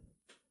then.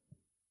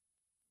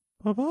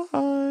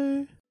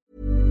 Bye-bye.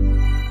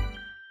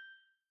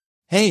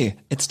 Hey,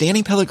 it's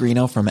Danny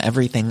Pellegrino from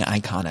Everything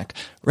Iconic.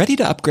 Ready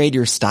to upgrade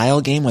your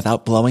style game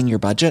without blowing your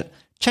budget?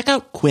 Check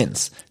out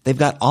Quince. They've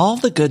got all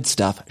the good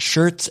stuff,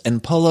 shirts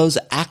and polos,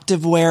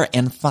 activewear,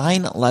 and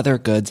fine leather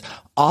goods,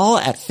 all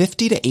at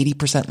 50 to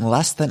 80%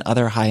 less than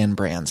other high-end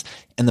brands.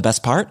 And the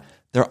best part?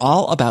 They're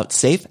all about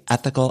safe,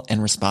 ethical,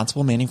 and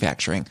responsible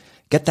manufacturing.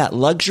 Get that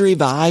luxury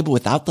vibe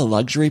without the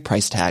luxury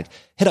price tag.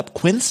 Hit up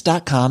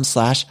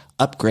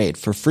quince.com/upgrade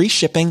for free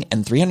shipping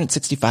and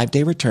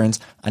 365-day returns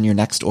on your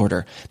next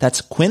order.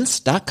 That's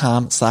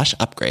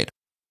quince.com/upgrade.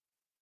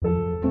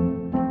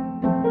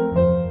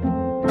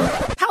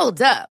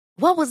 Hold up.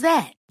 What was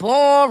that?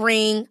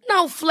 Boring.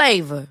 No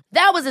flavor.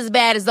 That was as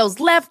bad as those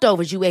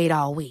leftovers you ate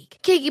all week.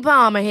 Keke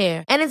Palmer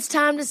here, and it's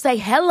time to say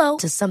hello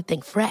to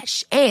something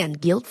fresh and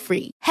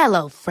guilt-free.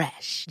 Hello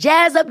Fresh.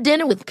 Jazz up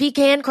dinner with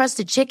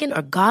pecan-crusted chicken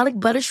or garlic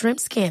butter shrimp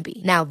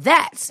scampi. Now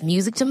that's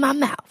music to my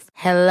mouth.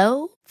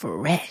 Hello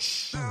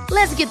Fresh.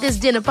 Let's get this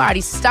dinner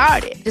party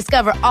started.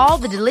 Discover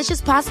all the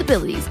delicious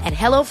possibilities at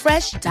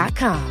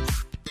HelloFresh.com.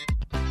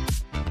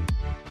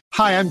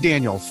 Hi, I'm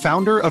Daniel,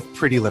 founder of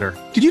Pretty Litter.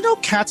 Did you know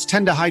cats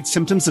tend to hide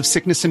symptoms of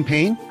sickness and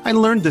pain? I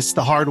learned this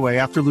the hard way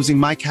after losing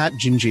my cat,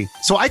 Gingy.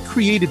 So I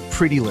created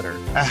Pretty Litter,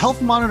 a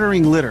health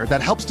monitoring litter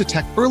that helps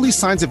detect early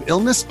signs of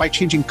illness by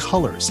changing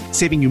colors,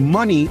 saving you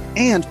money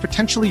and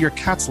potentially your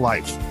cat's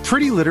life.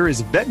 Pretty Litter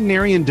is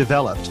veterinarian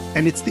developed,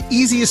 and it's the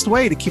easiest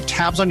way to keep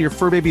tabs on your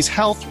fur baby's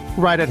health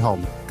right at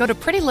home. Go to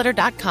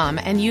prettylitter.com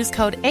and use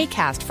code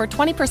ACAST for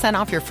 20%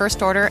 off your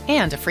first order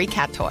and a free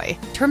cat toy.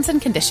 Terms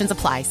and conditions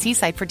apply. See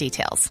site for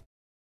details.